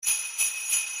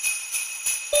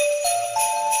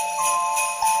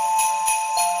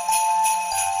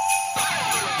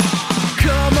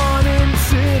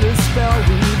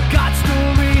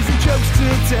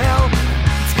to tell.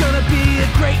 It's gonna be a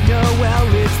great Noel.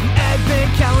 It's the Advent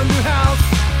Calendar House.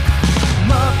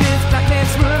 Muppets, Batman,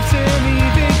 Smurfs, and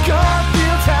even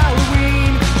Garfield's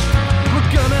Halloween. We're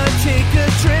gonna take a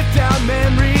trip down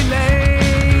memory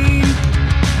lane.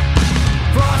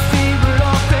 Frosty,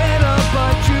 Rudolph, and a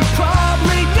bunch you've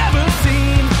probably never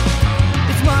seen.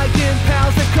 It's Mike and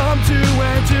pals that come to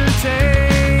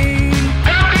entertain.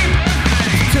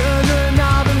 Turn the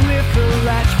knob and lift the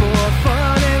latch for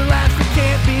fun and laughs that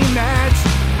can't be matched.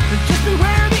 But just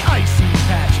beware the icy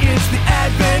patch. It's the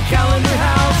Advent Calendar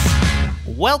House.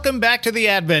 Welcome back to the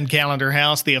Advent Calendar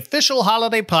House, the official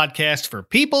holiday podcast for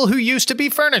people who used to be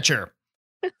furniture.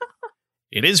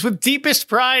 It is with deepest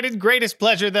pride and greatest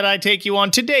pleasure that I take you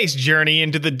on today's journey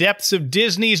into the depths of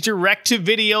Disney's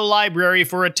direct-to-video library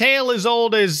for a tale as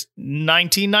old as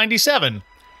 1997.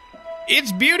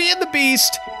 It's Beauty and the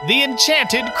Beast, The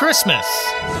Enchanted Christmas.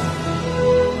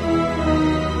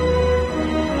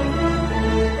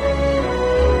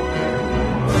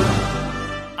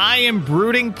 I am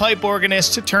brooding pipe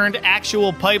organist turned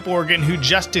actual pipe organ who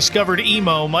just discovered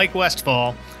emo, Mike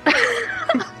Westfall.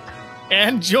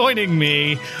 And joining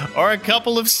me are a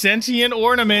couple of sentient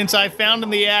ornaments I found in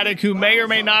the attic who may or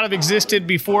may not have existed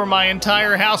before my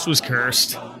entire house was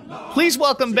cursed. Please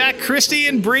welcome back Christy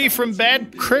and Bree from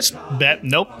Nope.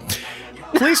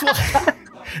 Please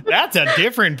That's a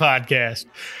different podcast.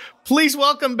 Please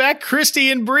welcome back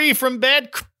Christy and Bree from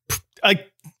I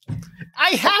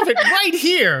have it right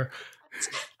here.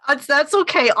 That's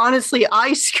okay. Honestly,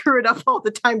 I screw it up all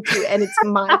the time too, and it's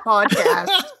my podcast.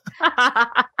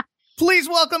 Please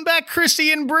welcome back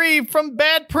Christy and Bree from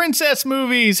Bad Princess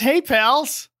Movies. Hey,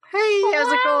 pals. Hey,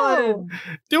 how's it going?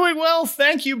 Doing well.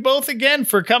 Thank you both again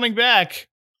for coming back.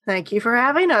 Thank you for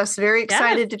having us. Very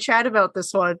excited to chat about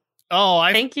this one.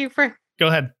 Thank you for Go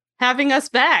ahead. having us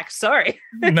back. Sorry.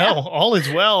 No, all is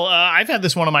well. I've had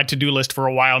this one on my to-do list for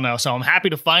a while now, so I'm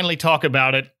happy to finally talk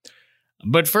about it.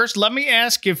 But first, let me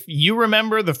ask if you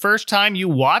remember the first time you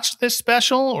watched this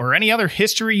special or any other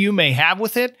history you may have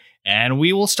with it, and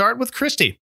we will start with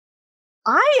Christy.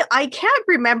 I can't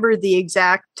remember the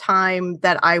exact time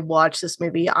that I watched this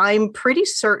movie. I'm pretty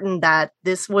certain that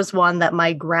this was one that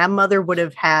my grandmother would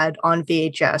have had on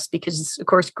VHS because, of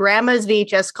course, Grandma's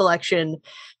VHS collection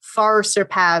far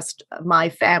surpassed my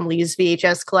family's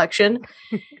VHS collection.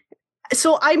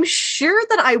 So I'm sure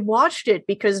that I watched it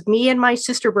because me and my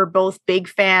sister were both big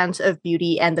fans of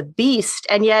Beauty and the Beast,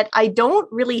 and yet I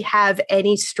don't really have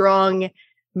any strong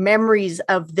memories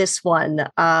of this one.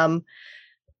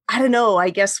 I don't know.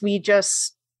 I guess it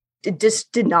just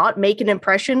did not make an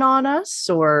impression on us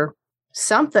or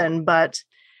something. But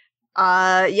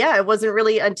it wasn't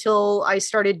really until I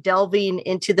started delving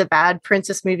into the Bad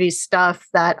Princess movies stuff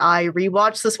that I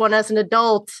rewatched this one as an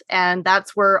adult. And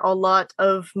that's where a lot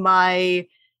of my,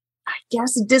 I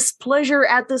guess, displeasure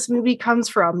at this movie comes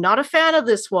from. Not a fan of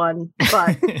this one,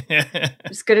 but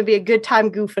it's going to be a good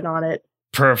time goofing on it.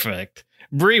 Perfect.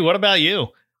 Bree, what about you?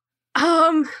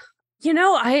 I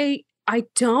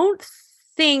don't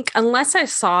think, unless I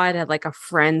saw it at like a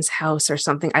friend's house or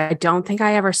something, I don't think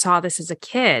I ever saw this as a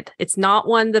kid. It's not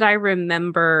one that I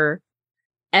remember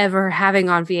ever having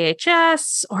on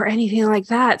VHS or anything like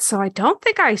that. So I don't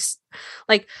think I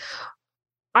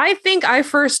think I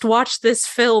first watched this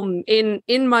film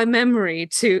in my memory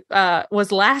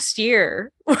was last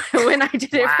year when I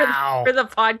did it for the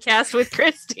podcast with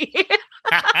Christy.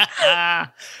 I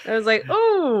was like,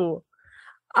 oh,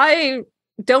 I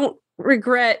don't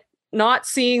regret not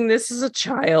seeing this as a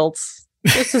child.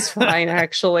 This is fine,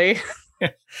 actually.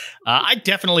 I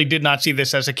definitely did not see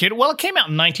this as a kid. Well, it came out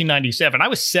in 1997. I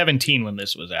was 17 when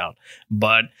this was out.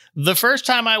 But the first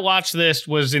time I watched this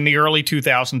was in the early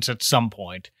 2000s at some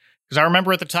point. Because I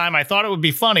remember at the time I thought it would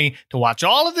be funny to watch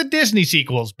all of the Disney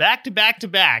sequels back to back to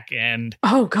back. And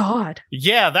oh, God.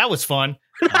 Yeah, that was fun.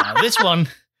 This one...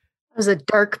 It was a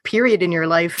dark period in your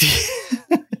life.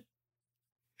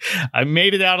 I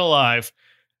made it out alive.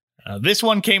 This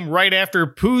one came right after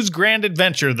Pooh's Grand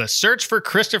Adventure, The Search for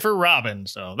Christopher Robin.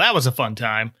 So that was a fun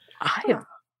time. I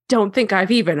don't think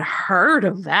I've even heard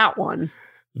of that one.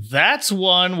 That's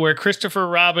one where Christopher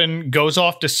Robin goes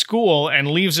off to school and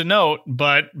leaves a note,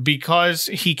 but because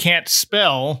he can't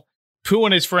spell, Pooh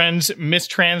and his friends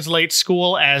mistranslate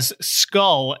school as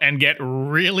skull and get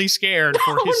really scared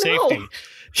for his safety.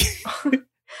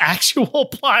 Actual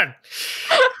plot.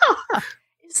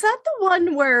 Is that the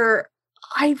one where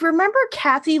I remember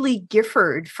Kathy Lee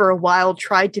Gifford for a while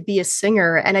tried to be a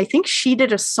singer, and I think she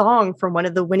did a song from one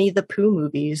of the Winnie the Pooh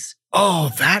movies.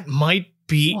 Oh, that might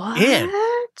be it.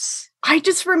 I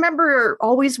just remember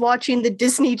always watching the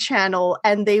Disney Channel,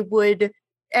 and they would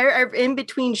in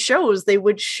between shows, they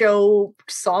would show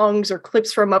songs or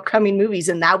clips from upcoming movies.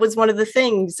 And that was one of the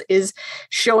things, is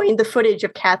showing the footage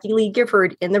of Kathy Lee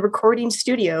Gifford in the recording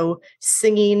studio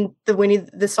singing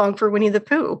the song for Winnie the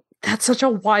Pooh. That's such a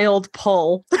wild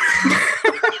pull.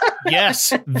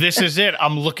 Yes, this is it.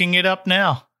 I'm looking it up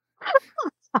now.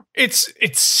 It's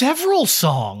several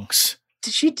songs.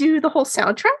 Did she do the whole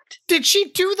soundtrack? Did she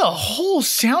do the whole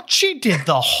sound? She did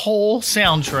the whole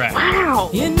soundtrack. Wow.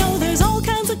 You know, there's all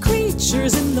kinds of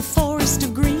creatures in the forest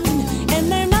of green,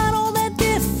 and they're not all that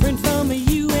different from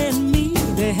you and me.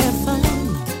 They have fun.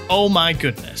 Oh my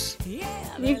goodness.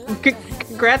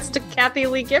 Congrats to Kathy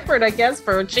Lee Gifford, I guess,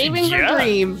 for achieving her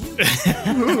dream.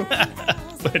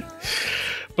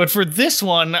 But for this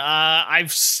one,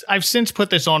 I've since put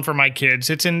this on for my kids.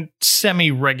 It's in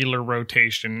semi-regular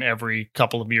rotation every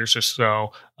couple of years or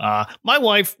so. My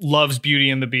wife loves Beauty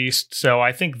and the Beast, so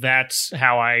I think that's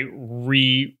how I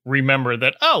remember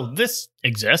that, oh, this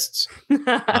exists.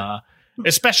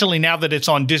 Especially now that it's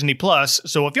on Disney Plus.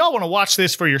 So if y'all want to watch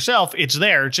this for yourself, it's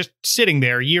there, just sitting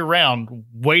there year-round,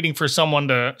 waiting for someone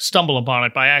to stumble upon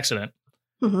it by accident.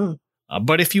 Mm-hmm.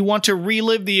 But if you want to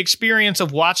relive the experience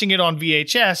of watching it on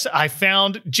VHS, I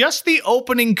found just the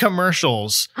opening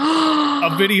commercials,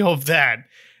 a video of that.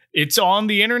 It's on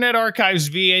the Internet Archive's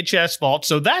VHS vault,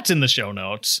 so that's in the show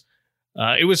notes.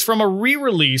 It was from a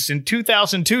re-release in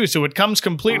 2002, so it comes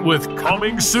complete with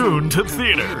 "Coming soon to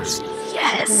theaters."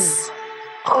 Yes.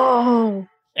 Oh.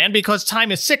 And because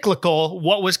time is cyclical,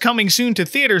 what was coming soon to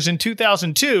theaters in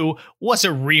 2002 was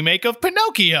a remake of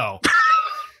Pinocchio.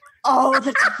 Oh,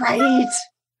 that's right.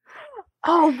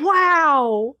 Oh,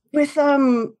 wow. With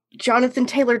Jonathan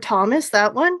Taylor Thomas,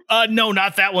 that one? No,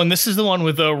 not that one. This is the one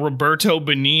with Roberto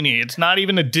Benigni. It's not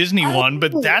even a Disney one,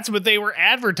 but that's what they were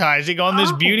advertising on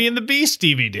this Beauty and the Beast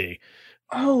DVD.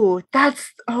 Oh,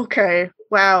 that's okay.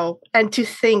 Wow. And to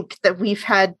think that we've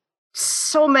had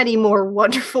so many more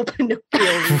wonderful Pinocchio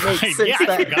remakes since Yeah, I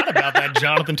then. forgot about that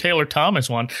Jonathan Taylor Thomas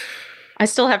one. I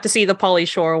still have to see the Pauly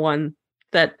Shore one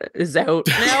that is out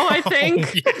now, I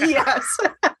think. Yes.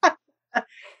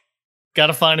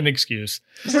 Gotta find an excuse.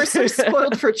 We're so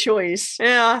spoiled for choice.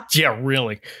 Yeah. Yeah,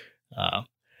 really.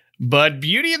 But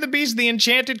Beauty and the Beast, The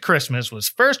Enchanted Christmas was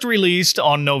first released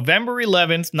on November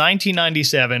 11th,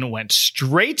 1997, went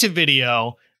straight to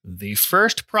video, the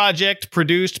first project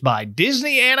produced by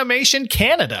Disney Animation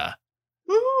Canada.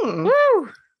 Woo.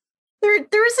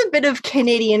 There is a bit of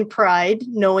Canadian pride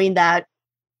knowing that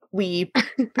we,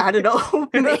 I don't know,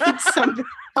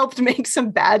 helped make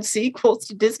some bad sequels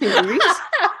to Disney movies.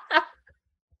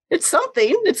 It's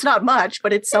something. It's not much,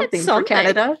 but it's something for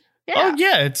Canada. Yeah. Oh,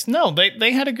 yeah.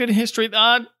 They had a good history.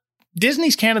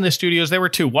 Disney's Canada studios, there were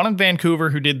two. One in Vancouver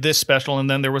who did this special, and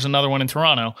then there was another one in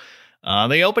Toronto.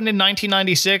 They opened in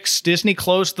 1996. Disney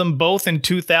closed them both in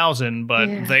 2000,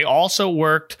 but they also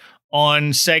worked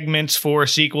on segments for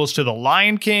sequels to The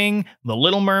Lion King, The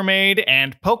Little Mermaid,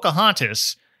 and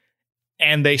Pocahontas.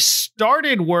 And they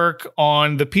started work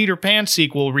on the Peter Pan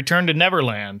sequel, Return to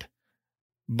Neverland.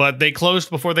 But they closed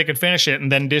before they could finish it,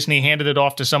 and then Disney handed it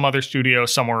off to some other studio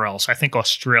somewhere else. I think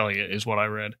Australia is what I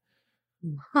read.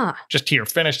 Huh. Just here,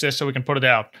 finish this so we can put it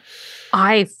out.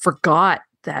 I forgot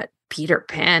that Peter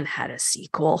Pan had a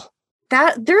sequel.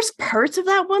 There's parts of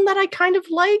that one that I kind of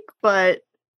like, but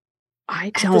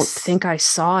I don't think I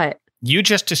saw it. You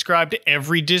just described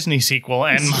every Disney sequel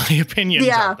and my opinions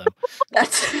of them.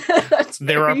 That's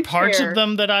there are parts fair. of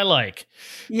them that I like.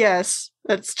 Yes,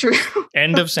 that's true.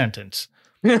 End of sentence.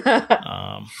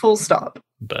 Full stop.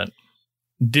 But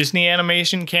Disney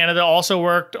Animation Canada also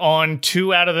worked on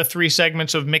 2 out of the 3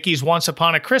 segments of Mickey's Once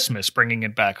Upon a Christmas, bringing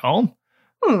it back home.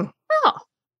 Oh.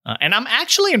 And I'm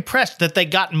actually impressed that they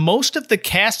got most of the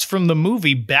cast from the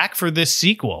movie back for this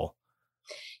sequel.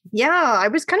 Yeah, I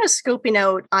was kind of scoping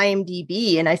out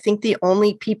IMDb, and I think the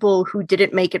only people who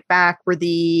didn't make it back were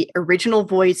the original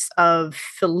voice of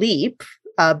Philippe,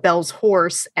 Belle's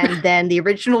horse, and then the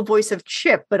original voice of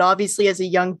Chip. But obviously, as a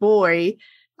young boy,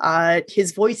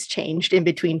 his voice changed in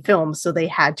between films, so they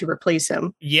had to replace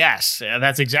him. Yes,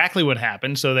 that's exactly what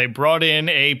happened. So they brought in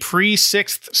a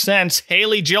pre-Sixth Sense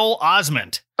Haley Joel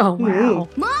Osment. Oh, wow.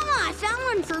 Mama, I found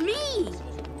one for me.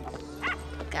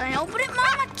 Can I open it,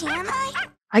 Mama? Can I?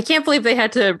 I can't believe they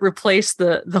had to replace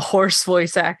the horse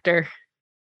voice actor.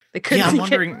 They couldn't. Yeah, I'm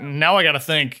wondering, now I got to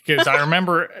think, because I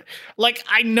remember,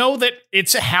 I know that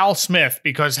it's Hal Smith,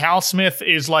 because Hal Smith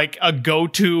is like a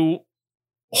go-to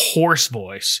horse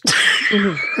voice.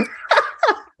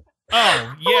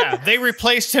 Oh, yeah. They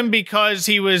replaced him because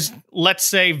he was, let's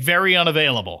say, very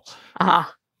unavailable. Uh-huh.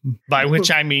 By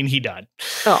which I mean he died.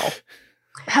 Oh.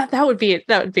 That would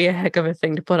be a heck of a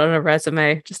thing to put on a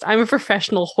resume. Just, I'm a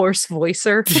professional horse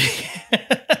voicer.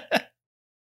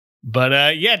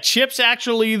 But Chip's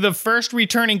actually the first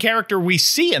returning character we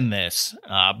see in this,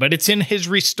 but it's in his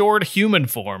restored human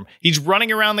form. He's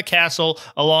running around the castle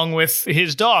along with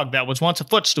his dog that was once a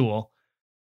footstool.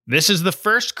 This is the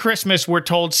first Christmas, we're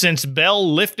told, since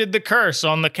Belle lifted the curse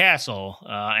on the castle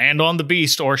and on the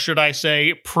beast, or should I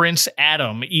say Prince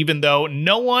Adam, even though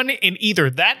no one in either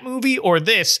that movie or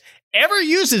this ever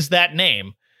uses that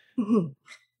name.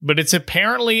 But it's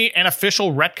apparently an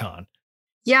official retcon.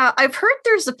 Yeah, I've heard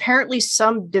there's apparently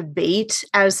some debate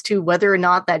as to whether or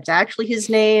not that's actually his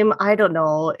name. I don't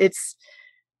know.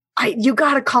 You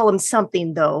got to call him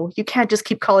something, though. You can't just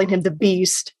keep calling him the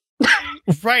Beast.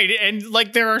 Right. And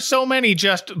like there are so many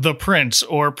just the Prince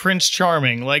or Prince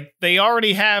Charming. Like they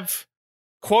already have,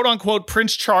 quote unquote,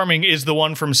 Prince Charming is the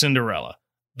one from Cinderella.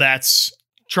 That's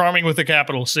Charming with a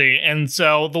capital C. And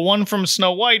so the one from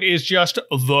Snow White is just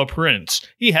the Prince.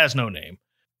 He has no name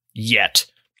yet.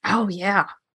 Oh, yeah.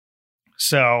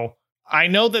 So I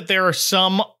know that there are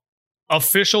some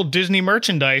official Disney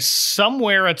merchandise.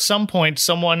 Somewhere at some point,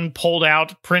 someone pulled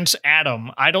out Prince Adam.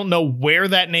 I don't know where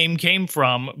that name came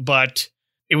from, but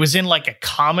it was in like a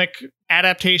comic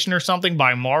adaptation or something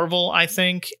by Marvel, I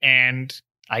think. And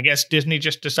I guess Disney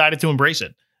just decided to embrace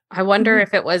it. I wonder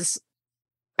if it was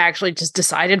actually just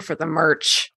decided for the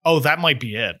merch. Oh, that might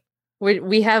be it.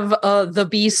 We have the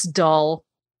Beast doll.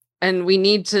 And we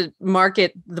need to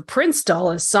market the Prince doll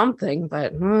as something,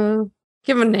 but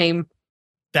give him a name.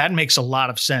 That makes a lot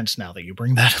of sense now that you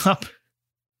bring that up.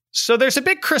 So there's a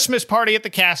big Christmas party at the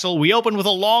castle. We open with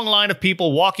a long line of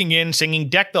people walking in, singing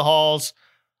Deck the Halls.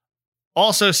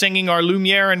 Also singing our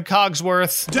Lumiere and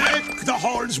Cogsworth. Deck the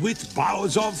halls with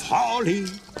boughs of holly.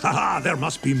 Haha, there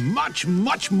must be much,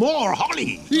 much more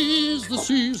holly. 'Tis the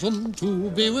season to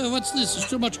be. What's this? It's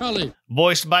too much holly.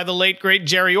 Voiced by the late, great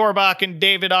Jerry Orbach and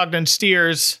David Ogden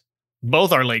Stiers.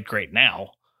 Both are late, great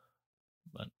now.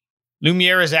 But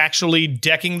Lumiere is actually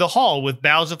decking the hall with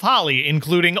boughs of holly,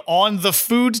 including on the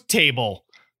food table.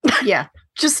 Yeah,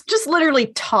 just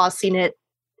literally tossing it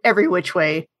every which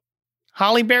way.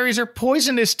 Holly berries are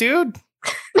poisonous, dude.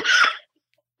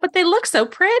 But they look so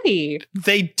pretty.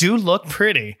 They do look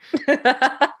pretty.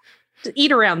 Just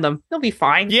eat around them. They'll be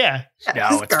fine. Yeah.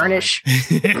 Just garnish.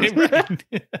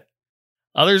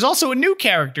 There's also a new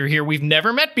character here we've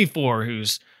never met before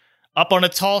who's up on a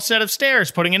tall set of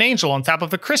stairs putting an angel on top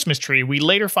of a Christmas tree. We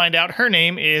later find out her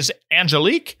name is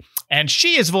Angelique, and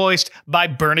she is voiced by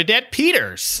Bernadette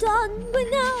Peters. No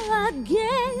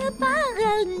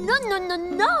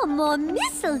more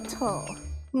mistletoe.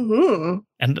 Mm-hmm.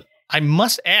 And I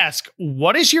must ask,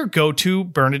 what is your go-to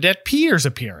Bernadette Peters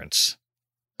appearance?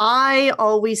 I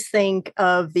always think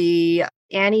of the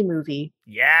Annie movie.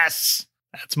 Yes,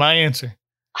 that's my answer.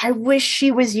 I wish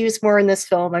she was used more in this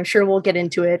film. I'm sure we'll get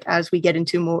into it as we get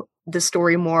into the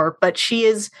story more, but she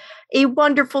is a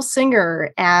wonderful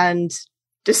singer and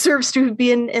deserves to be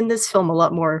in this film a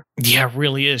lot more. Yeah, it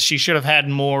really is. She should have had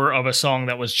more of a song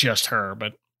that was just her,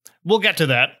 but we'll get to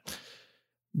that.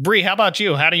 Bree, how about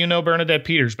you? How do you know Bernadette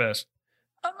Peters best?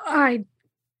 I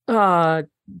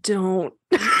don't.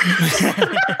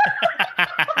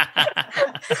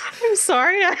 I'm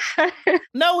sorry.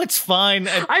 No, it's fine.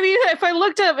 I mean, if I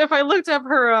looked up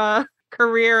her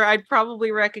career, I'd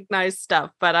probably recognize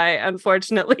stuff, but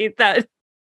unfortunately I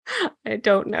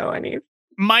don't know any.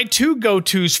 My two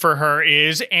go-tos for her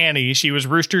is Annie. She was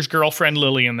Rooster's girlfriend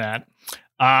Lily in that.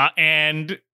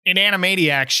 And in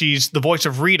Animaniacs, she's the voice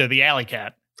of Rita, the alley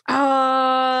cat.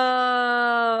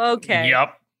 Oh, okay.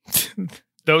 Yep.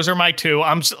 Those are my two.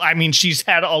 I mean, she's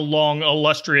had a long,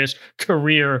 illustrious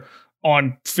career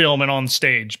on film and on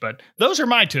stage, but those are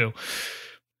my two.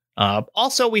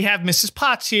 Also, we have Mrs.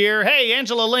 Potts here. Hey,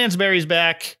 Angela Lansbury's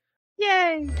back.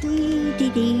 Yay.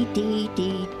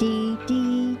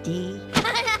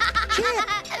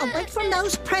 Away from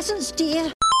those presents,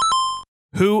 dear.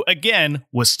 Who, again,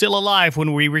 was still alive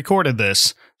when we recorded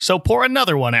this, so pour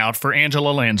another one out for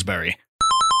Angela Lansbury.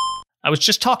 I was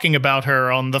just talking about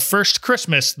her on The First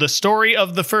Christmas, the story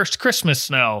of the first Christmas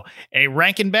snow, a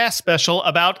Rankin Bass special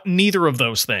about neither of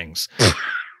those things.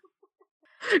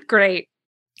 Great.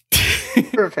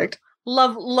 Perfect.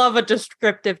 Love a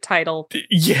descriptive title.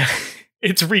 Yeah,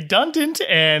 it's redundant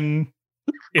and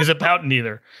is about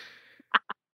neither.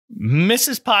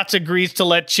 Mrs. Potts agrees to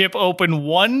let Chip open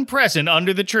one present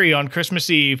under the tree on Christmas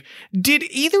Eve. Did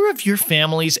either of your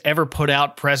families ever put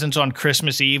out presents on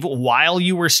Christmas Eve while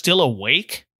you were still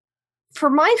awake? For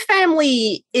my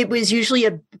family, it was usually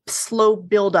a slow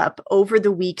build-up over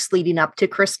the weeks leading up to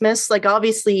Christmas. Like,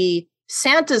 obviously,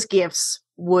 Santa's gifts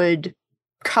would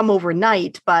come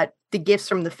overnight, but the gifts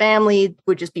from the family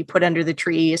would just be put under the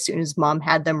tree as soon as mom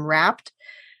had them wrapped.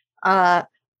 I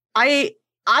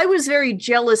was very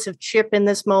jealous of Chip in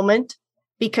this moment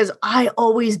because I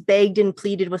always begged and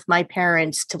pleaded with my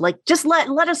parents to like, just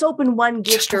let us open one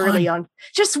gift early on.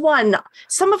 Just one.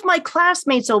 Some of my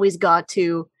classmates always got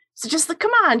to. So just like,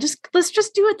 come on, let's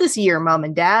just do it this year, mom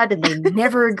and dad. And they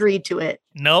never agreed to it.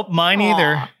 Nope, mine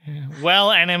either.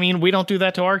 Well, and I mean, we don't do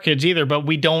that to our kids either, but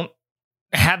we don't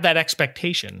have that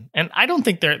expectation. And I don't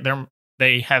think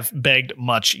they have begged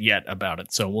much yet about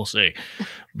it. So we'll see.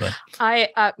 But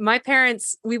my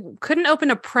parents, we couldn't open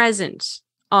a present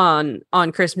on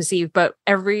Christmas Eve, but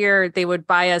every year they would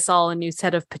buy us all a new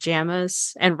set of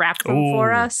pajamas and wrap them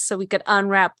for us so we could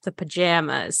unwrap the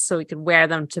pajamas so we could wear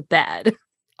them to bed.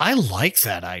 I like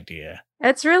that idea.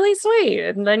 It's really sweet.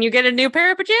 And then you get a new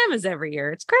pair of pajamas every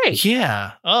year. It's great.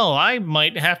 Yeah. Oh, I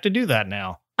might have to do that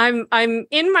now. I'm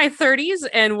in my 30s,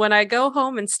 and when I go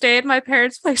home and stay at my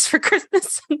parents' place for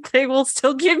Christmas, they will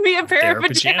still give me a pair of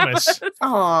pajamas.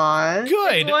 Aw.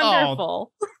 Good. It's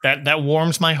wonderful. Oh, that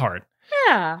warms my heart.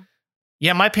 Yeah.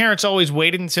 Yeah, my parents always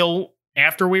waited until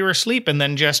after we were asleep and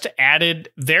then just added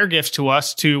their gifts to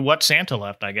us to what Santa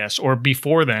left, I guess, or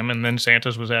before them, and then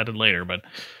Santa's was added later. But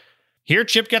here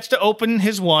Chip gets to open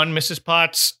his one. Mrs.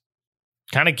 Potts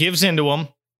kind of gives in to him.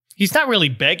 He's not really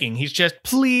begging. He's just,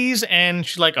 please. And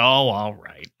she's like, oh, all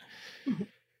right.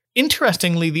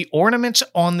 Interestingly, the ornaments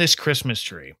on this Christmas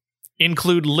tree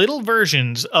include little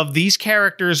versions of these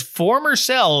characters' former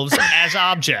selves as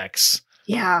objects.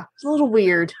 Yeah, it's a little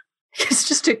weird. It's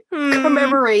just to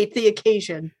commemorate the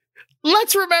occasion.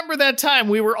 Let's remember that time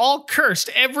we were all cursed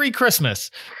every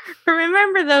Christmas.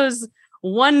 Remember those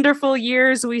wonderful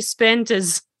years we spent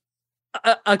as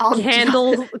a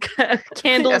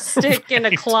candlestick and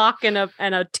a clock and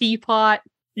a teapot.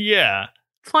 Yeah.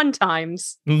 Fun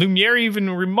times. Lumiere even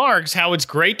remarks how it's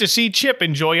great to see Chip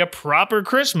enjoy a proper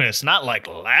Christmas, not like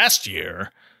last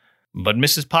year. But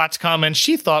Mrs. Potts comments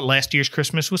she thought last year's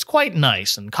Christmas was quite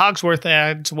nice, and Cogsworth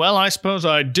adds, well, I suppose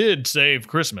I did save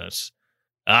Christmas.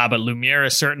 But Lumiere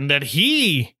is certain that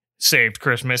he saved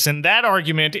Christmas, and that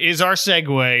argument is our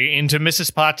segue into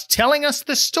Mrs. Potts telling us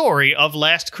the story of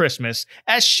last Christmas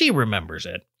as she remembers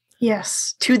it.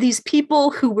 Yes, to these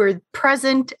people who were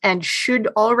present and should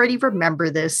already remember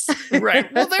this. Right.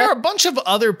 Well, there are a bunch of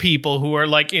other people who are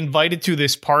like invited to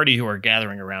this party who are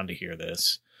gathering around to hear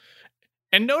this.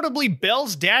 And notably,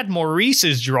 Belle's dad, Maurice,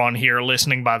 is drawn here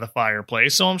listening by the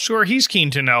fireplace, so I'm sure he's keen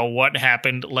to know what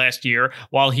happened last year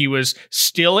while he was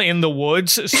still in the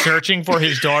woods searching for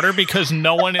his daughter because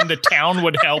no one in the town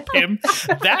would help him.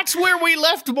 That's where we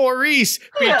left Maurice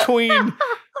between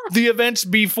the events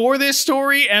before this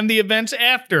story and the events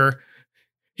after.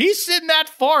 He's in that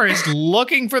forest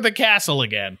looking for the castle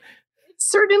again.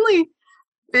 Certainly.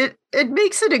 It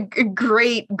makes it a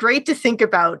great to think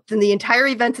about. And the entire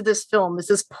event of this film is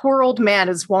this poor old man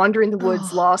is wandering the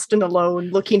woods, lost and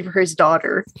alone, looking for his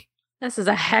daughter. This is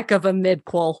a heck of a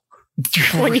midquel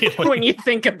when you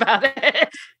think about it.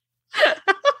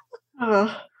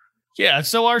 Yeah,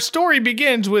 so our story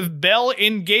begins with Belle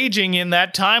engaging in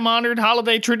that time-honored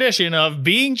holiday tradition of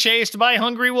being chased by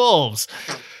hungry wolves.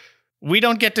 We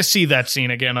don't get to see that scene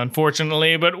again,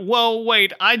 unfortunately, but whoa,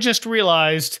 wait, I just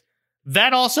realized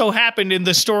that also happened in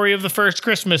the story of the first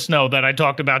Christmas snow that I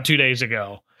talked about 2 days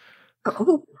ago.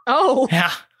 Oh.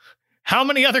 Yeah. How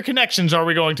many other connections are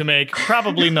we going to make?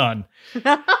 Probably none.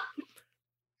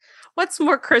 What's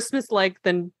more Christmas-like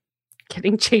than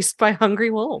getting chased by hungry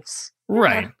wolves?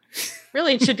 Right.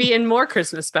 Really, it should be in more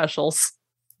Christmas specials.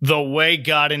 The way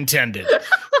God intended.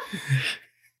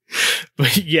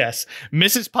 But yes,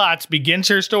 Mrs. Potts begins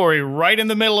her story right in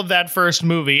the middle of that first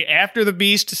movie, after the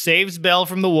Beast saves Belle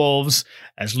from the wolves,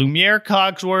 as Lumiere,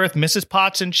 Cogsworth, Mrs.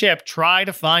 Potts, and Chip try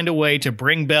to find a way to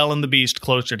bring Belle and the Beast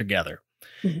closer together.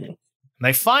 Mm-hmm.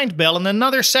 They find Belle in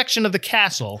another section of the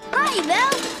castle. Hi, Belle!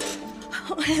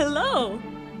 Oh, hello!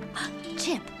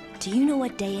 Chip, do you know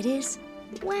what day it is?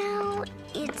 Well,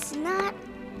 it's not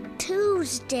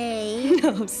Tuesday.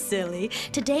 No, silly.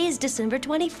 Today is December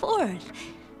 24th.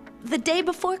 The day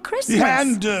before Christmas.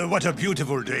 And what a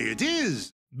beautiful day it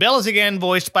is. Belle is again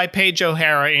voiced by Paige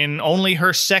O'Hara in only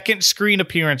her second screen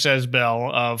appearance as Belle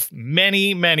of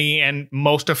many, and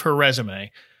most of her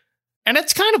resume. And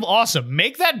it's kind of awesome.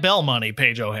 Make that Belle money,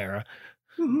 Paige O'Hara.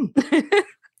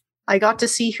 I got to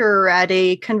see her at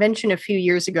a convention a few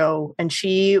years ago, and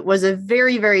she was a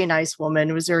very, very nice woman.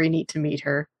 It was very neat to meet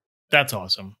her. That's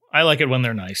awesome. I like it when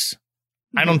they're nice.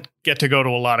 I don't get to go to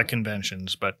a lot of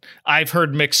conventions, but I've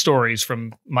heard mixed stories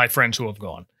from my friends who have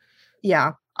gone.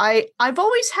 Yeah. I've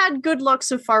always had good luck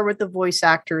so far with the voice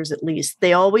actors, at least.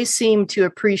 They always seem to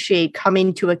appreciate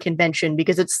coming to a convention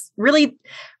because it's really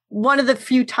one of the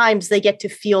few times they get to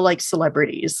feel like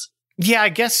celebrities. Yeah, I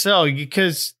guess so,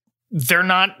 because they're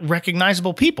not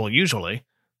recognizable people usually.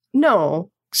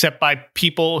 No. Except by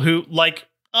people who, like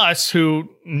us, who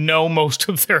know most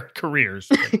of their careers.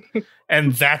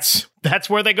 And that's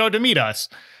where they go to meet us.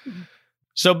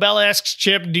 So Belle asks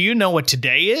Chip, do you know what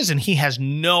today is? And he has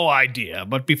no idea.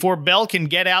 But before Belle can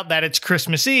get out that it's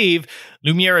Christmas Eve,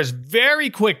 Lumiere is very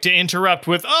quick to interrupt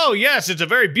with, oh, yes, it's a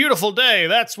very beautiful day.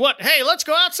 That's what, hey, let's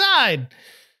go outside.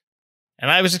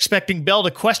 And I was expecting Belle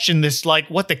to question this, like,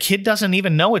 what, the kid doesn't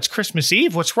even know it's Christmas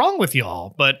Eve? What's wrong with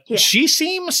y'all? But she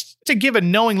seems to give a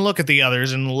knowing look at the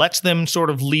others and lets them sort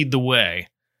of lead the way.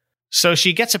 So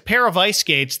she gets a pair of ice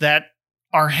skates that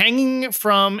are hanging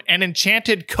from an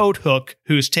enchanted coat hook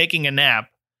who's taking a nap.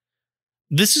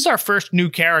 This is our first new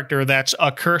character that's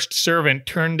a cursed servant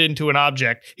turned into an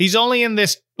object. He's only in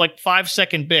this,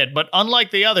 5-second bit, but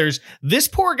unlike the others, this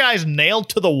poor guy's nailed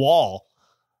to the wall.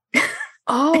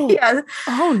 Oh, yeah.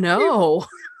 Oh, no.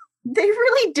 They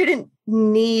really didn't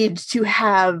need to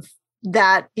have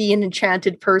that be an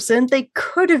enchanted person. They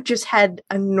could have just had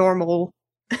a normal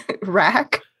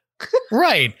rack.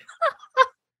 Right.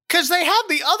 Because they have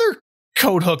the other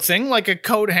coat hook thing, like a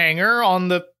coat hanger on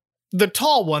the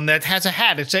tall one that has a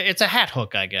hat. It's a hat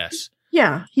hook, I guess.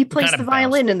 Yeah, he plays the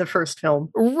violin in the first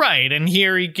film. Right, and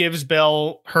here he gives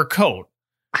Belle her coat.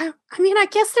 I mean, I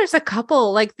guess there's a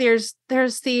couple. Like there's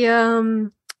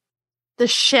the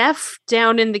chef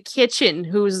down in the kitchen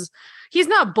he's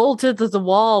not bolted to the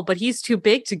wall, but he's too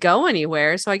big to go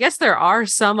anywhere. So I guess there are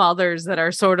some others that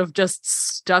are sort of just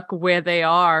stuck where they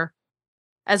are.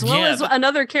 As well as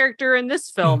another character in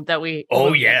this film that we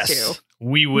get to.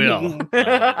 We will.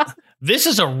 This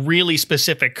is a really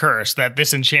specific curse that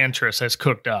this enchantress has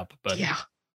cooked up. But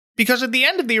because at the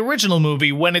end of the original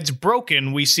movie, when it's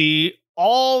broken, we see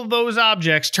all those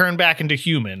objects turn back into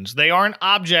humans. They aren't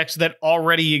objects that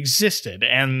already existed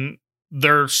and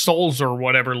their souls or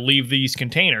whatever leave these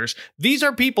containers. These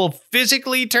are people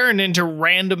physically turned into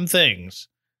random things.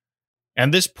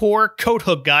 And this poor coat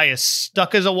hook guy is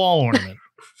stuck as a wall ornament.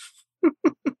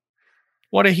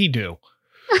 What did he do?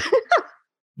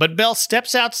 But Belle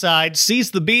steps outside,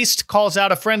 sees the beast, calls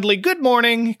out a friendly good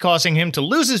morning, causing him to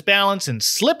lose his balance and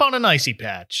slip on an icy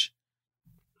patch.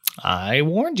 I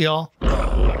warned y'all.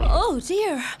 Oh,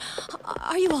 dear.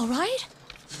 Are you all right?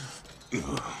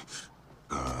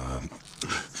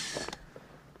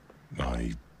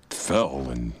 I fell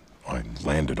and I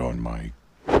landed on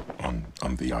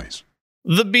the ice.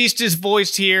 The Beast is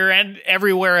voiced here and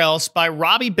everywhere else by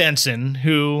Robbie Benson,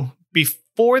 who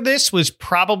before this was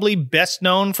probably best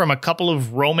known from a couple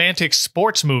of romantic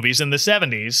sports movies in the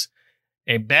 70s.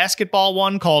 A basketball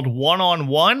one called One on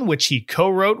One, which he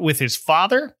co-wrote with his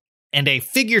father, and a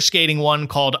figure skating one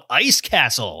called Ice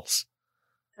Castles.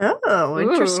 Oh,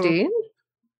 interesting. Ooh.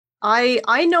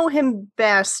 I know him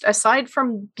best, aside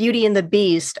from Beauty and the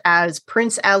Beast, as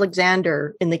Prince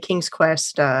Alexander in the King's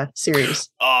Quest series.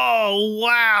 Oh,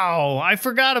 wow. I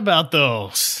forgot about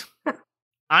those.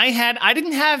 I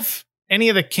didn't have any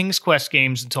of the King's Quest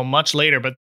games until much later,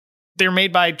 but they're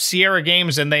made by Sierra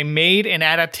Games, and they made an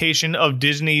adaptation of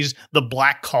Disney's The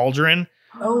Black Cauldron.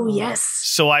 Oh, yes.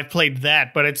 So I played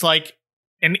that, but it's like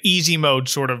an easy mode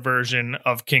sort of version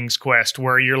of King's Quest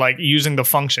where you're like using the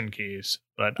function keys.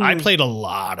 But I played a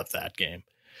lot of that game.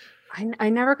 I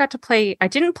never got to play. I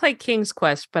didn't play King's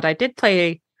Quest, but I did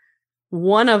play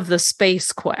one of the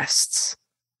Space Quests.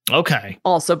 Okay.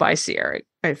 Also by Sierra,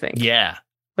 I think. Yeah.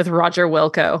 With Roger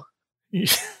Wilco.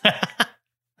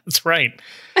 That's right.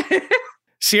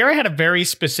 Sierra had a very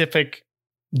specific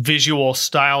visual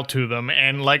style to them,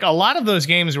 and like a lot of those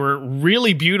games were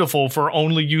really beautiful for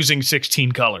only using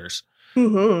 16 colors.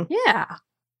 Mm-hmm. Yeah.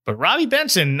 But Robbie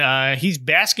Benson, he's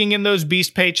basking in those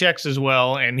Beast paychecks as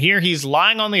well, and here he's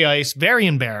lying on the ice, very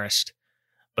embarrassed.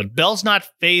 But Belle's not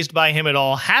fazed by him at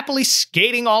all, happily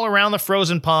skating all around the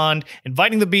frozen pond,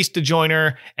 inviting the Beast to join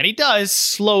her, and he does,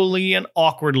 slowly and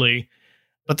awkwardly.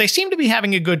 But they seem to be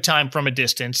having a good time from a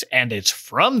distance, and it's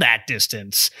from that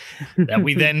distance that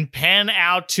we then pan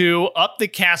out to up the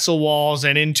castle walls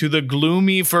and into the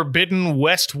gloomy, forbidden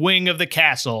west wing of the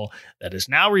castle that is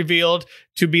now revealed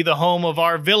to be the home of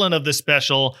our villain of the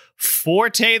special,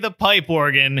 Forte the Pipe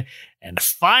Organ. And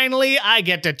finally, I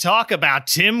get to talk about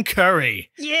Tim Curry.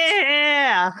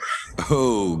 Yeah!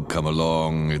 Oh, come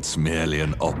along, it's merely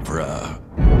an opera.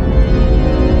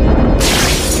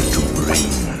 To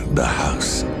bring the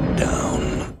house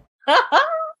down.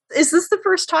 Is this the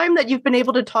first time that you've been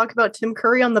able to talk about Tim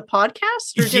Curry on the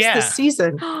podcast, or just this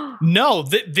season? No,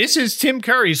 this is Tim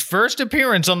Curry's first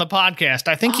appearance on the podcast.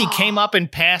 I think he came up in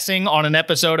passing on an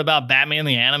episode about Batman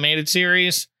the Animated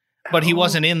Series, but he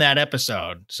wasn't in that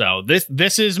episode. So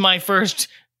this is my first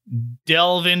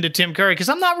delve into Tim Curry, because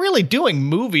I'm not really doing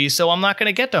movies, so I'm not going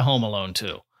to get to Home Alone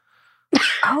 2.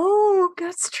 Oh,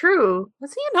 that's true.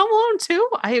 Was he in Home Alone 2?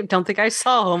 I don't think I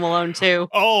saw Home Alone 2.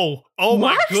 Oh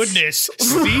my goodness.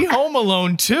 See Home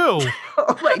Alone 2.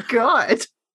 Oh my God.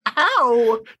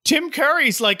 How? Tim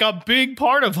Curry's like a big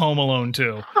part of Home Alone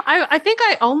 2. I think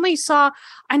I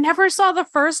never saw the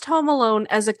first Home Alone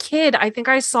as a kid. I think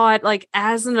I saw it like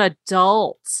as an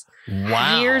adult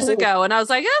years ago. And I was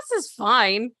like, this is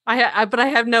fine. But I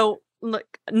have no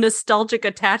like nostalgic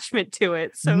attachment to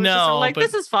it. So it's just like,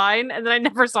 this is fine. And then I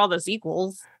never saw the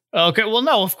sequels. Okay. Well,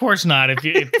 no, of course not.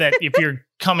 If you're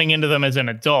coming into them as an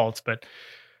adult, but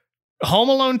Home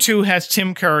Alone 2 has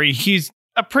Tim Curry. He's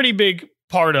a pretty big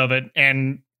part of it,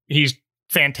 and he's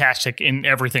fantastic in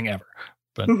everything ever.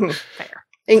 But fair.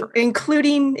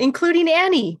 Including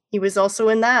Annie. He was also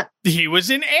in that. He was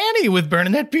in Annie with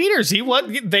Bernadette Peters. They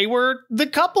were the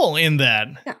couple in that.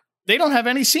 Yeah. They don't have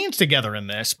any scenes together in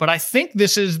this, but I think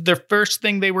this is the first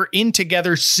thing they were in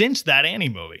together since that Annie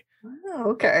movie. Oh,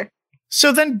 okay.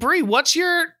 So then, Brie, what's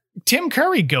your Tim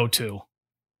Curry go-to?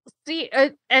 See,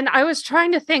 and I was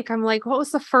trying to think, I'm like, what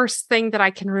was the first thing that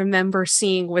I can remember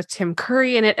seeing with Tim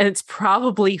Curry in it? And it's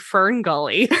probably Fern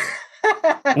Gully.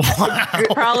 Wow.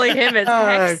 Probably him as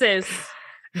Texas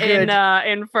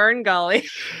in Fern Gully.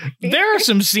 There are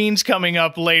some scenes coming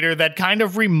up later that kind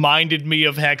of reminded me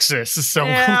of Hexus. So,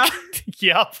 yeah.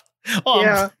 Yep.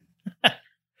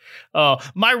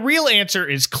 My real answer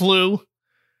is Clue.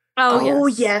 Oh,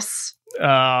 yes.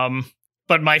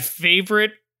 But my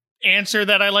favorite answer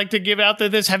that I like to give out to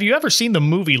this, have you ever seen the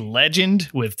movie Legend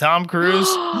with Tom Cruise?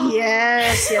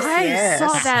 Yes. I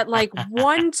saw that like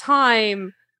one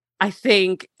time, I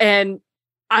think, and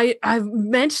I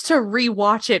meant to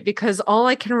rewatch it because all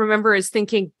I can remember is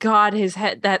thinking, God,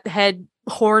 that head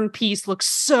horn piece looks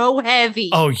so heavy.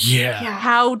 Oh yeah.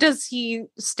 How does he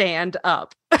stand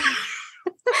up?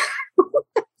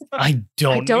 I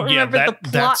don't remember the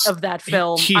plot of that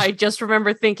film. I just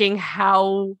remember thinking,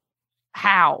 how?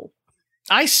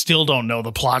 I still don't know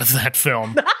the plot of that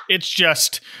film. It's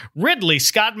just Ridley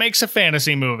Scott makes a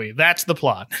fantasy movie. That's the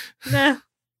plot. Nah.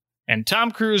 And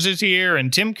Tom Cruise is here,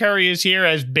 and Tim Curry is here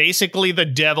as basically the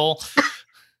devil.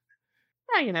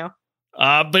 Yeah, you know.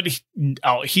 But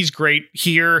he's great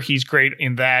here. He's great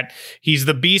in that. He's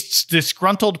the Beast's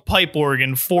disgruntled pipe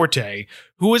organ, Forte,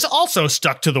 who is also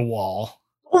stuck to the wall.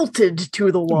 Bolted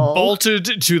to the wall.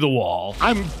 Bolted to the wall.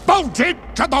 I'm bolted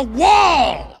to the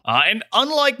wall! And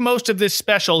unlike most of this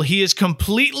special, he is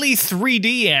completely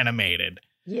 3D animated.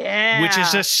 Yeah. Which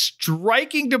is a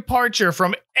striking departure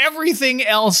from everything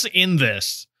else in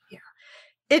this.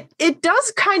 Yeah. It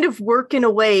does kind of work in a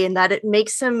way in that it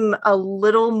makes him a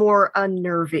little more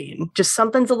unnerving.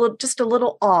 Something's a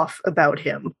little off about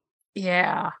him.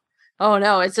 Yeah. Oh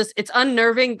no, it's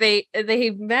unnerving. They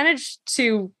managed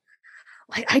to,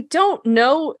 like, I don't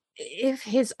know if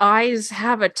his eyes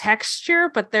have a texture,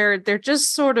 but they're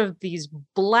just sort of these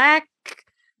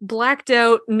blacked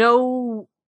out, no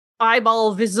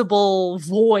eyeball visible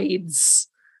voids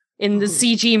in the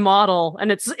CG model,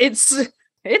 and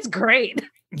it's great.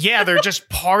 Yeah, they're just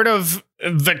part of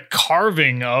the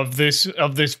carving of this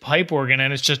pipe organ,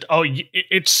 and it's just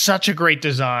it's such a great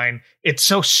design. It's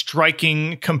so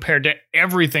striking compared to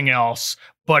everything else,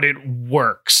 but it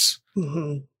works.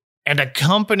 Mm-hmm. And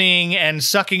accompanying and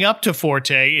sucking up to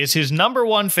Forte is his number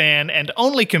one fan and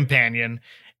only companion,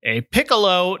 a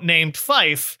piccolo named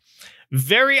Fife,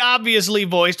 very obviously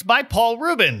voiced by Paul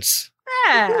Rubens.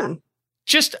 Yeah.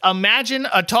 Just imagine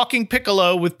a talking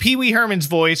piccolo with Pee Wee Herman's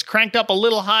voice cranked up a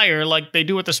little higher like they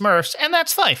do with the Smurfs, and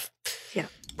that's Fife. Yeah.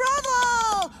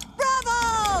 Bravo!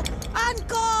 Bravo!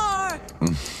 Encore!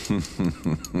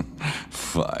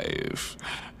 Fife.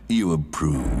 You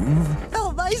approve?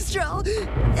 Oh, Maestro!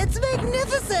 It's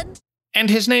magnificent! And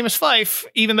his name is Fife,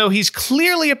 even though he's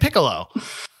clearly a piccolo.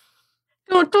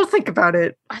 Don't think about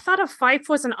it. I thought a fife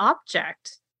was an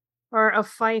object. Or a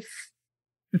fife.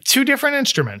 Two different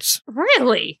instruments.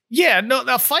 Really? Yeah, no,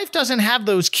 a fife doesn't have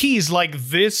those keys like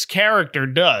this character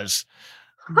does.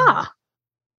 Huh.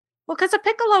 Well, because a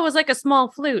piccolo is like a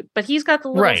small flute, but he's got the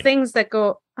little things that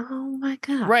go, oh my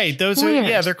God. Right, those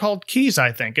are, they're called keys,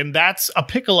 I think. And that's, a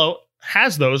piccolo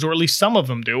has those, or at least some of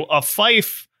them do. A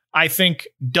fife, I think,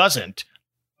 doesn't,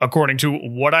 according to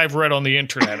what I've read on the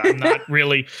internet.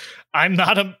 I'm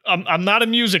not a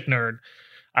music nerd.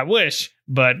 I wish,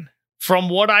 but from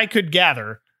what I could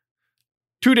gather,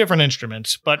 two different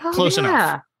instruments, but close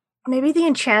enough. Maybe the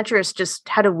Enchantress just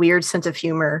had a weird sense of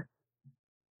humor.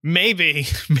 Maybe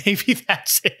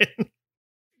that's it.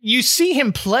 You see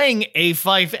him playing a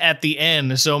fife at the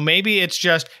end, so maybe it's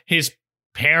just his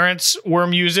parents were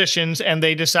musicians and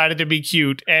they decided to be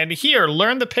cute. And here,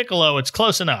 learn the piccolo. It's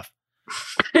close enough.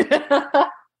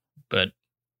 But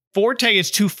Forte is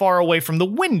too far away from the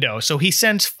window, so he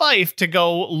sends Fife to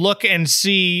go look and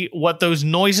see what those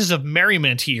noises of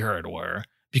merriment he heard were.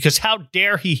 Because how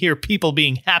dare he hear people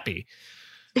being happy?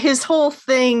 His whole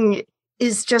thing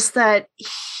is just that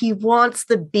he wants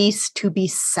the beast to be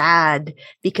sad.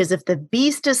 Because if the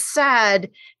beast is sad,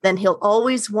 then he'll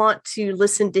always want to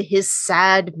listen to his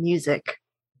sad music.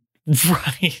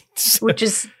 Right. Which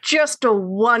is just a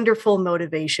wonderful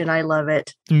motivation. I love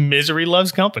it. Misery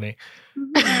loves company.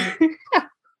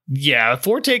 Yeah,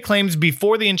 Forte claims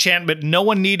before the enchantment, no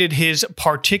one needed his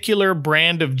particular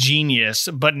brand of genius,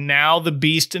 but now the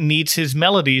beast needs his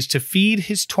melodies to feed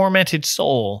his tormented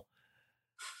soul.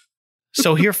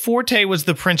 So here Forte was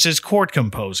the prince's court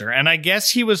composer, and I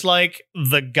guess he was like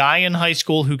the guy in high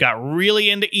school who got really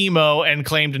into emo and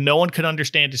claimed no one could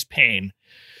understand his pain.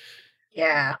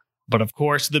 Yeah. But of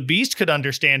course, the beast could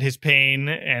understand his pain,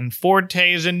 and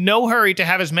Forte is in no hurry to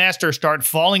have his master start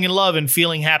falling in love and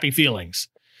feeling happy feelings.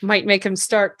 Might make him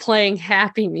start playing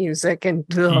happy music and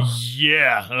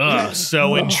Yeah.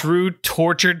 So in true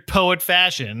tortured poet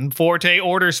fashion, Forte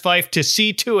orders Fife to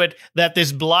see to it that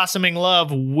this blossoming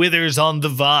love withers on the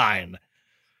vine.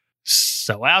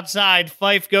 So outside,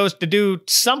 Fife goes to do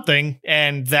something,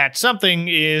 and that something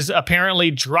is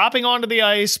apparently dropping onto the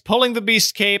ice, pulling the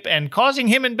beast's cape, and causing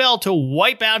him and Belle to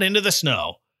wipe out into the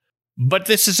snow. But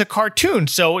this is a cartoon,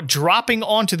 so dropping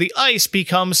onto the ice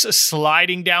becomes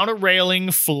sliding down a railing,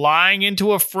 flying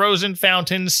into a frozen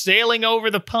fountain, sailing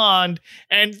over the pond,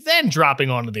 and then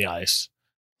dropping onto the ice.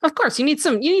 Of course, you need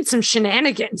some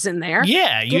shenanigans in there.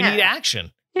 Yeah, you need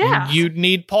action. Yeah. You'd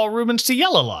need Paul Rubens to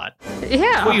yell a lot. Yeah.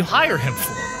 That's what you hire him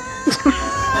for.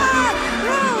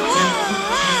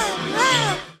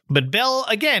 But Belle,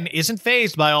 again, isn't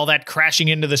fazed by all that crashing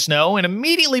into the snow and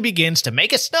immediately begins to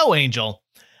make a snow angel.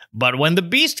 But when the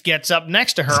beast gets up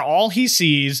next to her, all he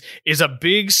sees is a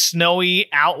big snowy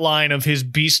outline of his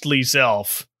beastly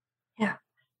self. Yeah.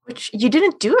 Which you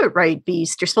didn't do it right,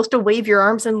 Beast. You're supposed to wave your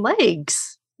arms and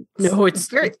legs. No, it's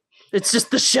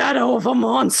just the shadow of a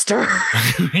monster.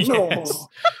 Yes.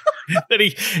 That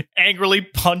he angrily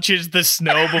punches the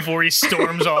snow before he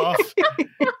storms off.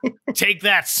 Take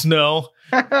that, snow.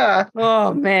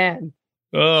 Oh, man.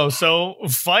 Oh, so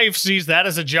Fife sees that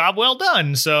as a job well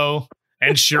done, so...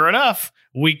 And sure enough,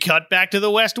 we cut back to the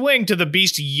West Wing to the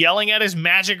beast yelling at his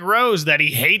magic rose that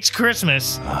he hates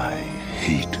Christmas. I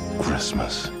hate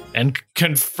Christmas. And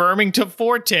confirming to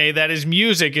Forte that his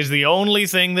music is the only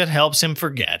thing that helps him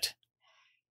forget.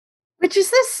 Which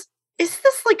is this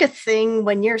like a thing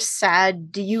when you're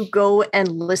sad? Do you go and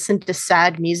listen to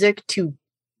sad music to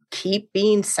keep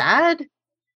being sad?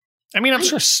 I mean, I'm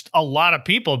sure a lot of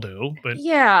people do, but...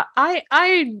 Yeah,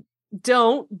 I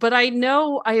don't, but I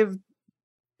know I have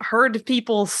heard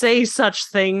people say such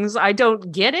things. I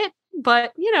don't get it,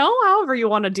 but, however you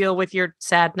want to deal with your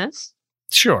sadness.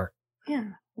 Sure. Yeah.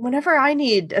 Whenever I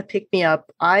need a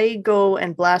pick-me-up, I go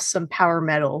and blast some power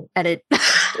metal, and it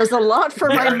does a lot for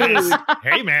my mood.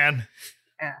 Hey, man.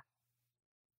 Yeah.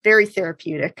 Very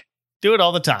therapeutic. Do it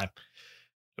all the time.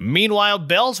 Meanwhile,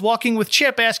 Belle's walking with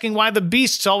Chip, asking why the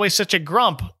beast's always such a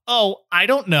grump. Oh, I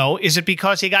don't know. Is it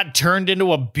because he got turned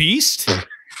into a beast?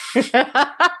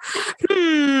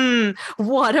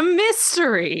 What a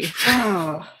mystery.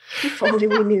 Oh, if only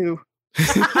we knew.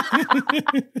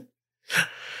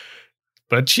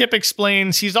 But Chip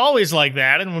explains he's always like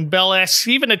that, and when Belle asks,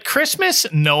 even at Christmas,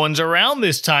 no one's around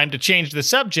this time to change the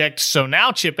subject, so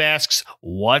now Chip asks,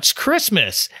 what's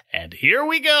Christmas? And here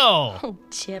we go. Oh,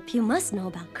 Chip, you must know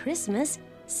about Christmas.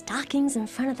 Stockings in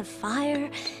front of the fire,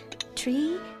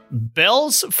 tree.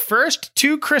 Belle's first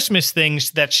two Christmas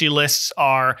things that she lists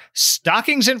are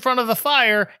stockings in front of the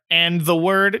fire and the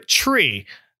word tree.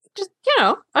 Just,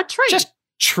 a tree. Just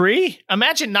tree?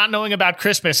 Imagine not knowing about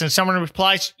Christmas and someone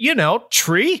replies,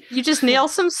 tree? You just nail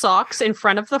some socks in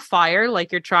front of the fire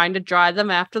like you're trying to dry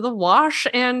them after the wash,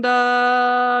 and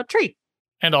tree.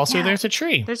 And also there's a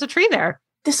tree. There's a tree there.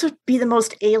 This would be the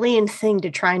most alien thing to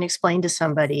try and explain to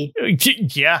somebody.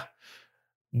 Yeah.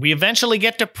 We eventually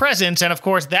get to presents, and of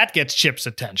course that gets Chip's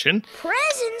attention.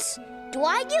 Presents? Do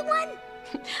I get one?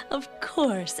 Of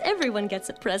course, everyone gets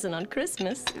a present on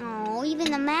Christmas. Oh, even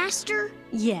the master?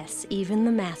 Yes, even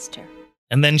the master.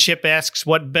 And then Chip asks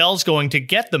what Belle's going to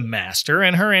get the master,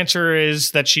 and her answer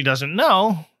is that she doesn't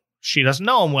know. She doesn't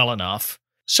know him well enough.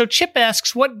 So Chip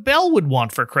asks what Belle would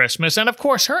want for Christmas, and of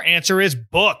course her answer is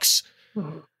books.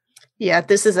 Yeah,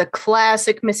 this is a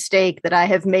classic mistake that I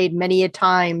have made many a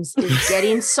times, is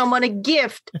getting someone a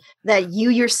gift that you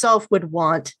yourself would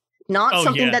want, not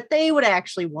something that they would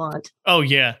actually want. Oh,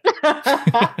 yeah.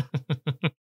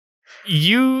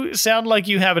 You sound like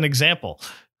you have an example.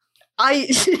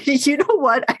 You know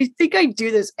what? I think I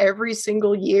do this every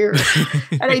single year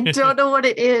and I don't know what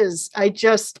it is. I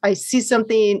see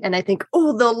something and I think,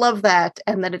 oh, they'll love that.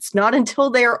 And then it's not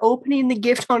until they are opening the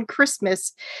gift on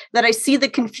Christmas that I see the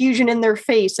confusion in their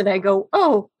face and I go,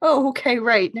 oh, okay,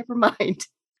 right. Never mind. It's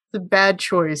a bad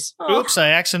choice. Oops, I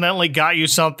accidentally got you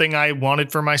something I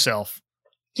wanted for myself.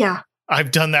 Yeah. I've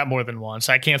done that more than once.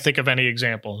 I can't think of any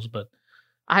examples, but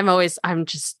I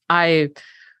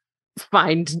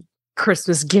find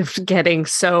Christmas gift getting,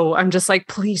 so I'm just like,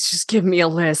 please just give me a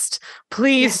list.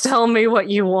 Please tell me what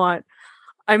you want.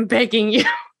 I'm begging you.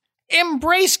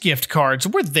 Embrace gift cards.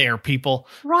 We're there, people.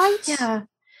 Right? Yeah.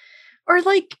 Or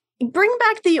like bring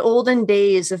back the olden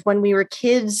days of when we were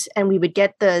kids and we would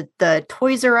get the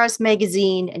Toys R Us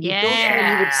magazine and you go through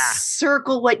and you would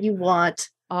circle what you want.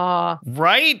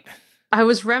 Right? I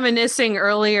was reminiscing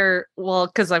earlier,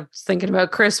 because I was thinking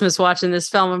about Christmas watching this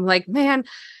film. I'm like, man,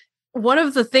 one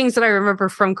of the things that I remember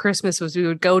from Christmas was we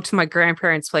would go to my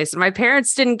grandparents' place. And my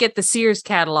parents didn't get the Sears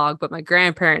catalog, but my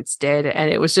grandparents did.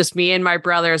 And it was just me and my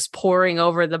brothers poring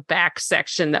over the back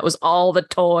section that was all the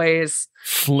toys.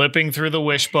 Flipping through the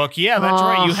wish book. Yeah, that's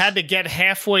right. You had to get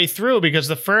halfway through because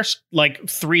the first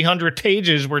 300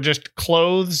 pages were just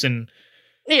clothes and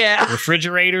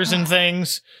refrigerators and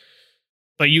things.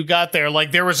 But you got there,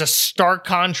 there was a stark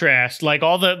contrast.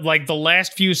 All the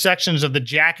last few sections of the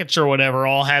jackets or whatever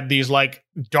all had these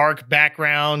dark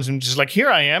backgrounds and just here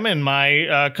I am in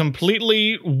my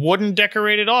completely wooden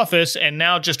decorated office and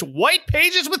now just white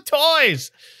pages with toys.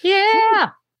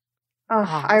 Yeah.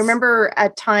 I remember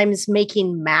at times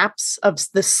making maps of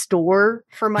the store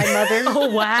for my mother.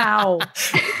 Oh, wow.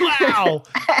 Wow.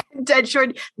 And Dad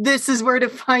showed, this is where to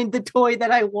find the toy that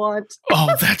I want.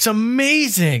 Oh, that's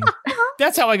amazing.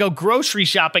 That's how I go grocery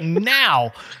shopping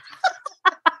now.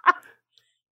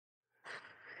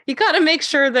 You got to make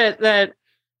sure that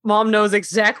mom knows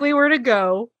exactly where to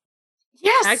go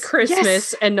at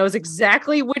Christmas and knows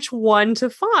exactly which one to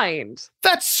find.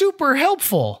 That's super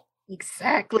helpful.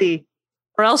 Exactly.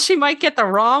 Or else she might get the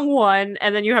wrong one,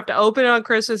 and then you have to open it on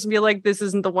Christmas and be like, this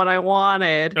isn't the one I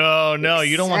wanted. Oh, no,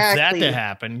 you don't want that to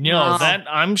happen.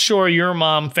 I'm sure your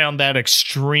mom found that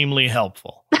extremely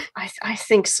helpful. I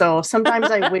think so. Sometimes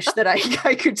I wish that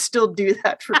I could still do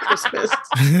that for Christmas.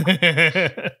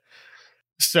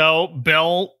 So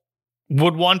Belle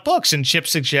would want books, and Chip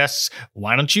suggests,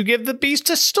 why don't you give the beast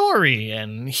a story?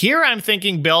 And here I'm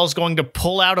thinking Belle's going to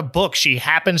pull out a book she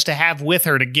happens to have with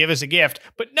her to give as a gift.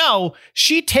 But no,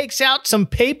 she takes out some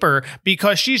paper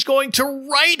because she's going to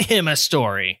write him a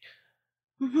story.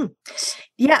 Mm-hmm.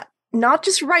 Yeah, not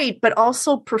just write, but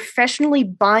also professionally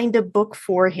bind a book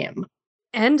for him.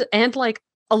 And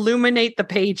illuminate the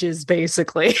pages,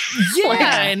 basically.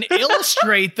 Yeah, and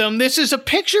illustrate them. This is a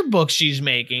picture book she's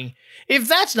making. If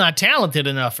that's not talented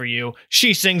enough for you,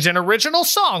 she sings an original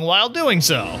song while doing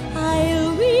so.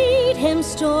 I'll read him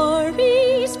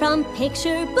stories from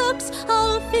picture books,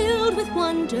 all filled with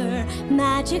wonder.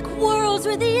 Magic worlds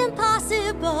where the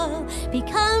impossible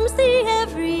becomes the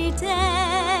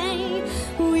everyday.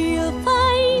 We'll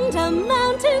find a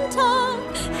mountain top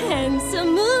and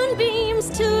some moonbeams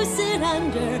to sit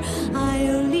under.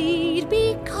 I'll lead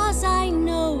because I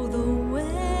know the way.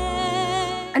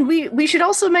 And we should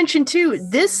also mention, too,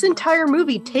 this entire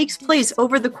movie takes place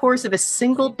over the course of a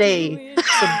single day.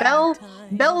 So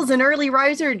Belle's an early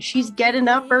riser, and she's getting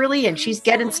up early, and she's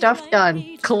getting stuff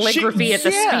done. Calligraphy at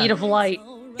the speed of light.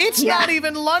 It's not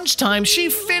even lunchtime. She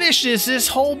finishes this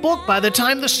whole book by the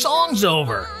time the song's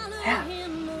over. Yeah.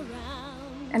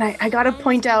 And I gotta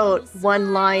point out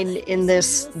one line in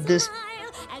this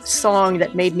song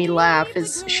that made me laugh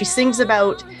is she sings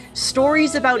about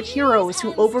stories about heroes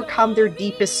who overcome their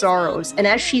deepest sorrows. And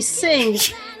as she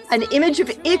sings, an image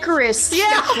of Icarus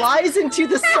flies into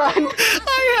the sun.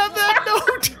 I have that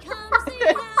note.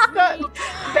 It's not,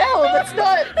 Belle, that's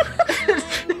not.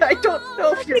 I don't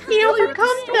know if you overcome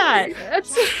that.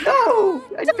 No,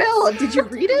 Belle, did you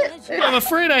read it? I'm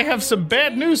afraid I have some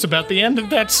bad news about the end of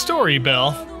that story,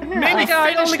 Belle. Maybe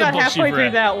I only got halfway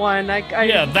through that one.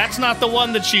 Yeah, that's not the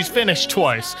one that she's finished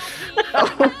twice.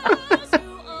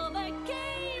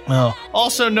 Oh.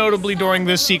 Also notably during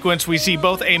this sequence, we see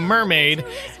both a mermaid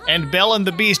and Belle and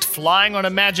the Beast flying on a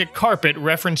magic carpet,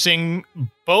 referencing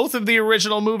both of the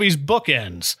original movie's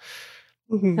bookends.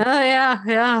 Mm-hmm. Oh,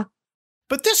 yeah.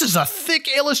 But this is a thick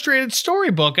illustrated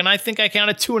storybook, and I think I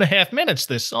counted 2.5 minutes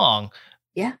this song.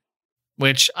 Yeah.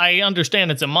 Which I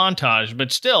understand it's a montage,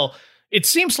 but still, it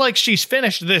seems like she's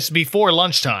finished this before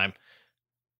lunchtime.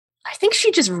 I think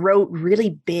she just wrote really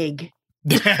big.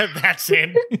 That's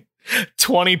it.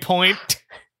 20 point,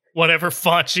 whatever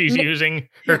font she's using,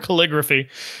 her calligraphy.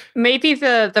 Maybe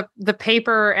the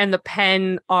paper and the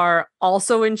pen are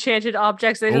also enchanted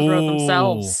objects. They just wrote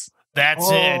themselves. That's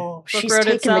it. She's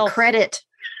taking the credit.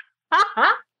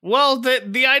 Well,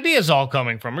 the idea is all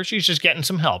coming from her. She's just getting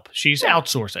some help. She's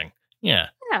outsourcing. Yeah.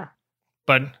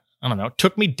 But, I don't know, it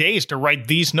took me days to write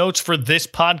these notes for this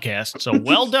podcast, so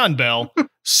well done, Belle.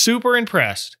 Super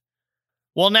impressed.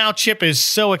 Well, now Chip is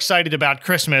so excited about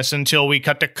Christmas until we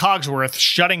cut to Cogsworth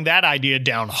shutting that idea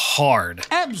down hard.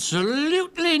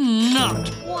 Absolutely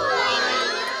not.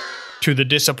 To the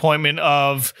disappointment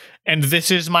of, and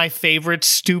this is my favorite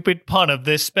stupid pun of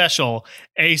this special,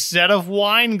 a set of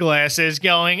wine glasses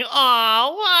going,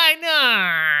 "Aw,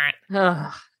 why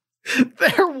not?"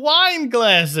 They're wine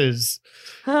glasses.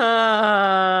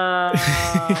 Well,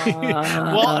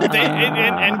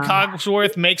 and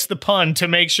Cogsworth makes the pun to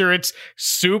make sure it's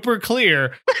super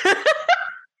clear.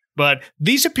 But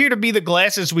these appear to be the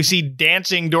glasses we see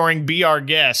dancing during Be Our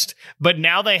Guest, but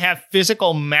now they have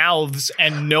physical mouths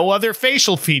and no other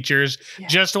facial features,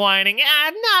 just whining,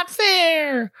 not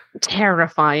fair.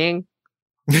 Terrifying.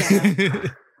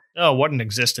 Oh, what an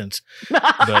existence.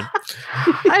 But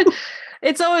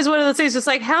it's always one of those things. It's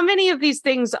like, how many of these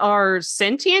things are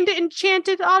sentient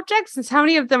enchanted objects? And how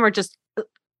many of them are just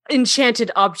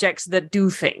enchanted objects that do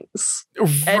things?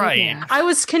 Right. And I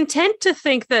was content to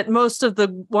think that most of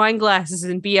the wine glasses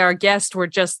in Be Our Guest were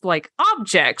just like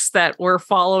objects that were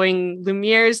following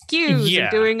Lumiere's cues and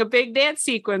doing a big dance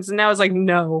sequence. And I was like,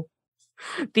 no,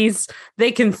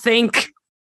 they can think.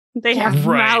 They have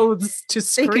mouths to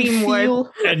scream with.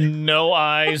 And no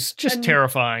eyes. Just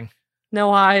terrifying.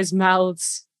 No eyes,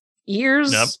 mouths,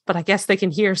 ears, but I guess they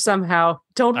can hear somehow.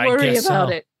 Don't worry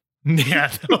about it.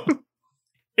 Yeah. No.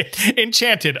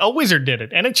 Enchanted. A wizard did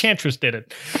it, and Enchantress did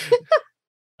it.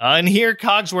 And here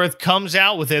Cogsworth comes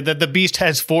out with it that the beast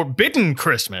has forbidden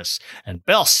Christmas. And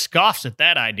Belle scoffs at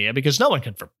that idea because no one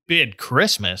can forbid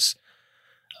Christmas.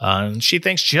 And she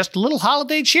thinks just a little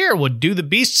holiday cheer would do the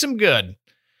beast some good.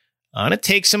 And it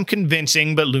takes some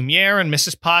convincing, but Lumiere and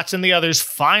Mrs. Potts and the others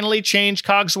finally change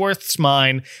Cogsworth's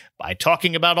mind by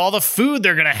talking about all the food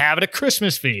they're going to have at a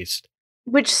Christmas feast.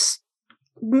 Which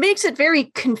makes it very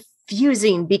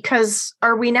confusing, because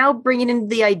are we now bringing in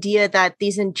the idea that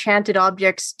these enchanted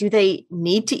objects, do they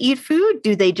need to eat food?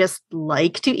 Do they just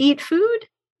like to eat food?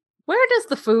 Where does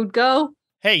the food go?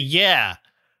 Hey, yeah.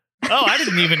 Oh, I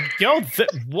didn't even go.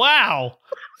 Wow.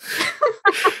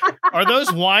 Are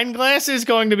those wine glasses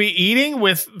going to be eating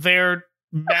with their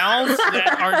mouths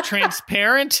that are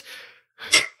transparent?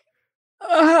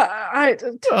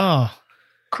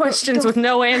 Questions with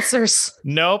no answers.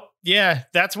 Nope. Yeah,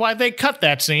 that's why they cut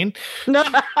that scene. No.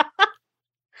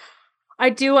 I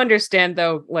do understand,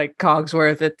 though, like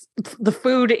Cogsworth, the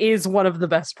food is one of the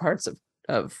best parts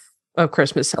of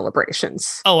Christmas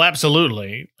celebrations. Oh,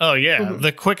 absolutely. Oh, yeah. Mm-hmm.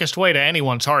 The quickest way to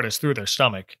anyone's heart is through their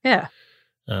stomach. Yeah.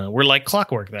 We're like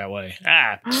clockwork that way.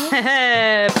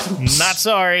 Not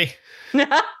sorry.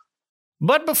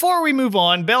 But before we move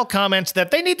on, Belle comments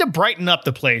that they need to brighten up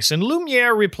the place, and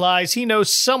Lumiere replies he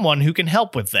knows someone who can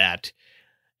help with that.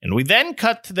 And we then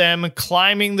cut to them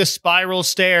climbing the spiral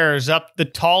stairs up the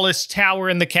tallest tower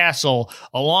in the castle,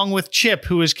 along with Chip,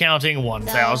 who is counting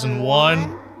 1001,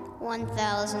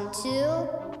 1002,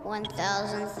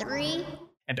 1003.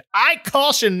 And I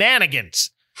call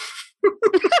shenanigans.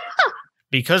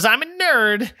 Because I'm a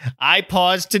nerd, I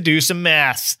paused to do some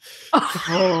math.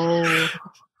 Oh.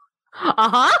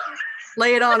 Uh-huh.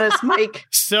 Lay it on us, Mike.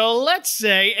 So let's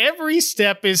say every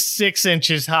step is 6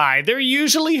 inches high. They're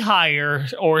usually higher,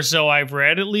 or so I've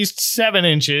read, at least 7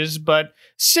 inches, but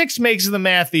 6 makes the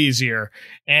math easier.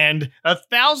 And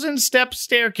 1,000-step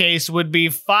staircase would be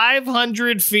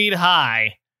 500 feet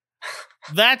high.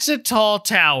 That's a tall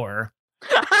tower.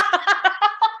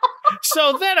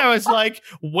 So then I was like,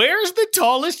 where's the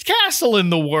tallest castle in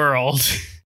the world?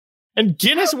 And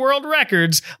Guinness World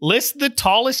Records lists the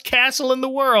tallest castle in the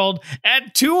world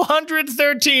at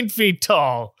 213 feet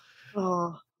tall.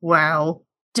 Oh, wow.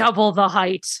 Double the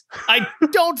height. I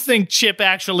don't think Chip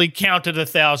actually counted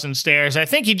 1,000 stairs. I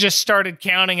think he just started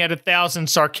counting at 1,000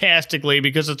 sarcastically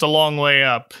because it's a long way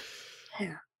up.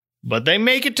 Yeah. But they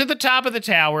make it to the top of the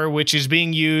tower, which is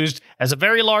being used as a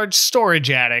very large storage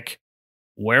attic.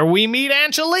 where we meet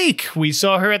Angelique. We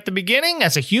saw her at the beginning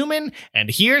as a human, and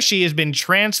here she has been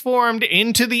transformed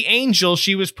into the angel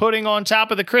she was putting on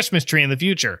top of the Christmas tree in the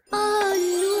future.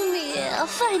 Oh, Lumiere,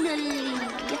 finally.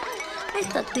 I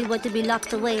thought we were to be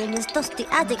locked away in this dusty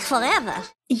attic forever.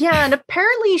 Yeah, and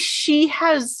apparently she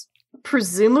has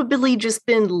presumably just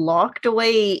been locked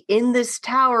away in this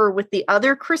tower with the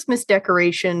other Christmas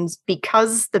decorations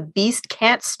because the beast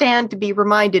can't stand to be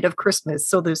reminded of Christmas.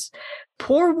 So this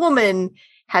poor woman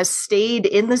has stayed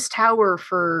in this tower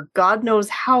for God knows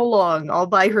how long, all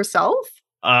by herself.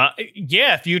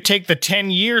 Yeah, if you take the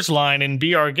 10 years line and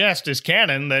Be Our Guest as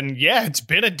canon, then yeah, it's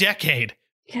been a decade.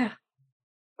 Yeah.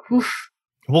 Oof.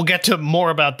 We'll get to more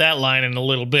about that line in a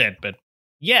little bit, but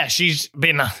yeah, she's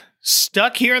been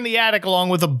stuck here in the attic along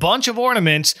with a bunch of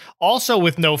ornaments, also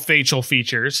with no facial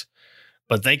features,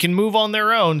 but they can move on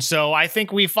their own, so I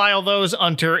think we file those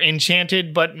under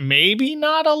enchanted, but maybe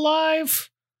not alive?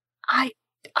 I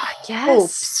Yes. hope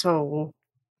so.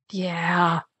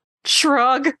 Yeah.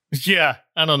 Shrug. Yeah,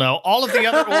 I don't know. All the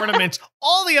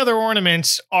other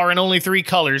ornaments are in only 3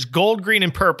 colors, gold, green,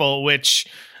 and purple, which,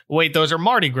 wait, those are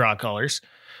Mardi Gras colors.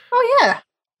 Oh, yeah.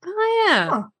 Oh, yeah.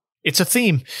 Huh. It's a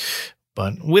theme.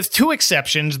 But with 2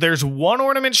 exceptions, there's one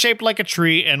ornament shaped like a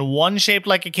tree and one shaped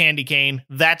like a candy cane.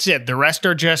 That's it. The rest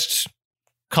are just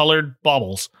colored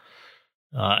baubles.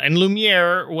 And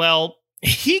Lumiere, well,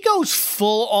 he goes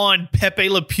full on Pepe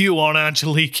Le Pew on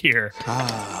Angelique here.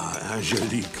 Ah,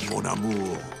 Angelique, mon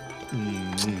amour.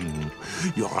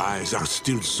 Your eyes are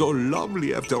still so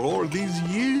lovely after all these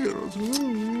years.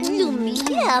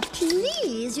 Lumiere,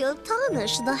 please, you'll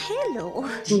tarnish the halo.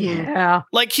 Yeah.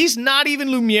 Like, he's not even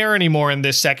Lumiere anymore in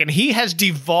this second. He has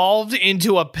devolved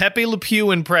into a Pepe Le Pew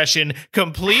impression,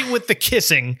 complete with the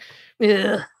kissing.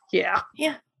 Ugh. Yeah.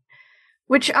 Yeah.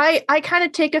 Which I kind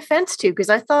of take offense to, because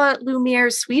I thought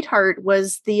Lumiere's sweetheart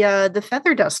was the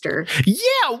feather duster.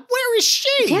 Yeah, where is she?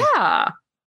 Yeah.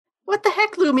 What the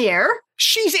heck, Lumiere?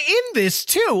 She's in this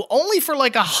too, only for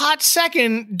like a hot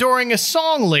second during a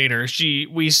song later.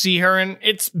 We see her, and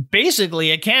it's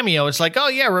basically a cameo. It's like, oh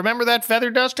yeah, remember that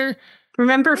feather duster?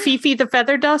 Remember Fifi the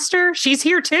feather duster? She's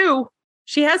here too.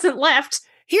 She hasn't left.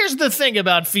 Here's the thing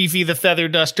about Fifi the feather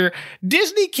duster.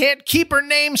 Disney can't keep her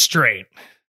name straight.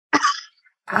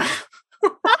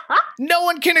 No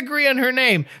one can agree on her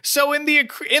name. So in the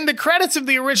credits of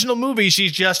the original movie,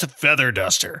 she's just a feather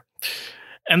duster.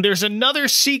 And there's another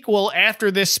sequel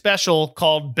after this special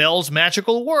called Belle's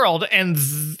Magical World, and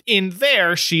in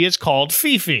there, she is called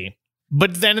Fifi.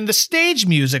 But then in the stage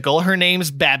musical, her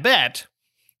name's Babette.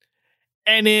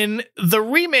 And in the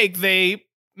remake they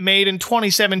made in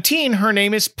 2017, her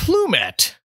name is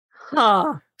Plumette.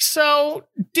 Huh. So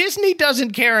Disney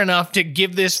doesn't care enough to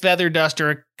give this feather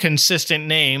duster a consistent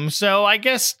name, so I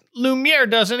guess Lumiere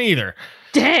doesn't either.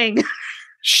 Dang.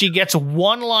 She gets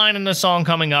one line in the song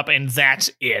coming up, and that's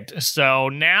it. So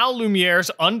now Lumiere's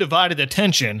undivided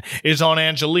attention is on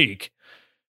Angelique,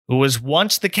 who was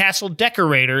once the castle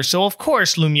decorator, so of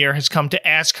course Lumiere has come to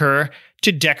ask her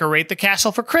to decorate the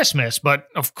castle for Christmas. But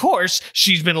of course,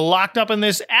 she's been locked up in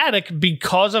this attic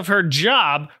because of her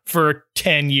job for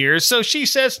 10 years, so she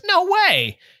says, no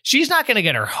way! She's not going to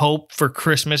get her hope for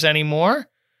Christmas anymore,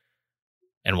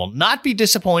 and will not be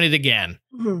disappointed again.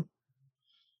 Mm-hmm.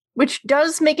 Which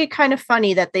does make it kind of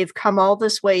funny that they've come all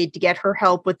this way to get her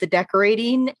help with the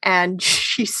decorating, and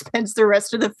she spends the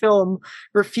rest of the film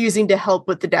refusing to help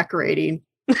with the decorating.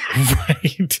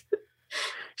 Right.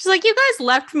 She's like, you guys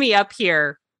left me up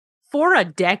here for a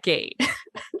decade.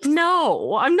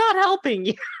 No, I'm not helping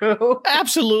you.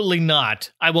 Absolutely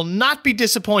not. I will not be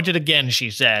disappointed again, she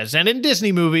says. And in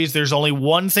Disney movies, there's only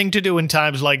one thing to do in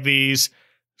times like these.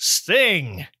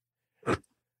 Sing.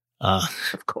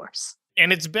 Of course.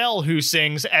 And it's Belle who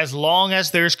sings As Long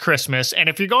as There's Christmas. And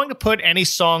if you're going to put any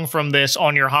song from this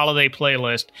on your holiday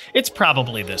playlist, it's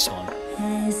probably this one.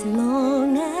 As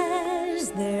long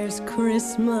as there's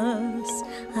Christmas,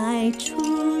 I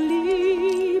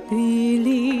truly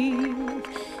believe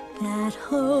that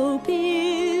hope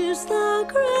is the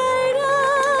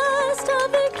greatest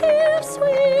of the gifts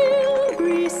we'll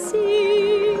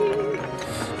receive.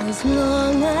 As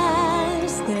long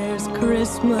as there's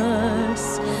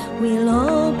Christmas, we'll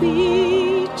all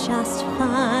be just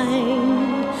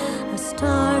fine. A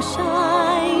star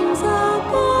shines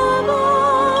above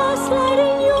us,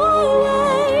 lighting your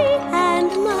way and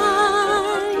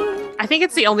mine. I think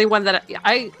it's the only one that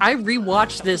I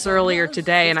rewatched this earlier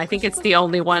today, and I think it's the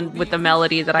only one with the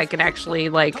melody that I can actually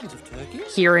like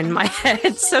hear in my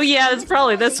head. So yeah, it's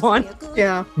probably this one.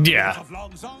 Yeah. Yeah.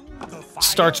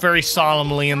 Starts very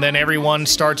solemnly, and then everyone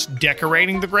starts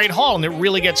decorating the Great Hall, and it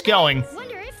really gets going.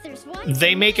 Wonder if there's one.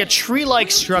 They make a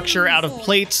tree-like structure out of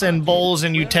plates and bowls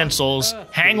and utensils,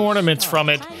 hang ornaments from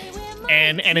it,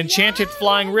 and an enchanted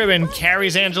flying ribbon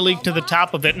carries Angelique to the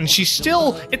top of it, and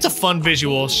it's a fun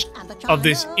visual of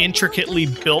this intricately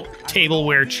built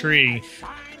tableware tree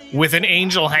with an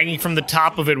angel hanging from the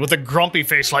top of it with a grumpy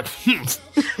face like,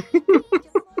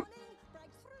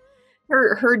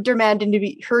 Her demanding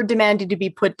to be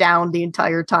put down the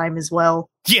entire time as well.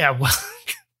 Yeah, well,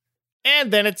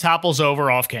 and then it topples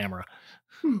over off camera.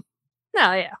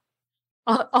 No, yeah.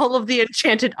 All of the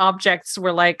enchanted objects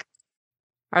were like,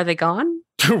 are they gone?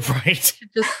 Right.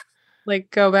 Just like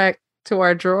go back to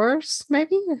our drawers,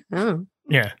 maybe? Oh.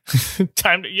 Yeah.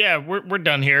 We're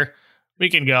done here. We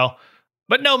can go.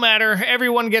 But no matter,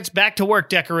 everyone gets back to work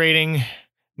decorating.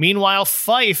 Meanwhile,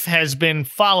 Fife has been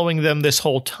following them this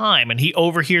whole time, and he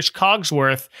overhears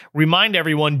Cogsworth remind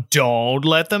everyone, don't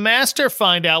let the master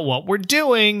find out what we're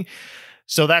doing.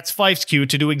 So that's Fife's cue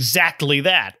to do exactly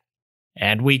that.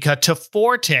 And we cut to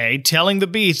Forte telling the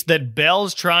Beast that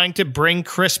Belle's trying to bring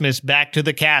Christmas back to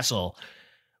the castle,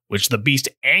 which the Beast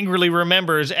angrily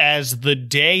remembers as the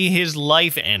day his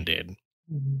life ended.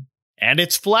 Mm-hmm. And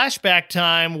it's flashback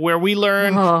time where we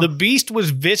learn the Beast was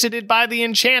visited by the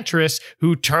Enchantress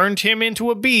who turned him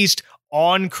into a beast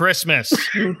on Christmas.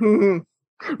 The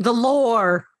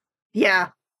lore. Yeah.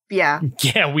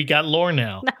 Yeah, we got lore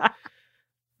now.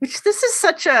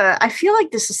 I feel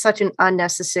like this is such an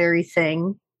unnecessary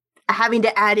thing. Having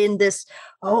to add in this,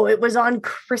 it was on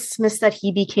Christmas that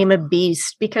he became a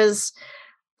beast, because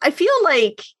I feel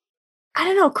like, I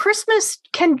don't know, Christmas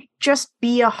can just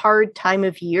be a hard time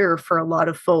of year for a lot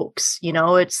of folks. You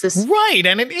know, it's this. Right.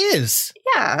 And it is.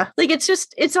 Yeah. Like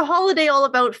it's a holiday all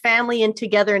about family and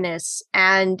togetherness.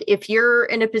 And if you're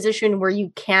in a position where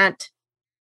you can't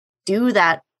do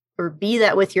that or be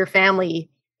that with your family,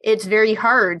 it's very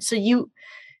hard. So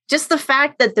just the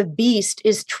fact that the Beast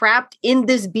is trapped in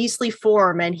this beastly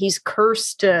form and he's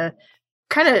cursed to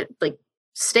kind of like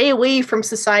stay away from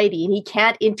society and he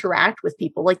can't interact with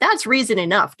people, like that's reason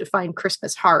enough to find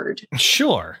Christmas hard.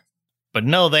 Sure. But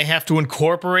no, they have to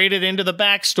incorporate it into the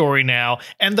backstory now.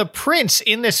 And the prince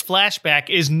in this flashback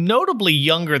is notably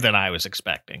younger than I was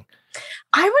expecting.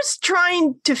 I was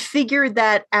trying to figure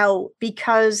that out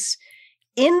because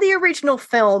in the original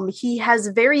film, he has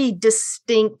very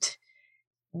distinct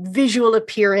visual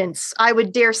appearance. I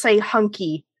would dare say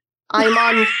hunky. I'm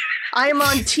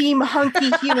on team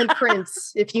hunky human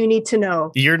prince, if you need to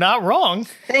know. You're not wrong.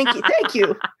 Thank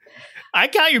you. I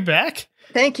got your back.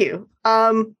 Thank you.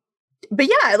 But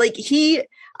yeah,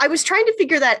 I was trying to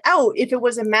figure that out, if it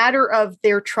was a matter of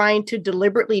they're trying to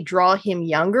deliberately draw him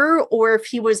younger, or if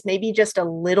he was maybe just a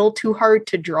little too hard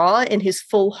to draw in his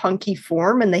full hunky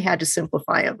form and they had to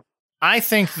simplify him. I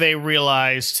think they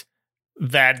realized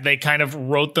that they kind of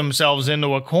wrote themselves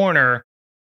into a corner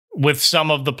with some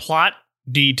of the plot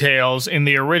details in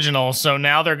the original. So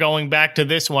now they're going back to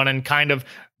this one and kind of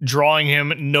drawing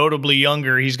him notably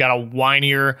younger. He's got a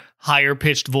whinier, higher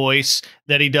pitched voice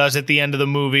that he does at the end of the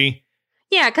movie.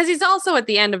 Yeah, because he's also at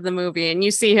the end of the movie and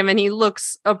you see him and he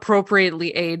looks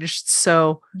appropriately aged.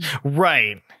 So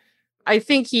right. I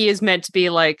think he is meant to be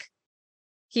like,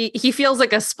 he feels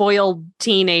like a spoiled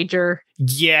teenager.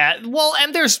 Yeah. Well,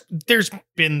 and there's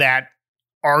been that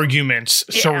arguments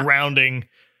surrounding,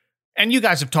 and you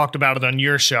guys have talked about it on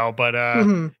your show, but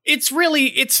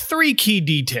it's three key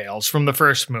details from the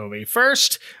first movie.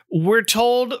 First, we're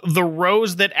told the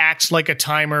rose that acts like a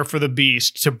timer for the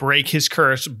Beast to break his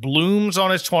curse blooms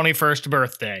on his 21st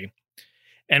birthday.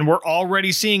 And we're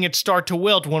already seeing it start to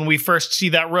wilt when we first see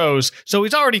that rose. So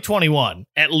he's already 21,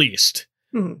 at least.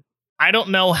 Mm-hmm. I don't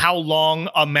know how long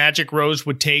a magic rose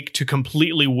would take to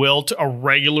completely wilt. A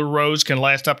regular rose can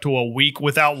last up to a week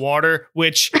without water,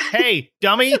 which, hey,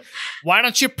 dummy, why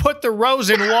don't you put the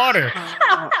rose in water?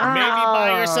 Maybe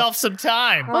buy yourself some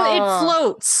time. Well, it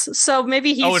floats, so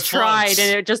maybe he's tried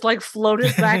and it just like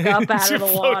floated back up out of the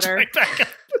water. Right back up,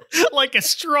 like a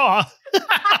straw.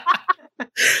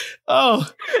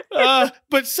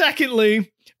 But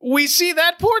secondly, we see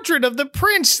that portrait of the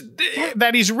prince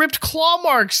that he's ripped claw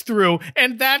marks through,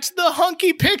 and that's the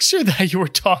hunky picture that you were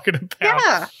talking about.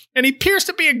 Yeah. And he appears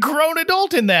to be a grown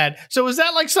adult in that. So is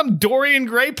that like some Dorian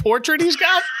Gray portrait he's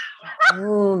got?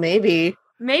 Oh, maybe.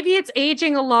 Maybe it's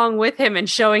aging along with him and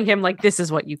showing him like, this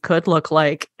is what you could look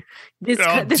like. This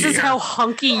is how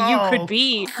hunky you could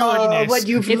be. Oh, what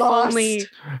you've lost.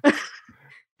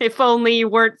 If only you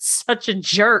weren't such a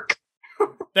jerk.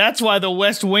 That's why the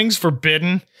West Wing's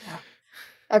forbidden.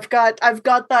 I've got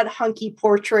that hunky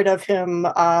portrait of him.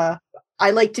 I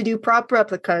like to do prop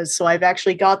replicas, so I've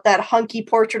actually got that hunky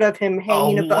portrait of him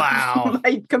hanging above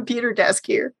my computer desk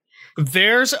here.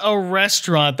 There's a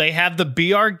restaurant. They have the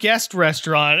Be Our Guest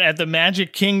restaurant at the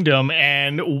Magic Kingdom,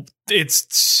 and it's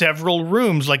several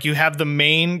rooms. Like, you have the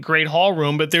main Great Hall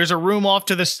room, but there's a room off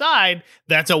to the side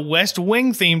that's a West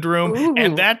Wing themed room. Ooh.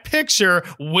 And that picture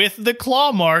with the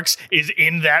claw marks is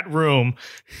in that room.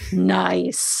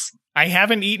 Nice. I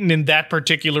haven't eaten in that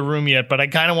particular room yet, but I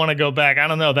kind of want to go back. I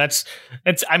don't know. That's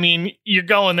I mean, you're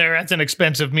going there. That's an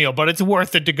expensive meal, but it's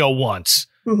worth it to go once.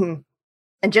 Mm-hmm.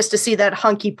 And just to see that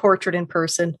hunky portrait in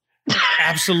person.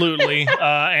 Absolutely.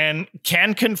 And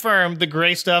can confirm the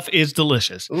gray stuff is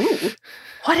delicious. Ooh.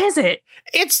 What is it?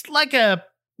 It's like a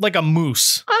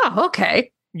mousse. Oh,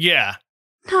 okay. Yeah.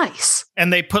 Nice.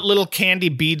 And they put little candy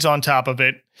beads on top of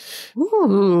it.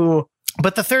 Ooh.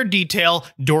 But the third detail,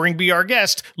 during Be Our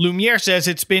Guest, Lumiere says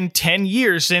it's been 10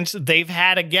 years since they've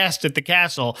had a guest at the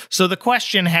castle. So the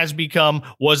question has become,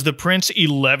 was the prince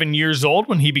 11 years old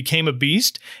when he became a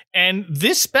beast? And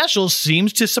this special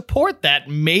seems to support that.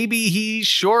 Maybe he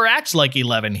sure acts like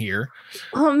 11 here.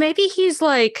 Well, maybe he's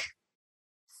like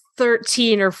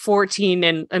 13 or 14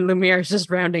 and Lumiere's just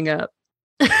rounding up.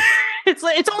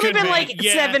 It's only been like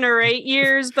 7 or 8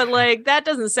 years, but like that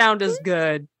doesn't sound as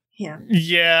good.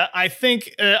 Yeah, I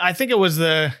think it was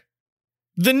the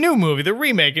new movie, the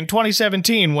remake in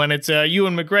 2017, when it's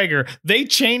Ewan McGregor. They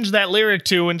changed that lyric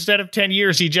to, instead of 10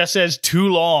 years, he just says too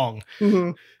long.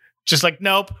 Mm-hmm. Just like,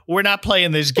 nope, we're not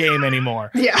playing this game anymore.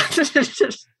 Yeah.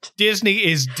 Disney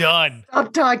is done.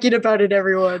 Stop talking about it,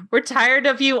 everyone. We're tired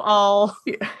of you all.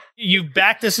 Yeah. You've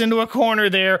backed us into a corner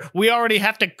there. We already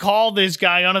have to call this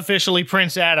guy unofficially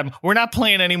Prince Adam. We're not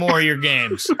playing any more of your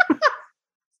games.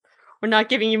 We're not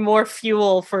giving you more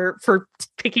fuel for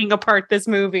picking apart this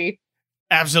movie.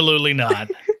 Absolutely not.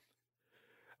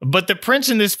 But the prince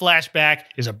in this flashback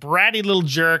is a bratty little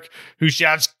jerk who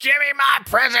shouts, "Give me my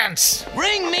presents!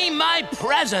 Bring me my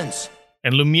presents!"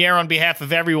 And Lumiere, on behalf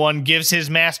of everyone, gives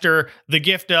his master the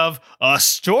gift of a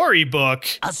storybook.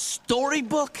 A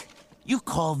storybook? You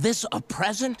call this a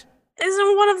present?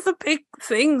 Isn't one of the big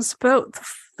things about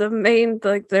the main,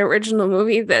 like the original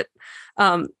movie, that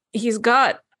he's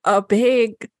got a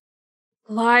big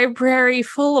library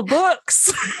full of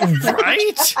books?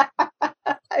 Right?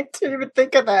 I didn't even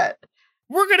think of that.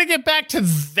 We're going to get back to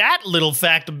that little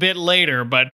fact a bit later,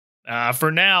 but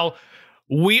for now,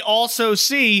 we also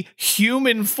see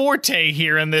Human Forte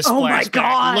here in this flashback.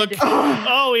 My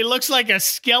God. He looks like a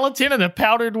skeleton in a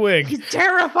powdered wig. He's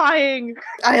terrifying.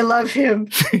 I love him.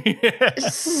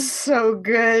 So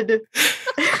good.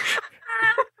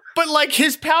 But like,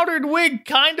 his powdered wig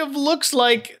kind of looks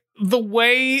like the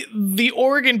way the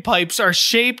organ pipes are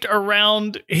shaped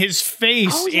around his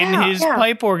face in his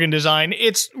pipe organ design.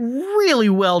 It's really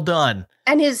well done.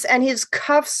 And his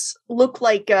cuffs look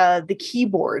like the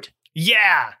keyboard.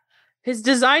 Yeah. His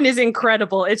design is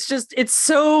incredible. It's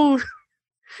so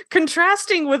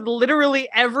contrasting with literally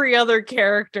every other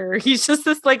character. He's just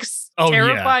this like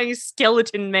terrifying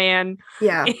skeleton man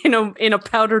in a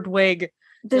powdered wig.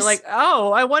 You're like,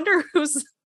 I wonder who's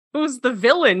the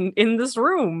villain in this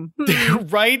room.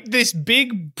 Right? This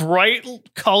big, bright,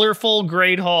 colorful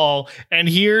Great Hall, and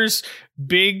here's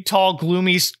big, tall,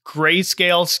 gloomy,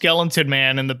 grayscale skeleton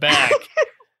man in the back.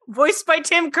 Voiced by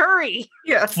Tim Curry.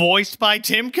 Yeah. Voiced by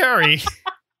Tim Curry.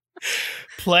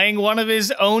 Playing one of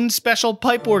his own special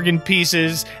pipe organ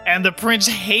pieces, and the prince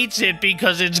hates it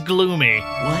because it's gloomy.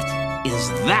 What is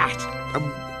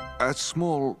that? A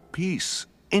small piece.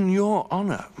 In your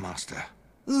honor, master.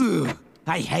 Ugh,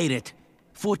 I hate it.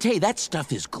 Forte, that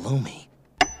stuff is gloomy.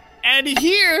 And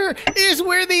here is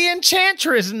where the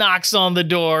enchantress knocks on the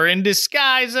door in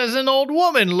disguise as an old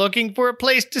woman looking for a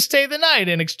place to stay the night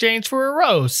in exchange for a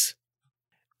rose.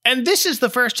 And this is the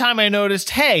first time I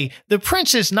noticed, hey, the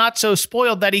prince is not so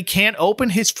spoiled that he can't open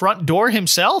his front door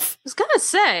himself. I was gonna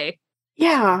say.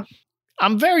 Yeah.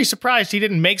 I'm very surprised he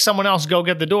didn't make someone else go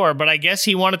get the door, but I guess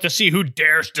he wanted to see who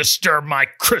dares disturb my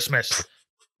Christmas.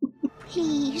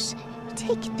 Please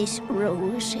take this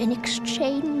rose in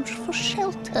exchange for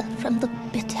shelter from the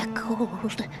bitter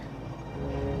cold.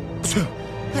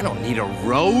 I don't need a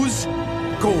rose.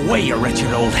 Go away, you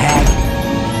wretched old hag.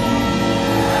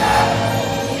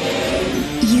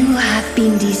 You have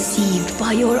been deceived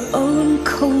by your own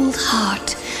cold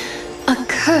heart. A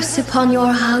curse upon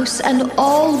your house and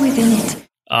all within it.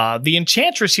 The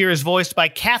enchantress here is voiced by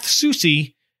Kath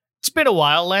Soucie. It's been a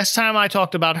while. Last time I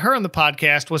talked about her in the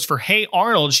podcast was for Hey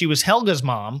Arnold. She was Helga's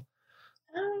mom.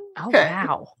 Oh,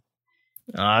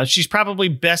 wow. She's probably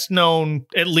best known,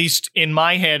 at least in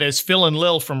my head, as Phil and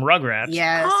Lil from Rugrats.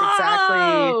 Yes,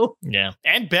 exactly. Yeah,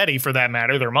 and Betty, for that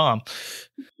matter, their mom.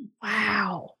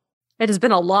 Wow. It has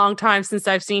been a long time since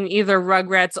I've seen either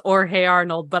Rugrats or Hey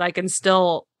Arnold, but I can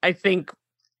still I think,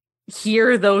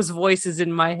 hear those voices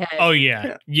in my head. Oh,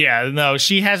 yeah. Yeah, no,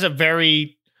 she has a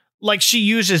very, like, she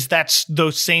uses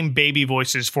those same baby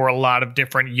voices for a lot of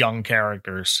different young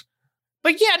characters.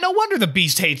 But yeah, no wonder the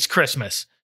Beast hates Christmas.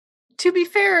 To be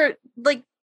fair, like,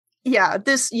 yeah,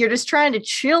 you're just trying to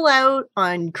chill out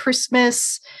on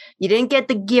Christmas. You didn't get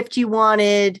the gift you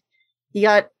wanted. You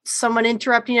got someone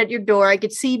interrupting at your door. I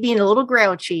could see being a little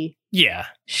grouchy. Yeah.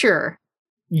 Sure.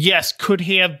 Yes, could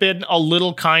he have been a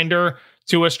little kinder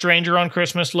to a stranger on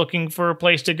Christmas looking for a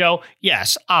place to go?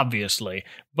 Yes, obviously.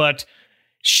 But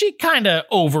she kind of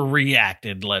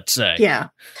overreacted, let's say. Yeah.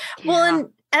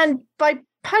 Well, and by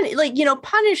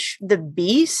punish the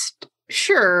Beast,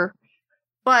 sure.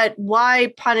 But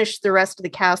why punish the rest of the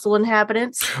castle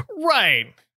inhabitants?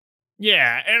 Right.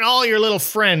 Yeah, and all your little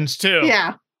friends, too.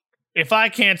 Yeah. If I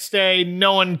can't stay,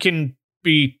 no one can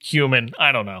be human.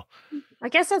 I don't know. I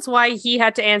guess that's why he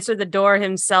had to answer the door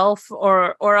himself,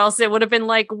 or else it would have been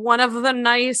like one of the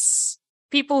nice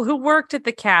people who worked at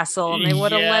the castle, and they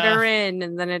would have let her in,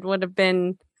 and then it would have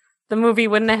been, the movie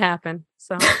wouldn't have happened.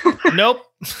 So Nope.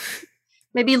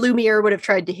 Maybe Lumiere would have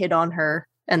tried to hit on her,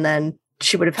 and then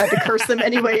she would have had to curse them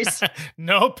anyways.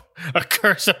 Nope. A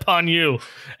curse upon you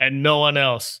and no one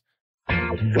else.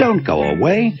 Don't go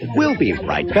away. We'll be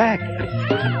right back.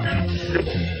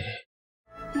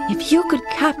 If you could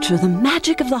capture the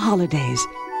magic of the holidays,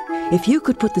 if you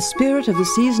could put the spirit of the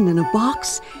season in a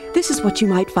box, this is what you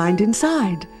might find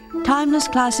inside. Timeless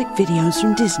classic videos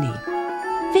from Disney.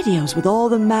 Videos with all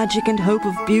the magic and hope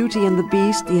of Beauty and the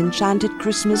Beast, the Enchanted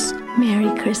Christmas.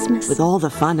 Merry Christmas. With all the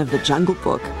fun of the Jungle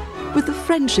Book. With the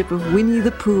friendship of Winnie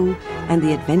the Pooh and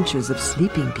the adventures of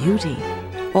Sleeping Beauty.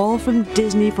 All from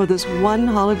Disney for this one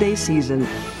holiday season.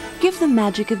 Give the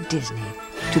magic of Disney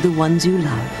to the ones you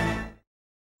love.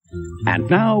 And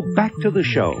now, back to the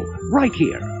show, right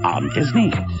here on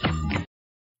Disney.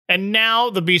 And now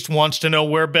the Beast wants to know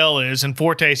where Belle is, and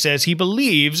Forte says he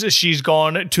believes she's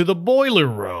gone to the boiler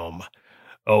room.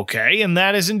 Okay, and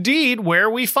that is indeed where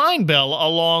we find Belle,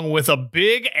 along with a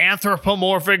big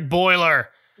anthropomorphic boiler.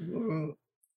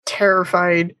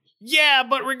 Terrified. Yeah,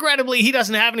 but regrettably, he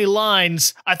doesn't have any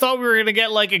lines. I thought we were going to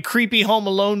get like a creepy Home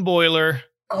Alone boiler.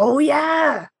 Oh,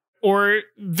 yeah. Or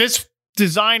this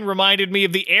design reminded me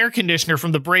of the air conditioner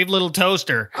from the Brave Little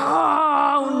Toaster.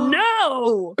 Oh,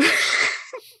 no!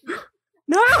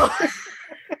 No!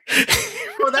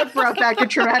 Well, that brought back a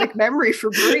traumatic memory for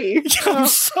Brie. I'm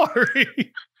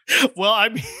sorry. Well, I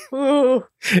mean... Ooh.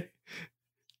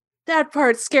 That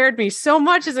part scared me so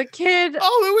much as a kid.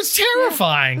 Oh, it was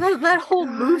terrifying. That whole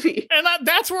movie. And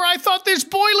that's where I thought this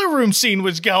boiler room scene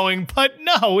was going. But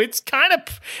no, it's kind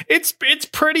of... It's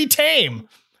pretty tame.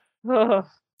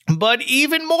 But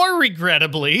even more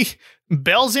regrettably,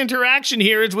 Belle's interaction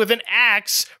here is with an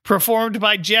axe performed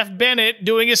by Jeff Bennett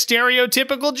doing a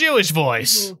stereotypical Jewish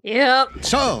voice. Yep.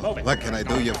 So, what can I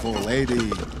do you for,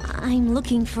 lady? I'm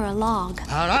looking for a log.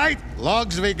 All right,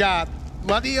 logs we got.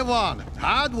 What do you want?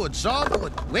 Hardwood,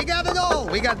 softwood? We got it all.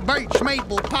 We got birch,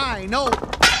 maple, pine, oak,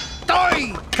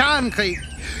 concrete.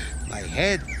 My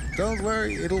head, don't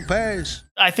worry, it'll pass.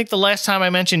 I think the last time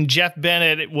I mentioned Jeff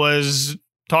Bennett, it was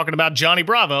talking about Johnny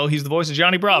Bravo. He's the voice of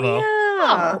Johnny Bravo.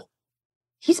 Yeah.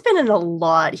 He's been in a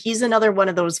lot. He's another one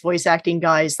of those voice acting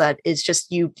guys that is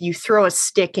just you throw a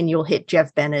stick and you'll hit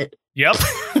Jeff Bennett. Yep.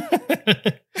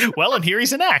 Well, and here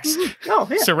he's an axe. Oh,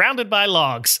 yeah. Surrounded by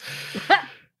logs.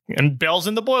 And Belle's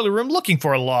in the boiler room looking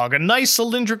for a log, a nice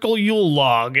cylindrical Yule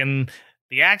log, and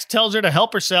the axe tells her to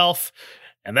help herself.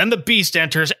 And then the Beast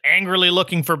enters, angrily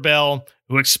looking for Belle,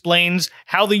 who explains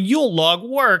how the Yule log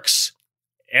works.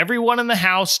 Everyone in the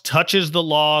house touches the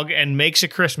log and makes a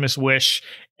Christmas wish.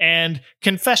 And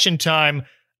confession time,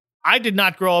 I did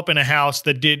not grow up in a house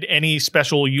that did any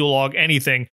special Yule log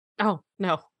anything. Oh,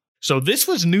 no. So this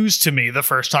was news to me the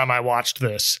first time I watched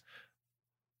this.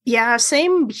 Yeah,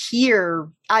 same here.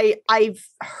 I've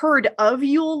heard of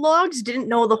Yule logs, didn't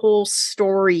know the whole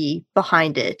story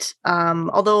behind it.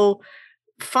 Although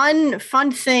fun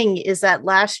thing is that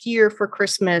last year for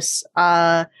Christmas,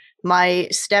 my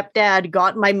stepdad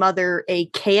got my mother a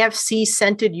KFC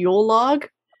scented Yule log.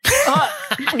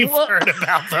 You've heard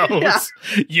about those.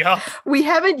 Yeah. Yep. We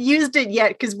haven't used it yet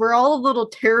because we're all a little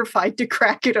terrified to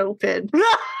crack it open.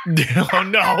 Oh,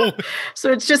 no.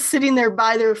 So it's just sitting there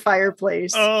by their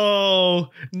fireplace. Oh,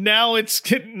 now it's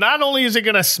not only is it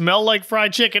going to smell like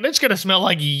fried chicken, it's going to smell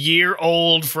like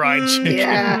year-old fried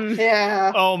chicken.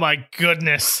 Yeah. Oh, my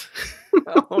goodness.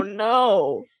 Oh,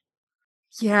 no.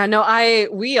 Yeah, no,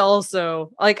 we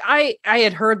also, like, I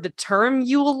had heard the term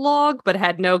Yule log, but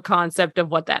had no concept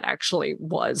of what that actually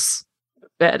was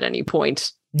at any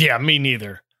point. Yeah, me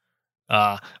neither.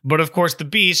 But of course, the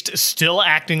Beast, still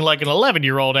acting like an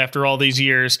 11-year-old after all these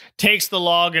years, takes the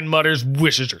log and mutters,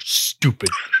 "Wishes are stupid."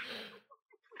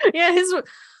 Yeah, the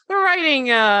writing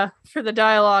for the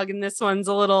dialogue in this one's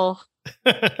a little...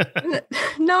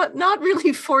 not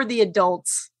really for the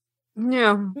adults.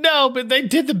 No. No, but they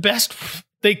did the best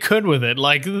they could with it.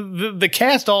 Like, the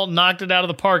cast all knocked it out of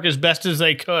the park as best as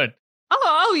they could.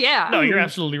 Oh yeah. No, you're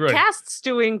absolutely right. Cast's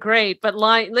doing great, but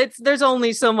there's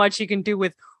only so much you can do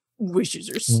with wishes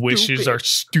are stupid. Wishes are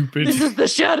stupid. This is the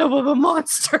shadow of a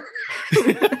monster.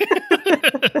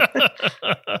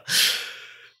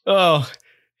 Oh,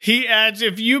 he adds,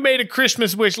 if you made a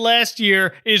Christmas wish last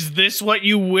year, is this what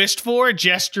you wished for?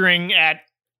 Gesturing at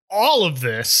all of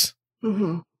this.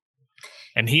 Mm-hmm.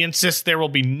 And he insists there will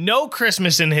be no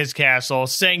Christmas in his castle,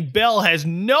 saying Belle has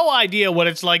no idea what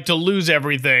it's like to lose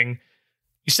everything.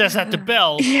 He says that to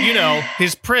Belle, you know,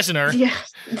 his prisoner.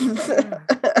 Yes.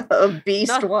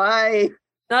 Beast, why?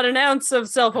 Not an ounce of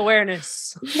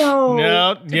self-awareness.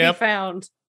 No. To be found.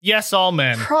 Yes, all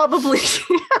men. Probably.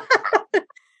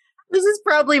 This is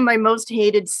probably my most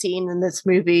hated scene in this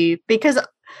movie because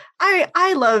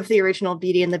I love the original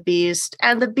Beauty and the Beast,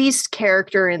 and the Beast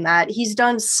character in that. He's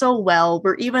done so well,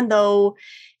 where even though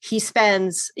he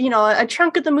spends, a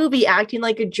chunk of the movie acting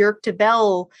like a jerk to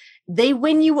Belle, they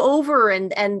win you over,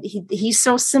 and he's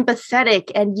so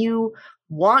sympathetic, and you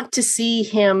want to see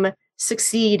him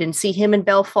succeed and see him and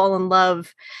Belle fall in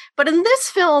love. But in this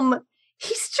film,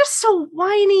 he's just so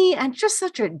whiny and just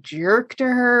such a jerk to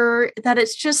her that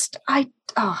it's just,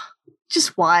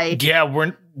 just why? Yeah,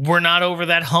 we're not over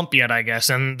that hump yet, I guess.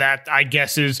 And that, I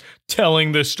guess, is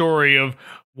telling the story of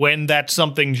when that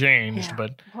something changed. Yeah.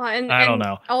 But I don't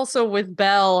know. Also with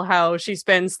Belle, how she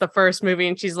spends the first movie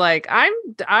and she's like,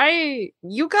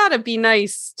 you gotta be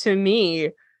nice to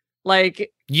me.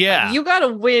 Like, yeah, you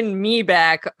gotta win me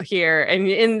back here. And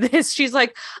in this, she's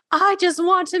like, I just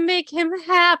want to make him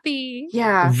happy.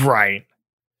 Yeah. Right.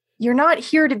 You're not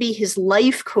here to be his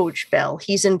life coach, Belle.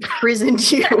 He's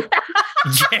imprisoned you.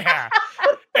 Yeah.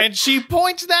 And she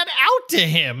points that out to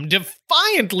him,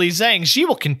 defiantly saying she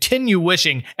will continue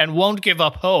wishing and won't give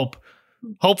up hope.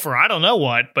 Hope for I don't know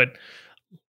what, but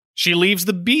she leaves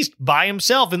the Beast by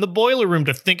himself in the boiler room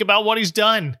to think about what he's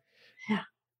done. Yeah.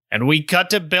 And we cut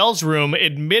to Belle's room,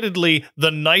 admittedly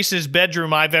the nicest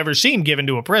bedroom I've ever seen given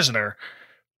to a prisoner,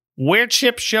 where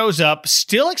Chip shows up,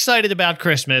 still excited about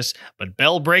Christmas, but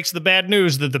Belle breaks the bad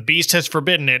news that the Beast has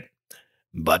forbidden it.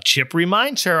 But Chip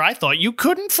reminds her, I thought you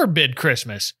couldn't forbid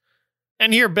Christmas.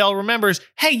 And here Belle remembers,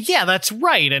 hey, yeah, that's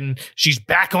right, and she's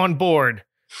back on board,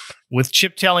 with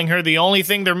Chip telling her the only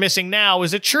thing they're missing now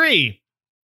is a tree.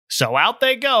 So out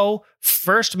they go,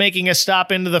 first making a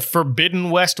stop into the Forbidden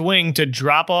West Wing to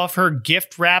drop off her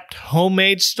gift-wrapped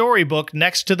homemade storybook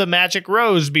next to the magic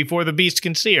rose before the Beast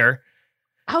can see her.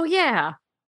 Oh, yeah.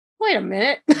 Wait a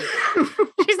minute.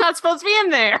 She's not supposed to be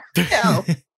in there. No.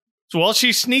 Well,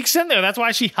 she sneaks in there. That's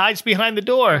why she hides behind the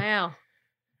door. Wow.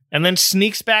 And then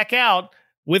sneaks back out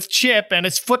with Chip and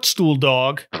his footstool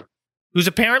dog, who's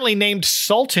apparently named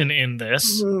Sultan in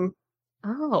this. Mm-hmm.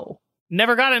 Oh.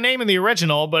 Never got a name in the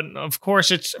original, but of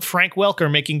course it's Frank Welker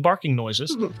making barking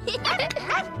noises.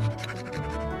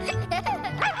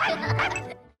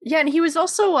 Yeah, and he was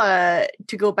also,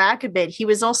 to go back a bit, he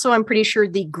was also, I'm pretty sure,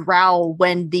 the growl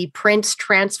when the prince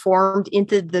transformed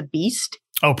into the Beast.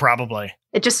 Oh, probably.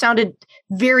 It just sounded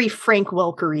very Frank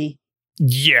Welker-y.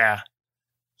 Yeah.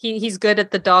 He's good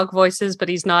at the dog voices, but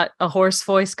he's not a horse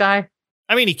voice guy.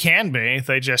 I mean, he can be.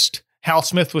 Hal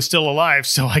Smith was still alive,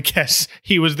 so I guess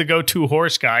he was the go-to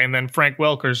horse guy, and then Frank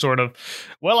Welker sort of,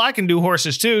 well, I can do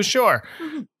horses too, sure.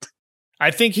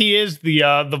 I think he is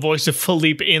the voice of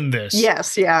Philippe in this.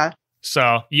 Yes, yeah.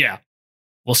 So, yeah.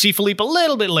 We'll see Philippe a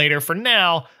little bit later. For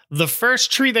now, the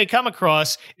first tree they come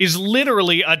across is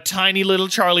literally a tiny little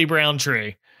Charlie Brown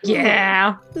tree.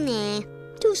 Yeah. Nah,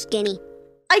 too skinny.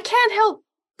 I can't help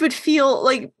but feel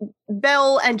like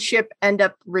Belle and Chip end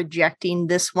up rejecting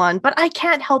this one, but I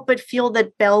can't help but feel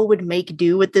that Belle would make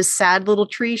do with this sad little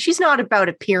tree. She's not about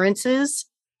appearances.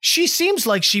 She seems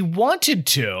like she wanted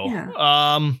to.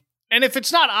 Yeah. And if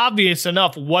it's not obvious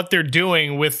enough what they're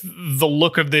doing with the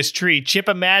look of this tree, Chip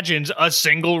imagines a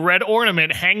single red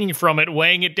ornament hanging from it,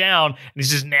 weighing it down, and he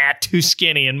says, nah, too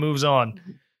skinny, and moves on.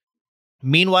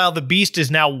 Meanwhile, the Beast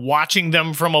is now watching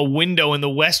them from a window in the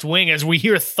West Wing as we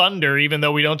hear thunder, even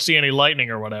though we don't see any lightning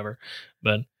or whatever.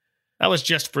 But that was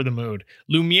just for the mood.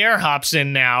 Lumiere hops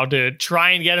in now to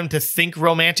try and get him to think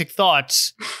romantic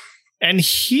thoughts. And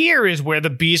here is where the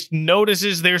Beast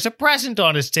notices there's a present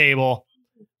on his table.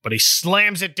 But he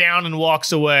slams it down and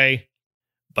walks away.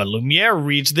 But Lumiere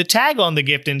reads the tag on the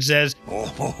gift and says,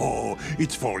 Oh,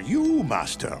 it's for you,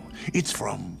 Master. It's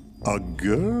from a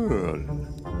girl.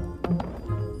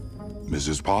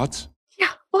 Mrs. Potts?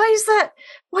 Yeah, why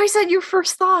is that your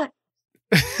first thought?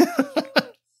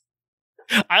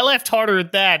 I laughed harder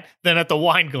at that than at the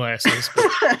wine glasses.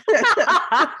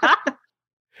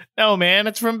 No, man,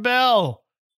 it's from Belle.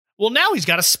 Well, now he's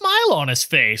got a smile on his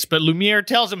face, but Lumiere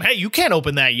tells him, hey, you can't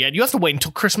open that yet. You have to wait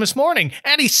until Christmas morning.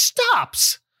 And he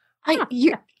stops. I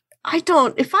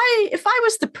don't. If I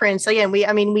was the prince, again,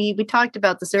 we talked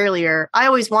about this earlier. I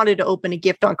always wanted to open a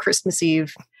gift on Christmas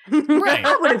Eve. Right.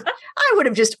 I would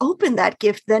have just opened that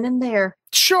gift then and there.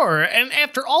 Sure, and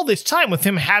after all this time with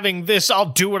him having this I'll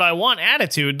do what I want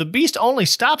attitude, the Beast only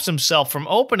stops himself from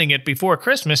opening it before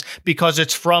Christmas because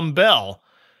it's from Belle.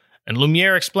 And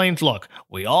Lumiere explains, look,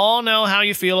 we all know how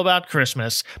you feel about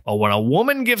Christmas, but when a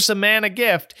woman gives a man a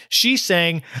gift, she's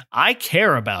saying, I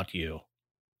care about you.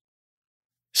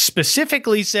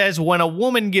 Specifically says when a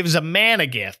woman gives a man a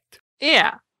gift.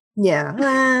 Yeah.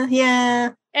 Yeah.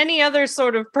 Yeah. Any other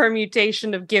sort of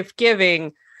permutation of gift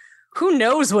giving, who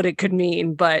knows what it could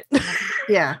mean, but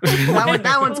yeah.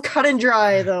 That one's cut and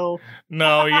dry, though.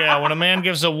 No, yeah. When a man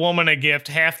gives a woman a gift,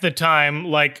 half the time,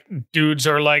 like, dudes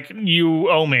are like, you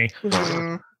owe me.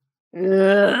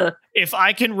 If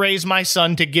I can raise my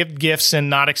son to give gifts and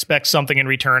not expect something in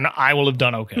return, I will have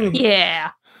done okay.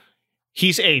 Yeah.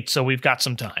 He's 8, so we've got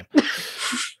some time.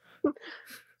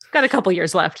 Got a couple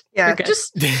years left. Yeah,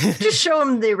 just show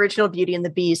him the original Beauty and the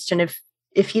Beast, and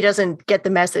if he doesn't get the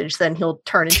message, then he'll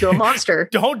turn into a monster.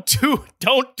 Don't do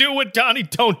what Donnie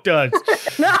Don't does.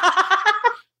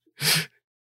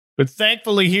 But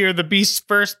thankfully here, the Beast's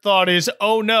first thought is,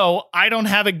 oh no, I don't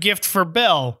have a gift for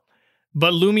Belle.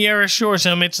 But Lumiere assures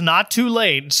him it's not too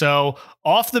late, so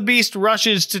off the Beast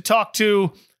rushes to talk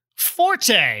to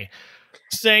Forte,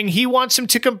 saying he wants him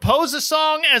to compose a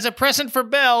song as a present for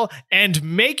Belle and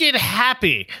make it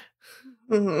happy.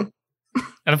 Mm-hmm.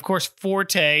 And of course,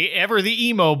 Forte, ever the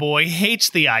emo boy, hates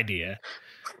the idea.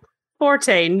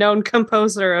 Forte, known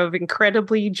composer of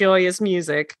incredibly joyous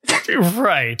music.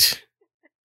 Right.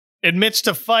 Admits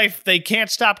to Fife they can't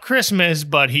stop Christmas,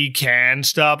 but he can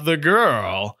stop the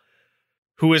girl,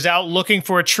 who is out looking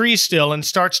for a tree still and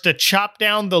starts to chop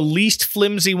down the least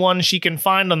flimsy one she can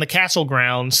find on the castle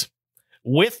grounds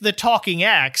with the talking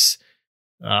axe,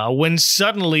 when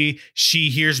suddenly she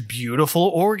hears beautiful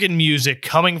organ music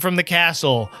coming from the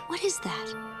castle. What is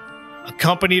that?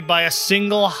 Accompanied by a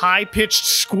single high-pitched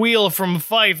squeal from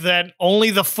Fife that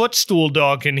only the footstool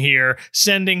dog can hear,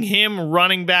 sending him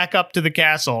running back up to the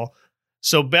castle.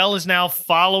 So Belle is now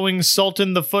following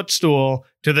Sultan the Footstool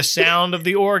to the sound of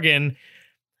the organ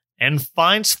and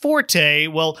finds Forte.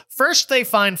 Well, first they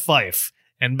find Fife.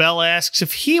 And Belle asks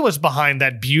if he was behind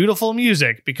that beautiful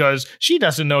music, because she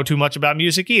doesn't know too much about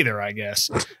music either, I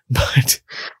guess. But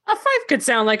a Fife could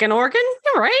sound like an organ,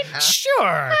 right?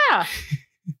 Sure. Yeah.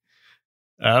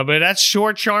 But that's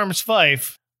Short Charm's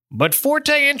Fife. But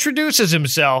Forte introduces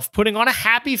himself, putting on a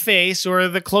happy face, or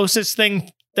the closest thing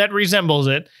that resembles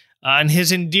it. And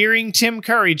his endearing Tim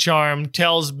Curry charm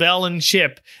tells Belle and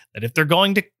Chip that if they're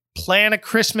going to plan a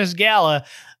Christmas gala,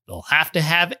 they'll have to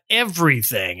have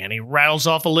everything, and he rattles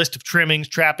off a list of trimmings,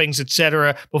 trappings,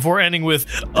 etc., before ending with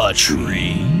a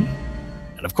tree.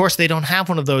 And of course, they don't have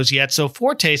one of those yet, so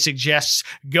Forte suggests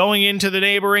going into the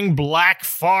neighboring Black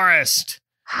Forest.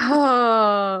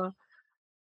 I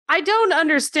don't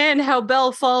understand how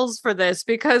Belle falls for this,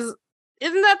 because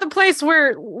isn't that the place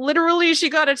where literally she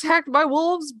got attacked by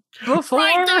wolves before?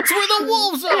 Right, that's where the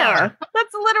wolves are. Yeah,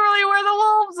 that's literally where the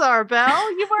wolves are,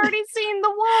 Belle. You've already seen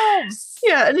the wolves.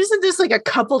 Yeah, and isn't this like a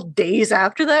couple days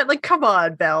after that? Like, come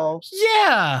on, Belle.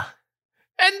 Yeah.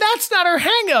 And that's not her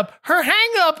hang-up. Her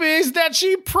hang-up is that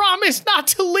she promised not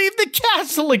to leave the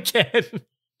castle again.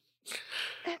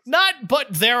 But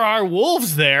there are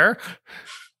wolves there.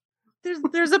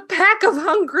 There's a pack of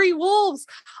hungry wolves.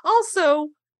 Also,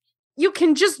 you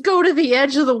can just go to the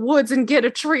edge of the woods and get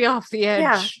a tree off the edge.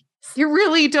 Yeah. You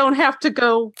really don't have to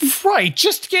go. Right,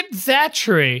 just get that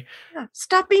tree. Yeah.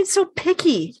 Stop being so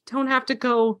picky. You don't have to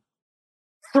go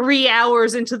 3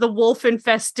 hours into the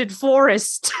wolf-infested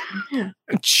forest.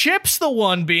 Chip's the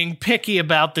one being picky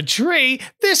about the tree.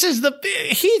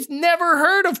 He's never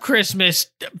heard of Christmas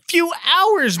a few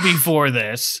hours before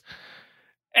this.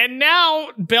 And now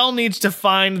Belle needs to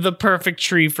find the perfect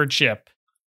tree for Chip.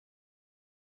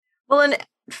 Well, and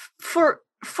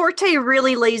Forte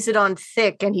really lays it on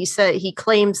thick, and he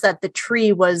claims that the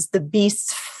tree was the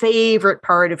Beast's favorite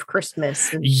part of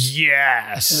Christmas. And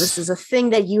yes. so this is a thing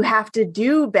that you have to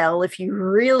do, Belle, if you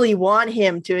really want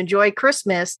him to enjoy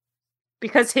Christmas.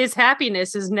 because his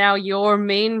happiness is now your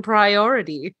main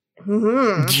priority.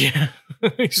 Mm-hmm. Yeah.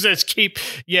 He says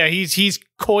he's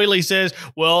coyly says,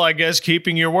 well, I guess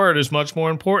keeping your word is much more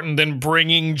important than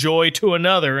bringing joy to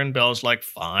another. And Belle's like,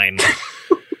 fine.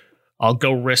 I'll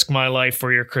go risk my life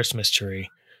for your Christmas tree.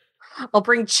 I'll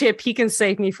bring Chip. He can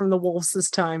save me from the wolves this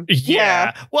time.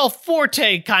 Yeah. Well,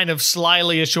 Forte kind of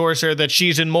slyly assures her that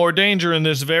she's in more danger in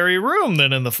this very room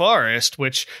than in the forest,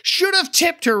 which should have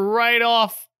tipped her right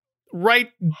off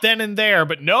right then and there.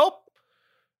 But nope.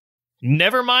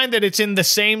 Never mind that it's in the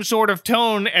same sort of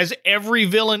tone as every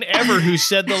villain ever who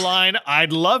said the line,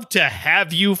 I'd love to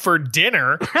have you for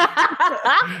dinner.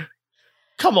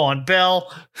 Come on,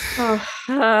 Belle.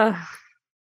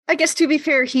 I guess to be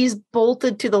fair, he's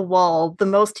bolted to the wall. The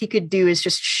most he could do is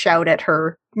just shout at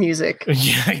her music.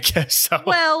 Yeah, I guess so.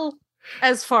 Well,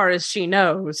 as far as she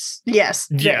knows. Yes,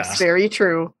 very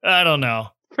true. I don't know.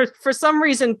 For some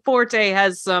reason, Forte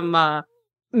has some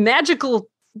magical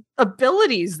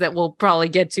abilities that we'll probably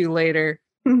get to later.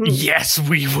 Yes,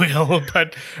 we will.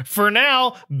 But for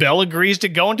now, Belle agrees to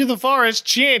go into the forest.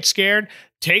 She ain't scared.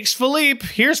 Takes Philippe.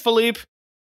 Here's Philippe.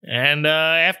 And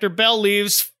after Belle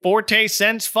leaves, Forte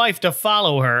sends Fife to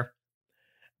follow her.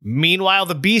 Meanwhile,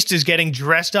 the Beast is getting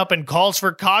dressed up and calls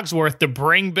for Cogsworth to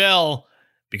bring Belle,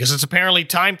 because it's apparently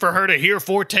time for her to hear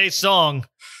Forte's song.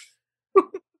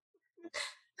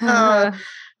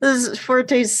 This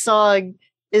Forte's song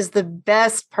is the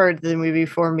best part of the movie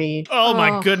for me. Oh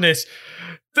my goodness.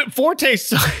 The Forte's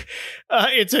song,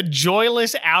 it's a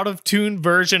joyless, out-of-tune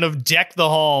version of Deck the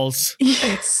Halls.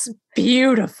 It's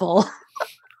beautiful.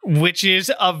 Which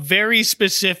is a very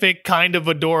specific kind of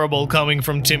adorable coming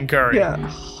from Tim Curry. Yeah.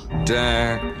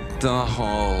 Deck the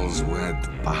halls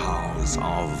with boughs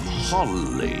of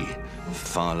holly.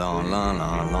 Fa la la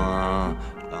la la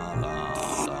la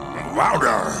la.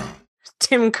 Louder!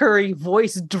 Tim Curry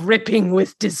voice dripping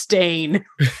with disdain.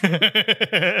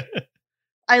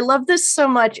 I love this so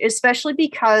much, especially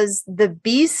because the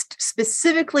Beast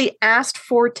specifically asked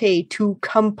Forte to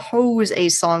compose a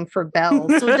song for Belle.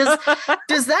 So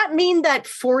does that mean that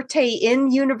Forte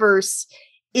in universe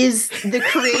is the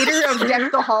creator of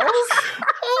Deck the Halls?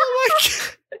 Oh my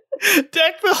God.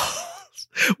 Deck the Halls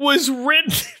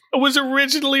was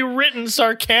originally written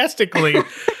sarcastically.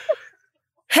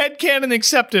 Headcanon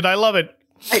accepted. I love it.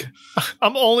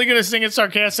 I'm only going to sing it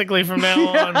sarcastically from now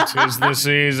on. 'Tis the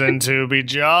season to be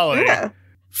jolly. Yeah.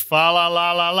 Fa la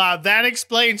la la la. That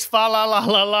explains fa la la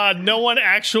la la. No one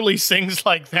actually sings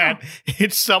like that.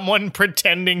 It's someone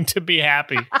pretending to be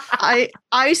happy.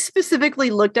 I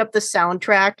specifically looked up the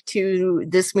soundtrack to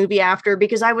this movie after,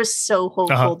 because I was so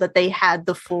hopeful that they had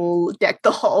the full Deck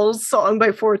the Halls song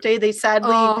by Forte. They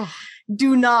sadly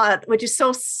do not, which is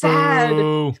so sad.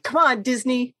 Ooh. Come on,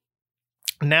 Disney.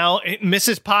 Now,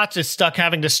 Mrs. Potts is stuck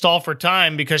having to stall for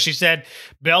time because she said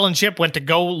Belle and Chip went to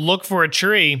go look for a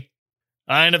tree.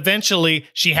 And eventually,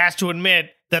 she has to admit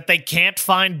that they can't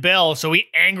find Belle, so he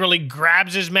angrily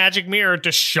grabs his magic mirror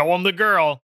to show him the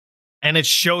girl. And it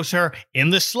shows her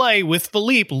in the sleigh with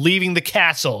Philippe leaving the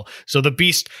castle. So the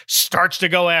Beast starts to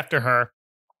go after her.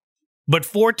 But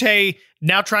Forte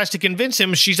now tries to convince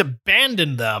him she's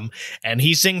abandoned them, and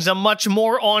he sings a much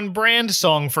more on-brand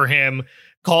song for him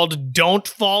called Don't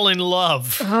Fall in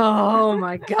Love. Oh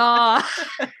my God.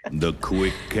 The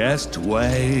quickest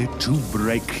way to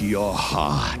break your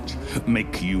heart,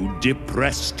 make you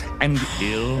depressed and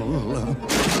ill,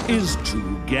 is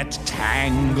to get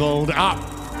tangled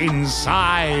up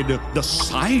inside. The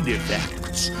side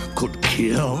effects could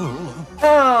kill.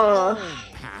 Oh,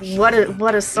 what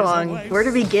a song. Where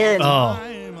to begin? Oh.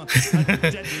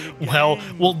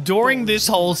 Well, during this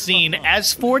whole scene,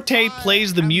 as Forte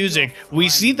plays the music, we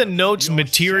see the notes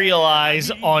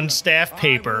materialize on staff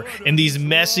paper in these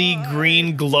messy,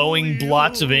 green, glowing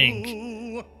blots of ink.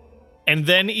 And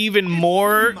then even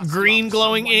more green,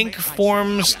 glowing ink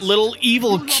forms little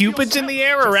evil cupids in the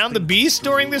air around the Beast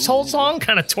during this whole song,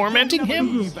 kind of tormenting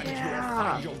him.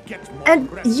 And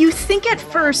you think at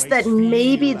first that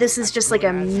maybe this is just like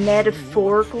a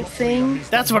metaphorical thing.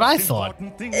 That's what I thought.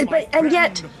 And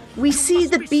yet we see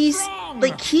the Beast,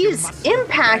 like, he is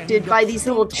impacted by these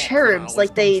little cherubs.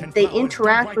 Like they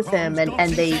interact with him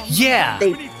and they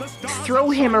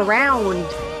throw him around.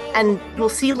 And we'll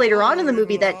see later on in the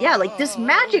movie that, like, this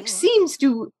magic seems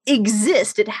to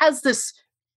exist. It has this...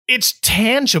 It's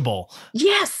tangible.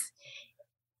 Yes.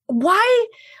 Why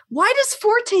does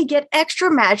Forte get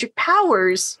extra magic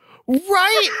powers?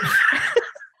 Right.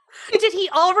 Did he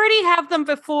already have them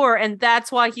before, and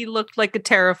that's why he looked like a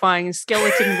terrifying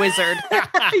skeleton wizard?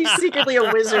 He's secretly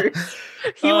a wizard.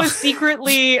 He was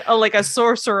secretly like a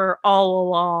sorcerer all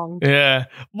along. Yeah.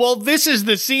 Well, this is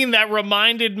the scene that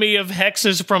reminded me of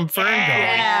Hexes from Ferngully.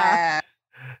 Yeah.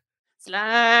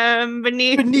 Slime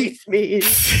beneath me.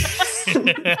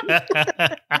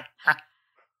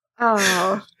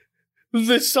 Oh.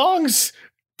 The song's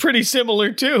pretty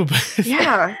similar too.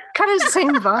 Yeah, kind of the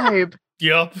same vibe.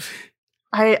 Yup.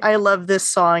 I love this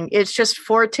song. It's just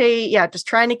Forte, just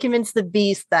trying to convince the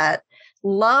Beast that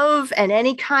love and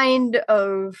any kind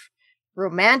of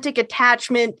romantic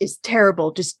attachment is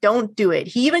terrible. Just don't do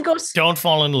it. Don't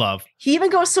fall in love. He even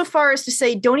goes so far as to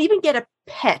say, don't even get a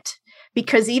pet,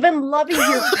 because even loving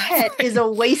your pet is a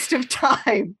waste of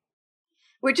time.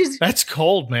 That's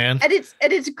cold, man. And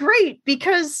it's great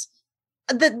because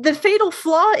the fatal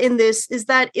flaw in this is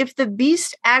that if the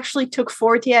Beast actually took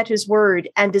Forte at his word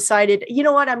and decided, you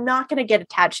know what, I'm not going to get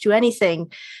attached to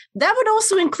anything, that would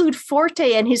also include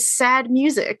Forte and his sad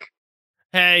music.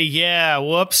 Hey, yeah,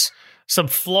 whoops. Some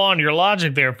flaw in your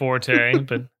logic there, Forte,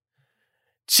 but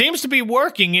seems to be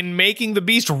working in making the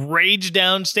Beast rage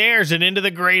downstairs and into the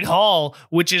Great Hall,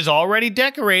 which is already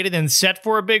decorated and set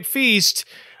for a big feast,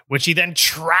 which he then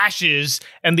trashes,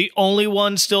 and the only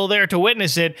one still there to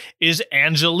witness it is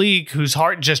Angelique, whose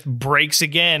heart just breaks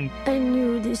again. I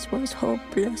knew this was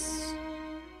hopeless.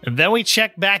 And then we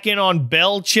check back in on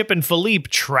Belle, Chip, and Philippe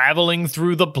traveling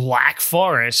through the Black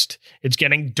Forest. It's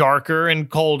getting darker and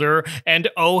colder, and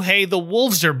oh hey, the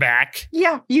wolves are back.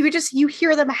 Yeah, you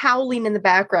hear them howling in the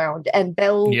background, and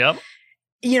Belle... Yep.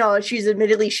 She's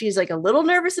like a little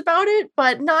nervous about it,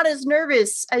 but not as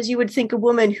nervous as you would think a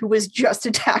woman who was just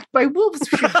attacked by wolves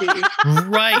should be.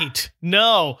 Right.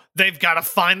 No, they've got to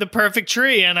find the perfect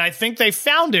tree, and I think they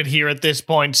found it here at this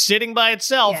point, sitting by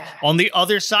itself on the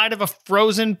other side of a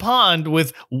frozen pond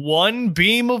with one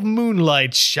beam of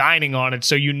moonlight shining on it,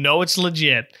 so you know it's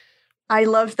legit. I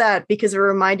loved that because it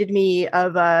reminded me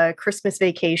of Christmas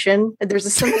Vacation. There's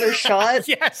a similar shot.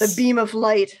 Yes. The beam of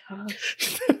light.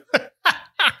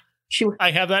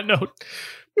 I have that note.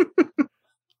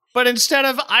 But instead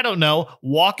of, I don't know,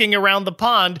 walking around the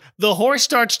pond, the horse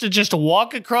starts to just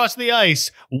walk across the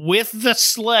ice with the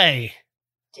sleigh.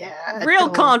 Yeah. Real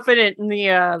confident in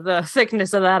the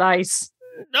thickness of that ice.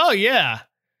 Oh, yeah.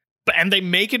 And they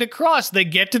make it across. They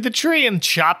get to the tree and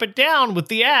chop it down with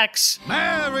the axe.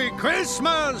 Merry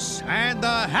Christmas and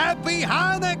a Happy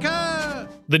Hanukkah!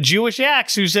 The Jewish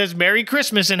axe who says Merry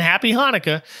Christmas and Happy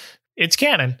Hanukkah. It's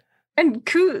canon. And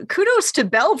kudos to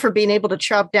Belle for being able to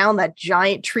chop down that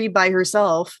giant tree by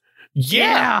herself.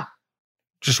 Yeah.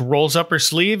 Just rolls up her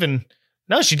sleeve and...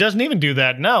 No, she doesn't even do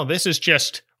that. No, this is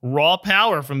just raw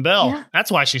power from Belle. Yeah.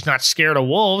 That's why she's not scared of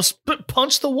wolves. But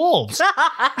punch the wolves.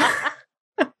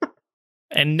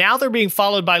 And now they're being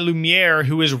followed by Lumiere,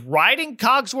 who is riding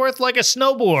Cogsworth like a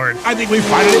snowboard. I think we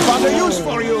finally found a use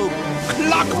for you.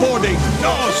 Clockboarding.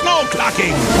 No, snow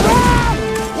clocking.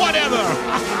 Whatever.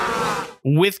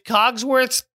 With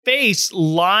Cogsworth's face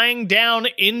lying down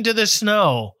into the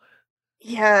snow.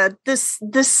 Yeah, this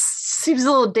seems a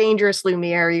little dangerous,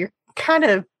 Lumiere. You're kind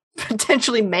of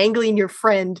potentially mangling your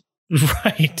friend.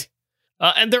 Right.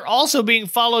 And they're also being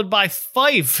followed by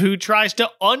Fife, who tries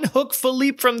to unhook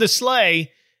Philippe from the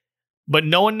sleigh, but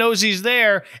no one knows he's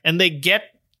there, and they get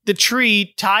the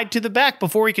tree tied to the back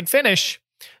before he can finish,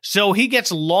 so he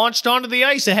gets launched onto the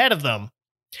ice ahead of them.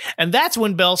 And that's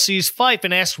when Belle sees Fife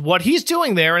and asks what he's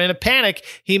doing there, and in a panic,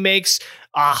 he makes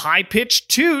a high-pitched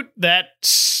toot that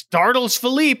startles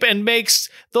Philippe and makes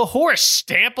the horse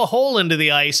stamp a hole into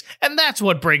the ice, and that's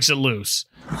what breaks it loose.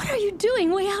 What are you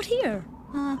doing way out here?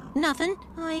 Nothing.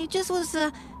 I just was,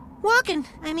 walking.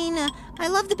 I mean, I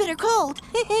love the bitter cold.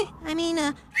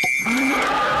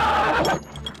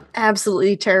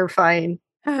 Absolutely terrifying.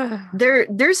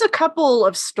 There's a couple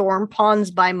of storm ponds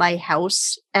by my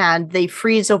house, and they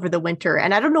freeze over the winter.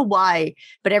 And I don't know why,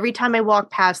 but every time I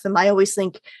walk past them, I always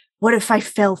think, what if I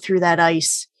fell through that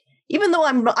ice? Even though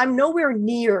I'm nowhere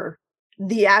near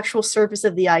the actual surface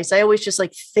of the ice, I always just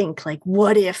think,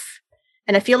 what if?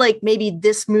 And I feel like maybe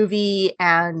this movie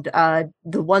and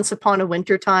the Once Upon a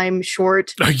Wintertime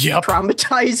short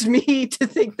traumatized me to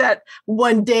think that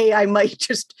one day I might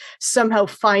just somehow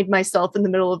find myself in the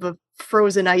middle of a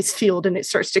frozen ice field and it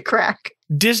starts to crack.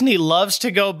 Disney loves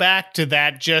to go back to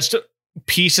that, just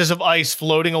pieces of ice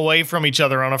floating away from each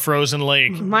other on a frozen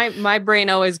lake. My brain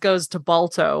always goes to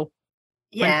Balto.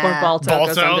 Yeah. When poor Balto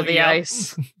goes under the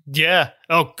ice. Yeah.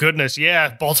 Oh, goodness.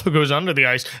 Yeah. Balto goes under the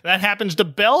ice. That happens to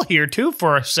Belle here, too,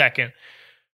 for a second.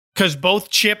 Because both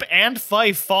Chip and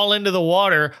Fife fall into the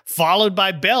water, followed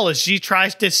by Belle as she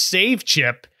tries to save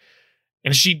Chip.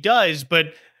 And she does,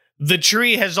 but the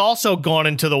tree has also gone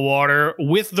into the water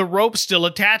with the rope still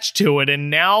attached to it. And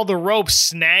now the rope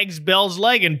snags Belle's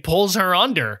leg and pulls her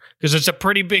under because it's a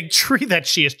pretty big tree that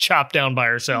she has chopped down by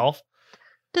herself.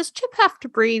 Does Chip have to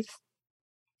breathe?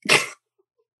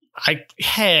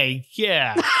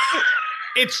 Yeah.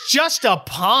 It's just a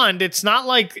pond. It's not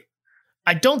like,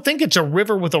 I don't think it's a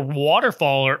river with a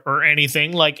waterfall or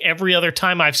anything like every other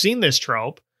time I've seen this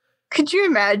trope. Could you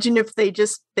imagine if they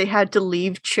had to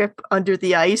leave Chip under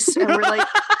the ice and we're like,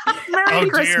 Merry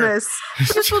Christmas.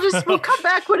 We'll come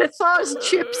back when it thaws.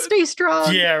 Chip, stay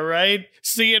strong. Yeah, right?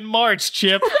 See you in March,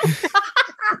 Chip.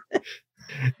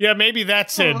 Yeah, maybe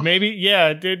that's it.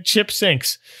 Maybe, Chip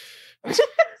sinks.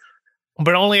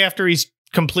 But only after he's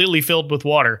completely filled with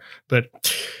water. But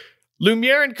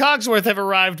Lumiere and Cogsworth have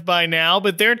arrived by now,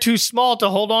 but they're too small to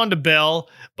hold on to Belle.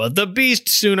 But the Beast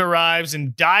soon arrives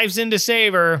and dives in to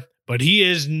save her. But he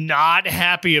is not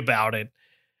happy about it.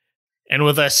 And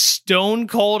with a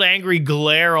stone-cold angry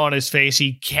glare on his face,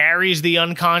 he carries the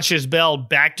unconscious Belle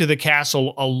back to the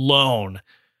castle alone.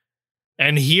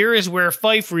 And here is where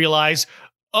Fife realized,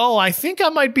 I think I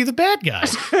might be the bad guy.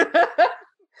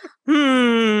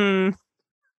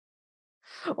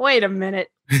 Wait a minute.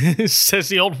 Says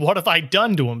the old what have I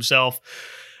done to himself.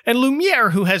 And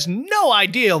Lumiere, who has no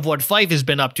idea of what Fife has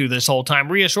been up to this whole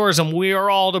time, reassures him we are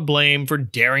all to blame for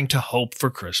daring to hope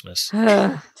for Christmas.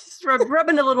 Just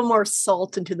rubbing a little more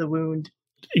salt into the wound.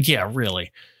 Yeah,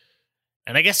 really.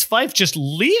 And I guess Fife just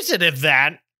leaves it at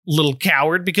that, little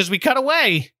coward, because we cut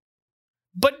away.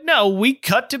 But no, we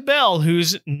cut to Belle,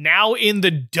 who's now in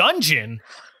the dungeon,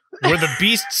 where the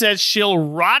Beast says she'll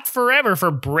rot forever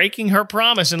for breaking her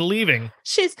promise and leaving.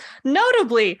 She's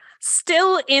notably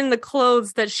still in the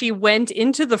clothes that she went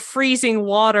into the freezing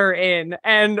water in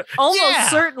and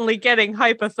almost certainly getting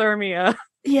hypothermia.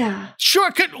 Yeah. Sure.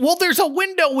 Well, there's a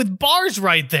window with bars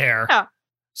right there. Yeah.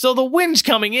 So the wind's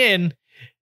coming in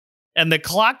and the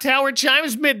clock tower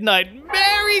chimes midnight.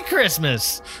 Merry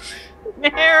Christmas.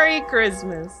 Merry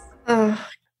Christmas.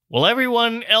 Well,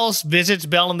 everyone else visits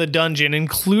Belle in the dungeon,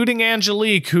 including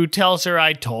Angelique, who tells her,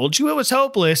 I told you it was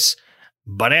hopeless.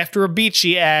 But after a beat,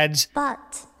 she adds,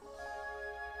 But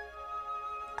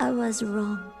I was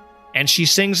wrong. And she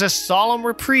sings a solemn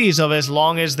reprise of As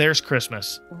Long as There's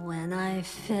Christmas. When I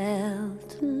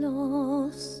felt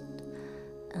lost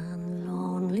and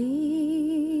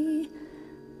lonely,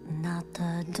 not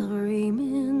a dream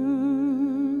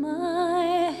in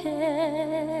my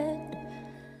head.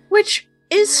 Which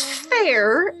is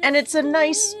fair, and it's a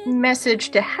nice message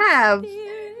to have,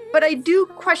 but I do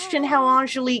question how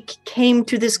Angelique came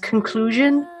to this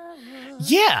conclusion.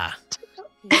 Yeah.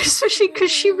 Especially because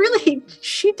she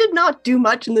did not do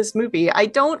much in this movie. I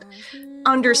don't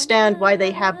understand why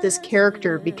they have this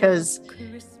character, because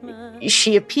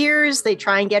she appears, they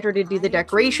try and get her to do the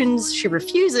decorations, she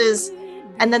refuses,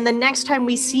 and then the next time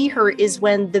we see her is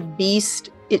when the Beast,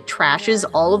 it trashes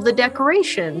all of the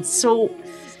decorations. So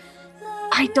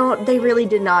they really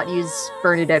did not use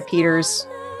Bernadette Peters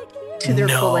to their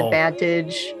full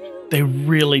advantage. They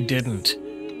really didn't.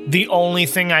 The only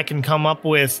thing I can come up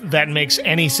with that makes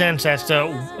any sense as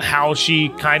to how she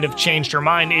kind of changed her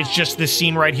mind is just this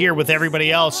scene right here with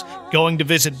everybody else going to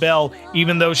visit Belle,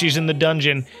 even though she's in the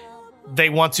dungeon. They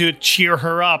want to cheer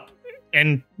her up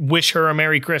and wish her a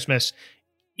Merry Christmas,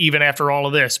 even after all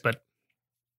of this. But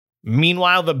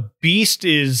meanwhile, the Beast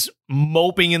is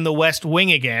moping in the West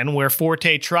Wing again, where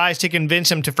Forte tries to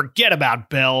convince him to forget about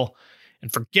Belle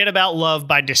and forget about love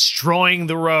by destroying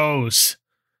the rose.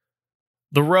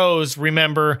 The rose,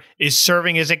 remember, is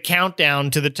serving as a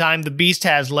countdown to the time the Beast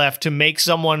has left to make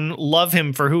someone love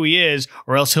him for who he is,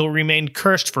 or else he'll remain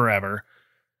cursed forever.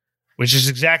 Which is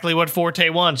exactly what Forte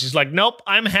wants. He's like, nope,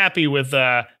 I'm happy with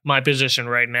my position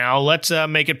right now. Let's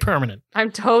make it permanent.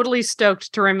 I'm totally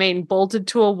stoked to remain bolted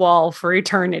to a wall for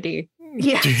eternity.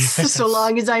 Yes. So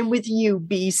long as I'm with you,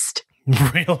 Beast.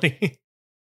 Really?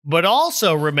 But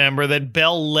also remember that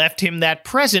Belle left him that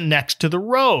present next to the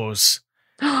rose.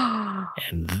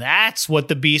 And that's what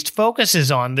the Beast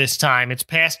focuses on this time. It's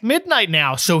past midnight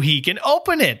now, so he can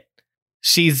open it.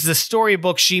 Sees the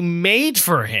storybook she made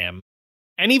for him.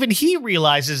 And even he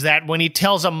realizes that when he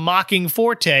tells a mocking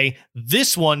Forte,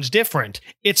 this one's different.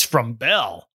 It's from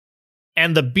Belle.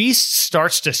 And the Beast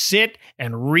starts to sit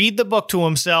and read the book to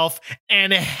himself.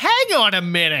 And hang on a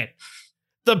minute.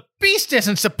 The Beast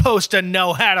isn't supposed to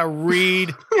know how to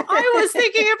read. I was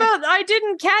thinking about, I was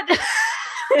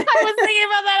thinking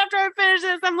about that after I finished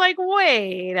this. I'm like,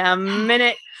 wait a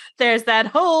minute. There's that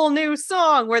whole new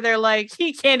song where they're like,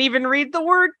 he can't even read the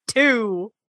word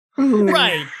two.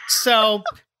 Right. So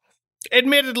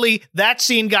Admittedly, that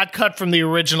scene got cut from the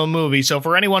original movie, so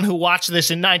for anyone who watched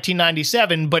this in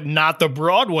 1997, but not the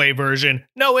Broadway version,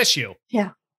 no issue.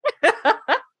 Yeah.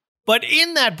 But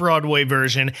in that Broadway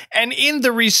version, and in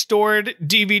the restored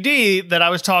DVD that I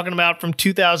was talking about from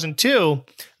 2002,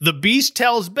 the Beast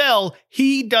tells Belle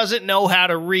he doesn't know how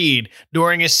to read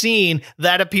during a scene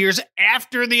that appears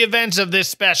after the events of this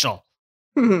special.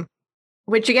 Mm-hmm.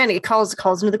 Which, again, it calls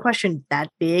into the question, that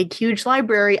big, huge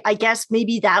library, I guess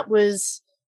maybe that was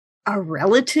a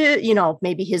relative,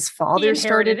 maybe his father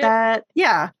started that.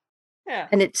 Yeah.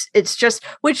 And it's just,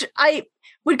 which I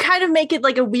would kind of make it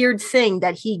like a weird thing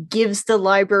that he gives the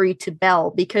library to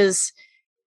Belle, because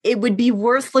it would be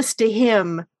worthless to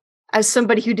him as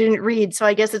somebody who didn't read. So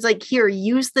I guess it's like, here,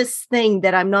 use this thing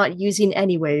that I'm not using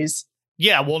anyways.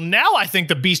 Yeah, well, now I think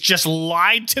the Beast just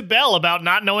lied to Belle about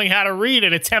not knowing how to read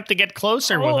and attempt to get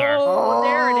closer with her. Oh,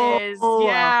 there it is.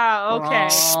 Yeah, okay.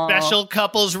 Special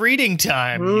couples reading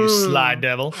time, you sly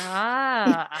devil.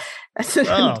 That's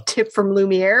a tip from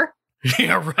Lumiere.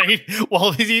 Yeah, right.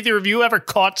 Well, has either of you ever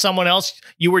caught someone else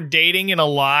you were dating in a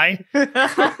lie?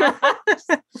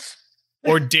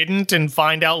 Or didn't and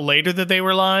find out later that they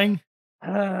were lying?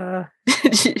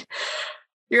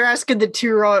 You're asking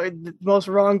the most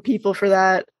wrong people for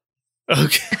that.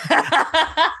 Okay.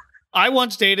 I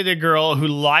once dated a girl who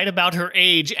lied about her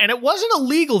age, and it wasn't a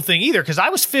legal thing either, because I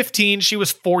was 15, she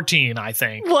was 14, I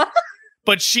think. What?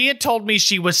 But she had told me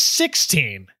she was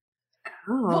 16.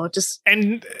 Oh,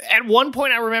 And at one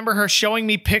point, I remember her showing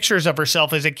me pictures of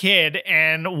herself as a kid,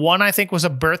 and one I think was a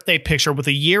birthday picture with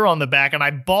a year on the back, and I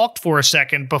balked for a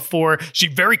second before she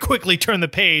very quickly turned the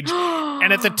page.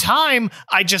 And at the time,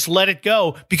 I just let it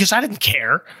go because I didn't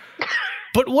care.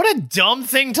 But what a dumb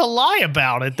thing to lie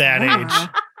about at that age.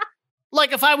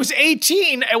 Like, if I was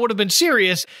 18, it would have been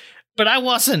serious, but I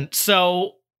wasn't.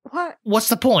 So what's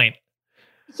the point?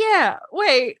 Yeah,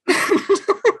 wait.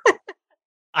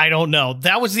 I don't know.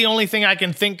 That was the only thing I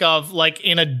can think of, like,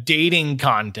 in a dating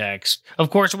context. Of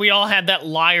course, we all had that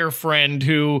liar friend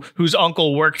whose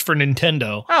uncle worked for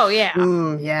Nintendo. Oh, yeah.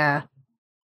 Yeah.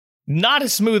 Not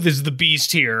as smooth as the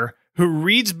Beast here, who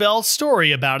reads Belle's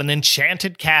story about an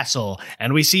enchanted castle,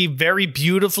 and we see very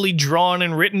beautifully drawn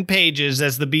and written pages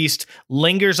as the Beast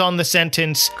lingers on the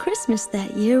sentence, Christmas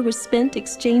that year was spent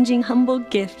exchanging humble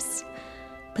gifts,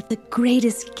 but the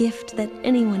greatest gift that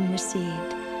anyone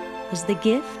received was the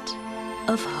gift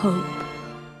of hope.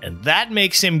 And that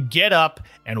makes him get up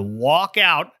and walk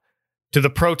out to the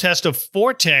protest of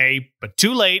Forte, but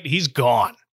too late, he's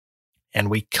gone. And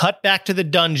we cut back to the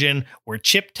dungeon where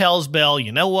Chip tells Belle,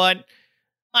 you know what?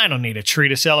 I don't need a tree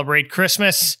to celebrate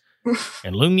Christmas.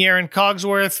 And Lumiere and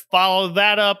Cogsworth follow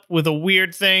that up with a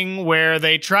weird thing where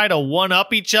they try to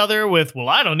one-up each other with, well,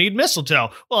 I don't need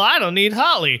mistletoe. Well, I don't need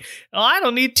holly. Well, I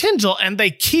don't need tinsel. And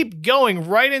they keep going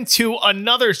right into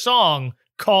another song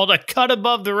called A Cut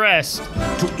Above the Rest.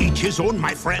 To each his own,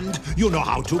 my friend. You know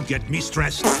how to get me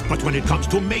stressed. But when it comes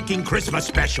to making Christmas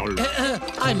special...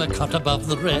 I'm a cut above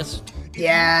the rest.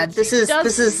 Yeah, this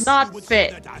is not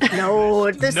fit.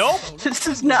 No, this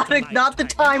is not the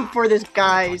time for this,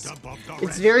 guys.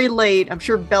 It's very late. I'm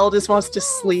sure Belle just wants to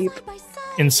sleep.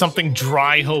 In something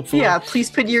dry, hopefully. Yeah, please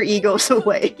put your egos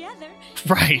away.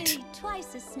 Right.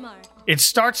 It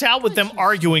starts out with them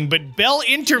arguing, but Belle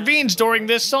intervenes during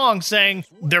this song saying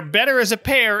they're better as a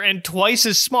pair and twice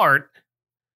as smart.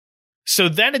 So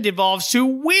then it evolves to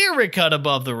we're a cut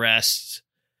above the rest.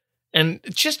 And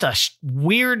it's just a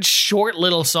weird, short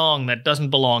little song that doesn't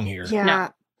belong here. Yeah, no.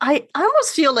 I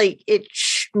almost feel like it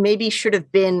maybe should have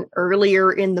been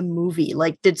earlier in the movie.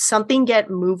 Like, did something get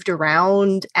moved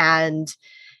around and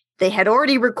they had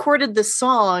already recorded the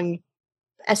song,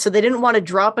 and so they didn't want to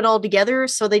drop it all together,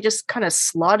 so they just kind of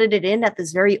slotted it in at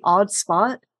this very odd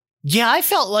spot? Yeah, I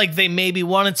felt like they maybe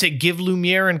wanted to give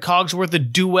Lumiere and Cogsworth a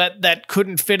duet that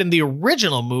couldn't fit in the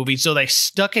original movie, so they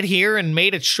stuck it here and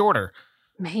made it shorter.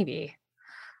 Maybe.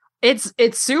 It's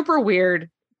super weird.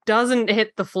 Doesn't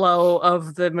hit the flow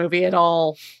of the movie at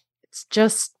all. It's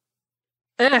just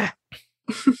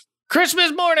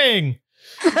Christmas morning.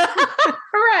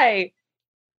 Hooray.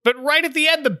 But right at the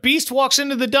end, the Beast walks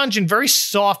into the dungeon very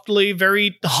softly,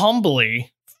 very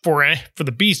humbly, for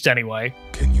the Beast anyway.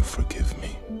 Can you forgive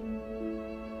me?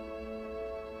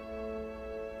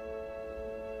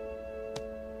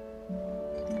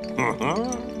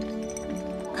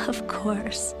 Of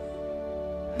course.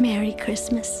 Merry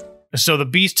Christmas. So the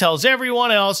Beast tells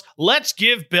everyone else, let's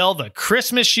give Belle the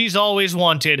Christmas she's always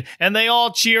wanted. And they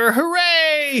all cheer,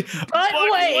 hooray! But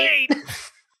wait.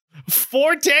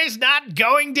 Forte's not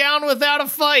going down without a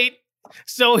fight.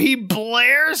 So he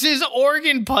blares his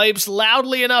organ pipes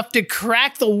loudly enough to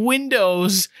crack the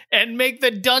windows and make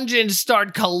the dungeon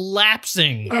start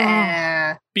collapsing.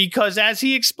 Yeah. Because as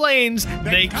he explains,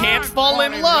 they can't fall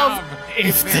in love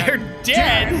if they're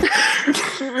dead.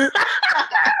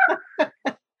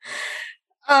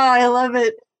 Oh, I love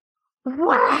it.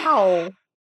 Wow.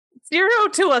 0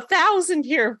 to 1,000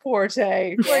 here,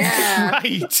 Forte. Yeah.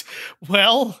 Right.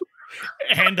 Well,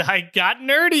 and I got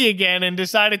nerdy again and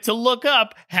decided to look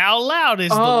up how loud is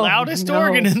the loudest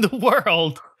organ in the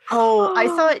world. Oh, I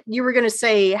thought you were going to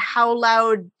say, how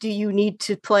loud do you need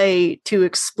to play to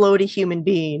explode a human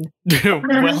being?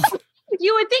 Well,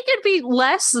 you would think it'd be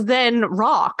less than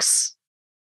rocks.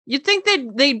 You'd think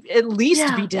they'd at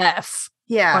least be deaf.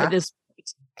 Yeah. By this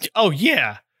point. Oh,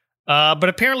 yeah. But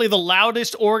apparently the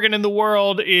loudest organ in the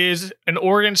world is an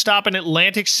organ stop in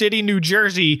Atlantic City, New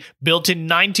Jersey, built in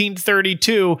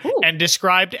 1932 and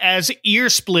described as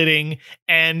ear-splitting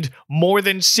and more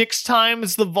than 6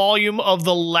 times the volume of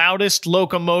the loudest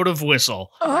locomotive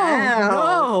whistle. Oh,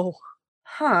 no.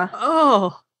 Huh.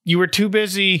 Oh. You were too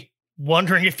busy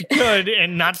wondering if you could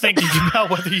and not thinking about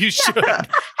whether you should. How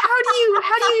do you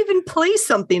even play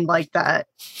something like that?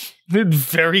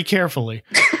 Very carefully.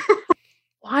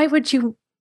 Why would you?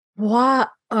 What?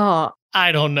 Oh,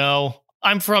 I don't know.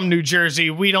 I'm from New Jersey.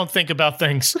 We don't think about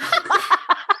things.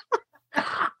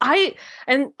 I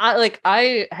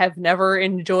have never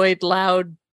enjoyed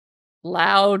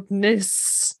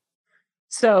loudness.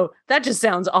 So that just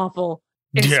sounds awful.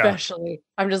 Especially,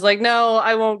 I'm just like, no,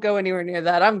 I won't go anywhere near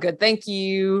that. I'm good. Thank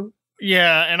you.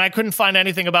 Yeah, and I couldn't find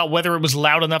anything about whether it was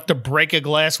loud enough to break a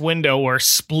glass window or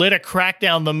split a crack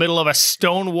down the middle of a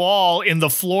stone wall in the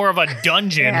floor of a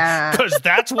dungeon, because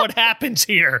that's what happens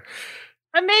here.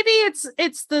 And maybe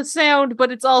it's the sound,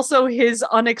 but it's also his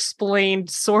unexplained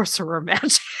sorcerer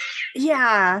magic.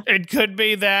 Yeah. It could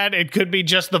be that. It could be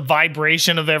just the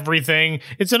vibration of everything.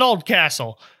 It's an old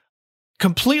castle.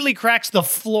 Completely cracks the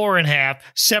floor in half,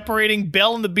 separating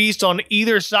Belle and the Beast on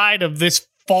either side of this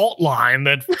fault line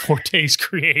that Forte's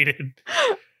created.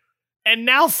 And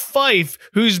now Fife,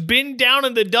 who's been down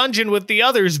in the dungeon with the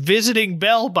others visiting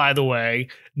Belle, by the way,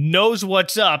 knows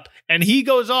what's up, and he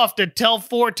goes off to tell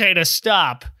Forte to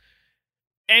stop.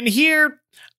 And here,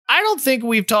 I don't think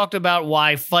we've talked about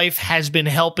why Fife has been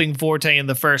helping Forte in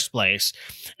the first place.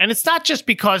 And it's not just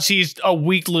because he's a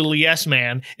weak little yes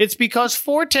man, it's because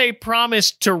Forte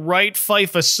promised to write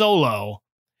Fife a solo.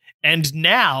 And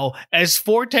now, as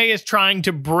Forte is trying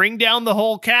to bring down the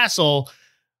whole castle,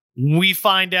 we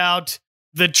find out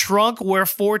the trunk where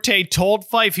Forte told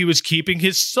Fife he was keeping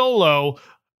his solo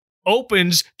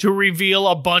opens to reveal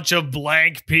a bunch of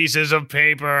blank pieces of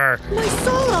paper. My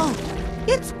solo!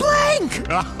 It's blank!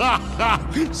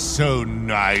 So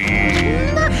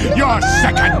naive. Your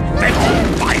second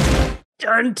victim, Fife!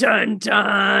 Dun, dun,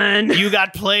 dun. You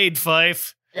got played,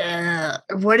 Fife.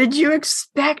 What did you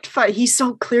expect? He's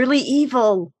so clearly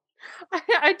evil.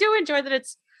 I do enjoy that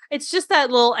it's just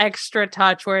that little extra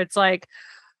touch where it's like,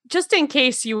 just in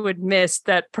case you would miss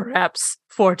that perhaps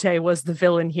Forte was the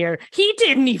villain here, he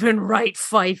didn't even write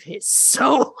Fife his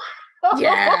soul.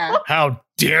 Yeah. How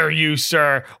dare you,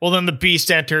 sir? Well, then the Beast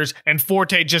enters and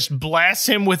Forte just blasts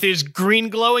him with his green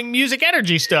glowing music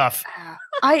energy stuff.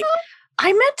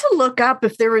 I meant to look up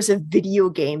if there was a video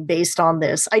game based on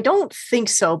this. I don't think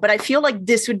so, but I feel like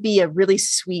this would be a really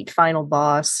sweet final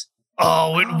boss.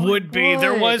 Oh, it would be.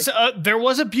 There was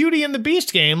a Beauty and the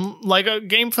Beast game, like a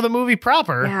game for the movie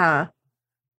proper. Yeah.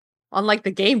 Unlike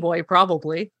the Game Boy,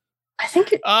 probably. I think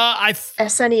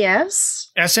SNES?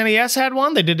 SNES had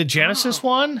one. They did a Genesis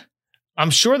one. I'm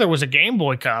sure there was a Game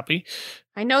Boy copy.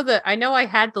 I know I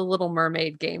had the Little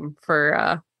Mermaid game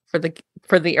for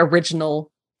the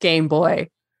original Game Boy.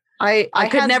 I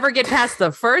could never get past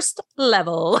the first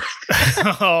level.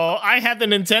 Oh, I had the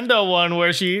Nintendo one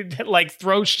where she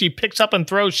picks up and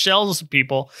throws shells at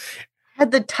people. I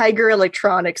had the Tiger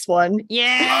Electronics one.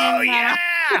 Yeah. Oh yeah.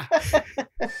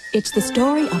 It's the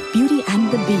story of Beauty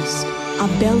and the Beast, of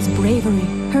Belle's bravery,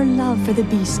 her love for the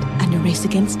Beast, and a race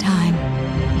against time.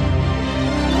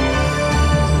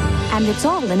 And it's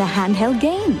all in a handheld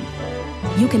game.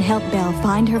 You can help Belle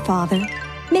find her father,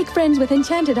 make friends with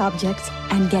enchanted objects,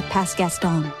 and get past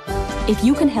Gaston. If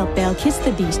you can help Belle kiss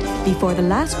the Beast before the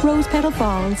last rose petal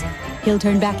falls, he'll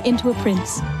turn back into a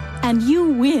prince. And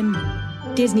you win!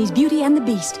 Disney's Beauty and the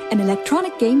Beast, an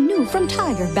electronic game new from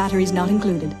Tiger, batteries not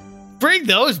included. Bring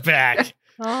those back!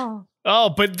 Oh,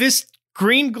 but this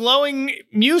green glowing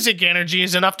music energy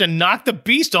is enough to knock the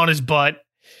Beast on his butt.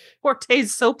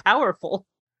 Forte's so powerful.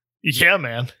 Yeah,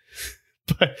 man.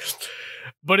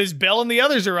 But as Belle and the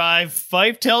others arrive,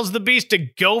 Fife tells the Beast to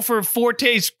go for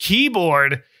Forte's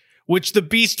keyboard, which the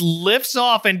Beast lifts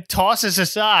off and tosses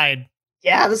aside.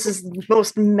 Yeah, this is the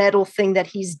most metal thing that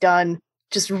he's done.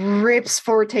 Just rips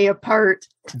Forte apart.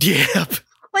 Yep.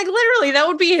 Like, literally, that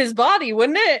would be his body,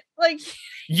 wouldn't it? Like,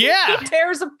 yeah. He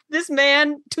tears this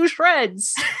man to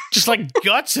shreds. Just like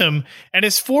guts him. And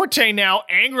as Forte now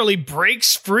angrily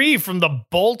breaks free from the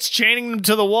bolts chaining him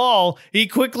to the wall, he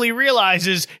quickly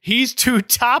realizes he's too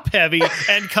top heavy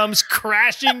and comes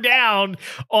crashing down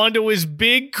onto his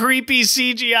big, creepy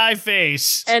CGI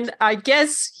face. And I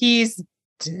guess he's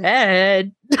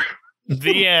dead.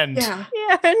 The end. Yeah.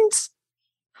 The end.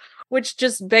 Which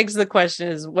just begs the question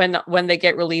is when they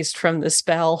get released from the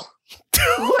spell.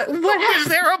 What is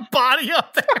there a body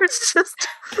up there? It's just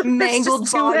mangled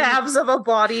two halves of a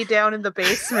body down in the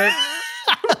basement.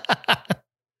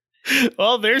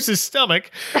 Well, there's his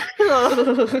stomach. We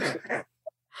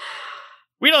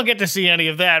don't get to see any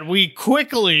of that. We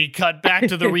quickly cut back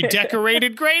to the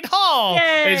redecorated Great Hall.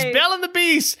 Yay. As Belle and the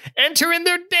Beast enter in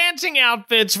their dancing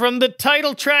outfits from the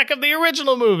title track of the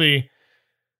original movie.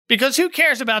 Because who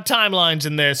cares about timelines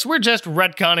in this? We're just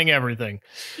retconning everything.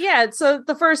 Yeah, so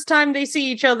the first time they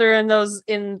see each other in those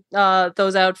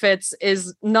outfits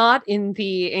is not in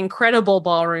the incredible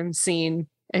ballroom scene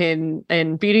in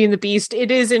Beauty and the Beast.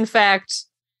 It is, in fact,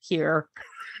 here.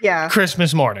 Yeah.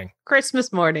 Christmas morning.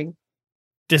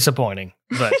 Disappointing,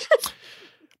 but...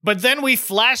 But then we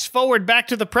flash forward back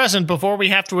to the present before we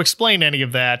have to explain any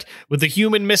of that, with the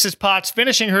human Mrs. Potts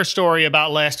finishing her story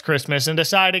about last Christmas and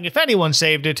deciding if anyone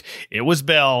saved it, it was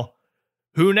Belle,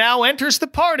 who now enters the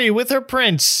party with her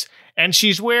prince, and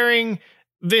she's wearing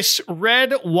this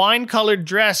red wine-colored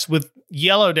dress with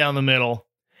yellow down the middle.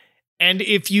 And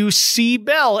if you see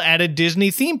Belle at a Disney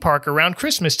theme park around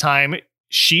Christmas time,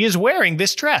 she is wearing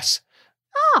this dress.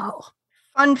 Oh.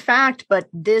 Fun fact, but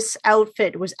this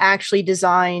outfit was actually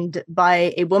designed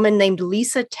by a woman named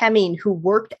Lisa Temming, who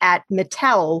worked at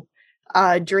Mattel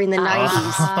during the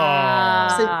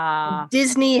 90s. So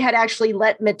Disney had actually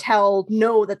let Mattel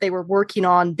know that they were working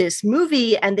on this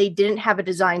movie, and they didn't have a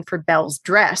design for Belle's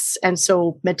dress. And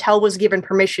so Mattel was given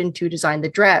permission to design the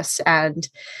dress, and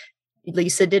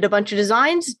Lisa did a bunch of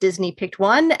designs. Disney picked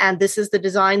one, and this is the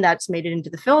design that's made it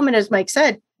into the film. And as Mike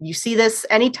said, you see this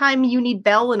anytime you need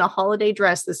Belle in a holiday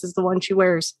dress, this is the one she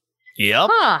wears.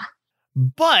 Yep. Huh.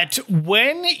 But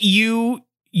when you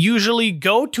usually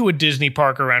go to a Disney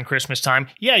park around Christmas time,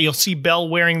 yeah, you'll see Belle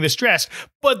wearing this dress,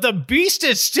 but the Beast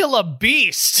is still a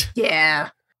beast. Yeah.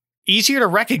 Easier to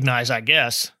recognize, I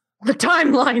guess. The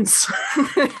timelines.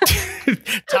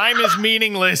 Time is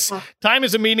meaningless. Time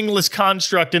is a meaningless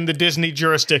construct in the Disney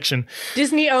jurisdiction.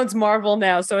 Disney owns Marvel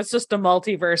now, so it's just a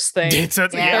multiverse thing.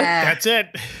 That's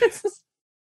it.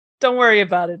 Don't worry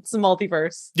about it. It's a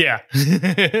multiverse. Yeah.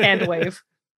 Hand wave.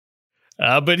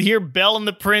 But here, Belle and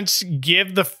the Prince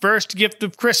give the first gift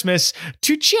of Christmas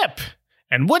to Chip.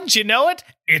 And wouldn't you know it,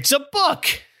 it's a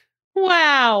book.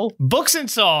 Wow. Books and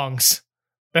songs.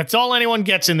 That's all anyone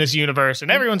gets in this universe, and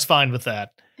everyone's fine with that.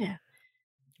 Yeah.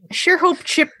 I sure hope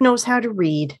Chip knows how to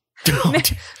read.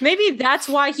 Maybe that's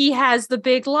why he has the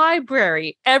big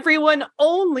library. Everyone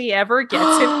only ever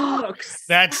gets him books.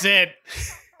 That's it.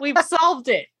 We've solved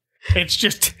it. It's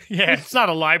just, it's not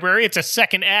a library, it's a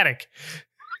second attic.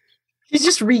 He's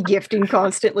just regifting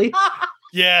constantly.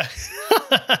 Yeah.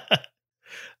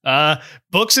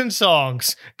 Books and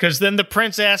songs, because then the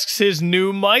prince asks his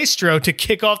new maestro to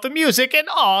kick off the music, and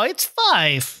it's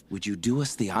Fife. Would you do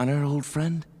us the honor, old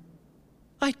friend?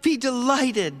 I'd be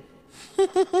delighted.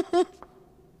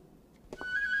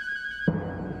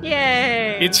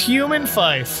 Yay! It's human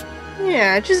Fife.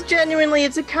 Yeah, just genuinely,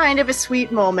 it's a kind of a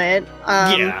sweet moment.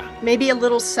 Maybe a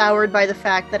little soured by the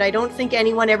fact that I don't think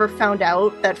anyone ever found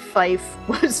out that Fife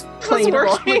was playing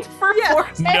along with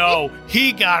Forte. No,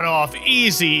 he got off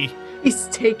easy. He's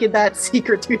taken that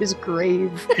secret to his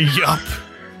grave. Yup.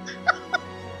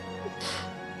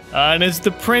 And as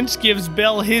the prince gives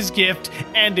Belle his gift,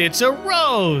 and it's a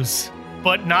rose.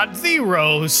 But not the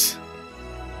rose.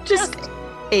 Just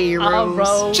a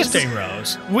rose. Just a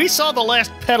rose. We saw the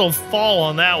last petal fall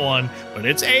on that one, but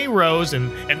it's a rose,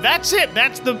 and that's it.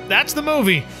 That's the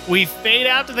movie. We fade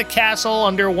out to the castle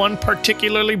under one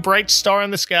particularly bright star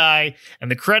in the sky,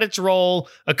 and the credits roll,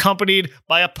 accompanied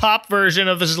by a pop version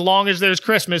of As Long as There's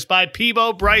Christmas by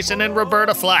Peabo Bryson and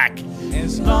Roberta Flack.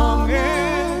 As long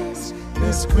as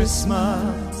there's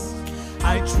Christmas,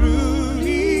 I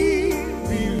truly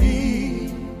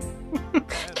believe.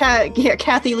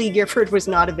 Kathy Lee Gifford was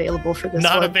not available for this.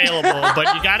 Not one. available,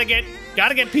 but you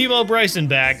gotta get Peabo Bryson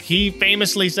back. He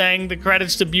famously sang the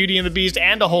credits to Beauty and the Beast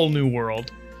and A Whole New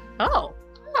World. Oh.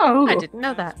 Oh. I didn't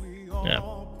know that.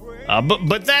 Yeah.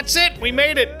 But that's it. We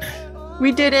made it.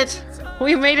 We did it.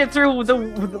 We made it through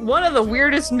one of the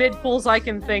weirdest mid-pulls I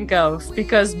can think of,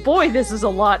 because boy, this is a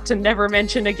lot to never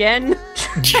mention again.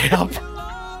 Yep.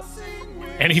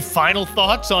 Any final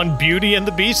thoughts on Beauty and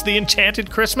the Beast, The Enchanted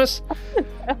Christmas?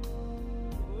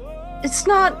 It's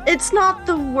not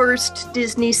the worst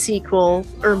Disney sequel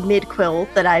or midquel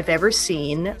that I've ever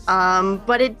seen,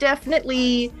 but it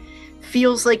definitely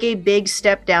feels like a big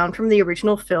step down from the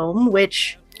original film,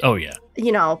 which... Oh, yeah.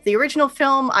 You know, the original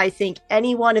film, I think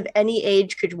anyone of any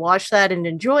age could watch that and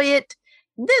enjoy it.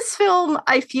 This film,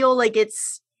 I feel like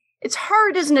it's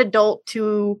hard as an adult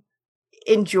to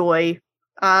enjoy.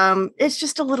 It's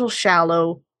just a little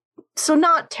shallow. So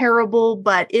not terrible,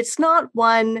 but it's not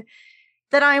one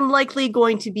that I'm likely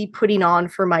going to be putting on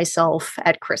for myself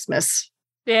at Christmas.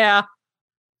 Yeah.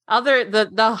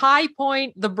 The high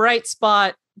point, the bright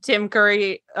spot, Tim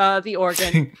Curry, the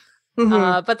organ.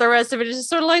 But the rest of it is just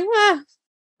sort of like,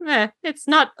 it's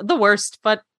not the worst,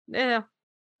 but yeah,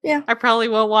 I probably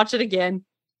won't watch it again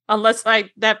unless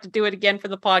I have to do it again for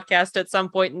the podcast at some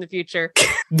point in the future.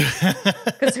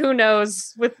 Because who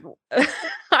knows?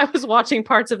 I was watching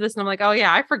parts of this and I'm like, oh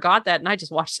yeah, I forgot that, and I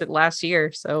just watched it last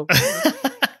year. So.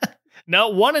 No,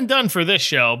 one and done for this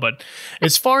show, but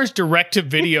as far as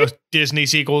direct-to-video Disney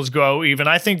sequels go, even,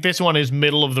 I think this one is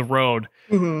middle of the road.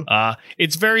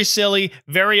 It's very silly,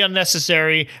 very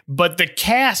unnecessary, but the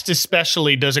cast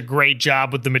especially does a great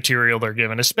job with the material they're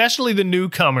given, especially the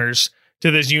newcomers to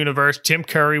this universe. Tim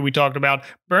Curry, we talked about.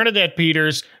 Bernadette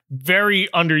Peters, very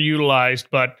underutilized,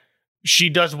 but she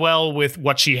does well with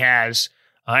what she has.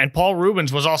 And Paul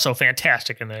Reubens was also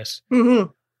fantastic in this.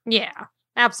 Yeah,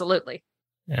 absolutely.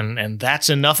 And that's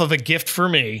enough of a gift for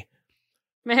me.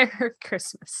 Merry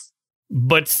Christmas.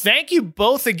 But thank you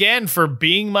both again for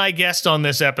being my guest on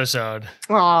this episode.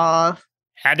 Aw.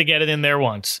 Had to get it in there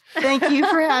once. Thank you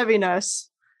for having us.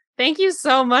 Thank you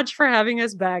so much for having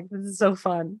us back. This is so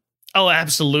fun. Oh,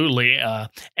 absolutely.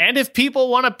 And if people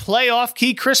want to play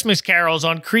off-key Christmas carols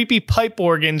on creepy pipe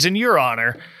organs in your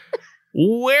honor,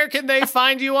 where can they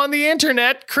find you on the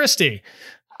internet, Christy?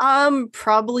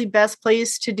 Probably best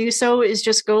place to do so is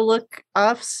just go look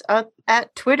us up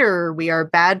at Twitter. We are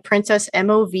Bad Princess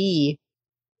MOV.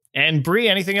 And Bree,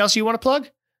 anything else you want to plug?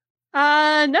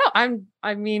 No,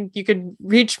 I mean, you can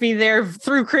reach me there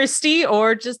through Christy,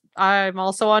 or I'm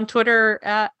also on Twitter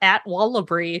at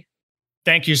Wallabree.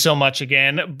 Thank you so much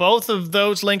again. Both of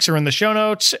those links are in the show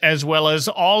notes, as well as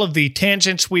all of the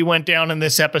tangents we went down in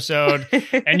this episode.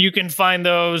 And you can find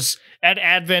those at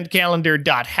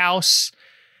adventcalendar.house.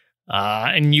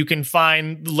 And you can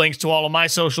find links to all of my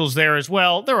socials there as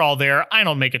well. They're all there. I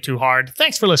don't make it too hard.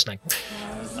 Thanks for listening.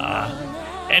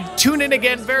 And tune in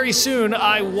again very soon.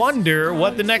 I wonder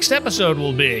what the next episode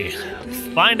will be.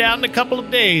 Find out in a couple of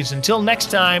days. Until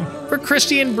next time, for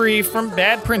Christy and Bree from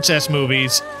Bad Princess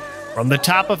Movies, from the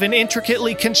top of an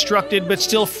intricately constructed but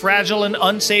still fragile and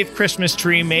unsafe Christmas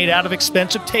tree made out of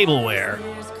expensive tableware,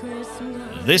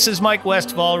 this is Mike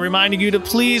Westfall reminding you to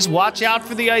please watch out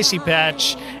for the icy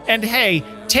patch. And hey,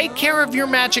 take care of your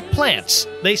magic plants.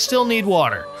 They still need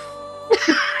water.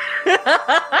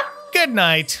 Good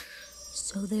night.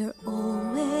 So there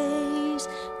always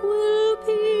will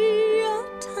be a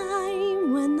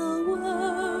time when the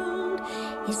world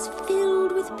is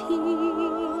filled with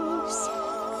peace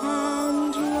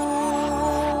and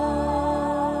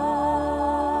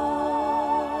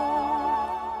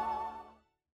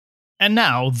And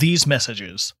now, these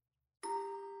messages.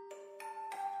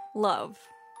 Love,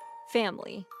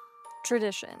 family,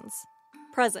 traditions,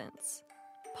 presents,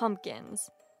 pumpkins,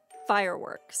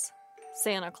 fireworks,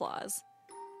 Santa Claus.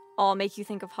 All make you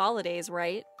think of holidays,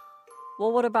 right?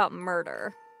 Well, what about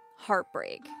murder,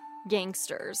 heartbreak,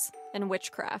 gangsters, and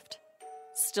witchcraft?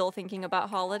 Still thinking about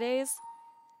holidays?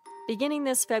 Beginning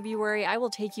this February, I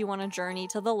will take you on a journey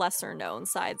to the lesser-known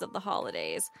sides of the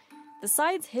holidays. The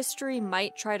sides history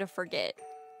might try to forget.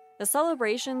 The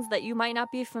celebrations that you might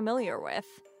not be familiar with.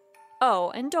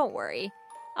 Oh, and don't worry,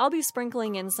 I'll be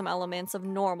sprinkling in some elements of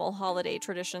normal holiday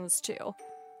traditions too.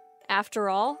 After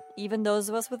all, even those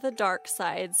of us with the dark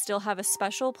side still have a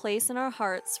special place in our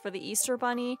hearts for the Easter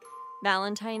Bunny,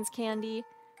 Valentine's candy,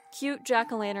 cute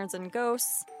jack-o'-lanterns and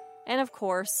ghosts, and of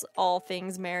course, all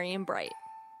things merry and bright.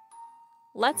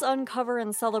 Let's uncover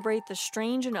and celebrate the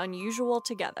strange and unusual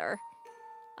together.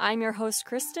 I'm your host,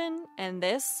 Kristen, and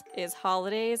this is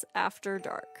Holidays After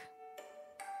Dark.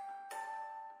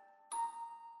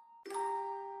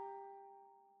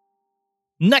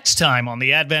 Next time on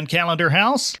the Advent Calendar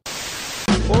House.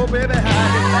 Oh, baby, all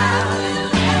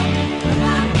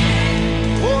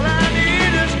I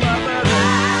need is my baby.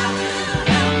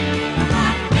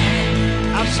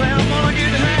 Say I'm gonna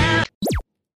get high.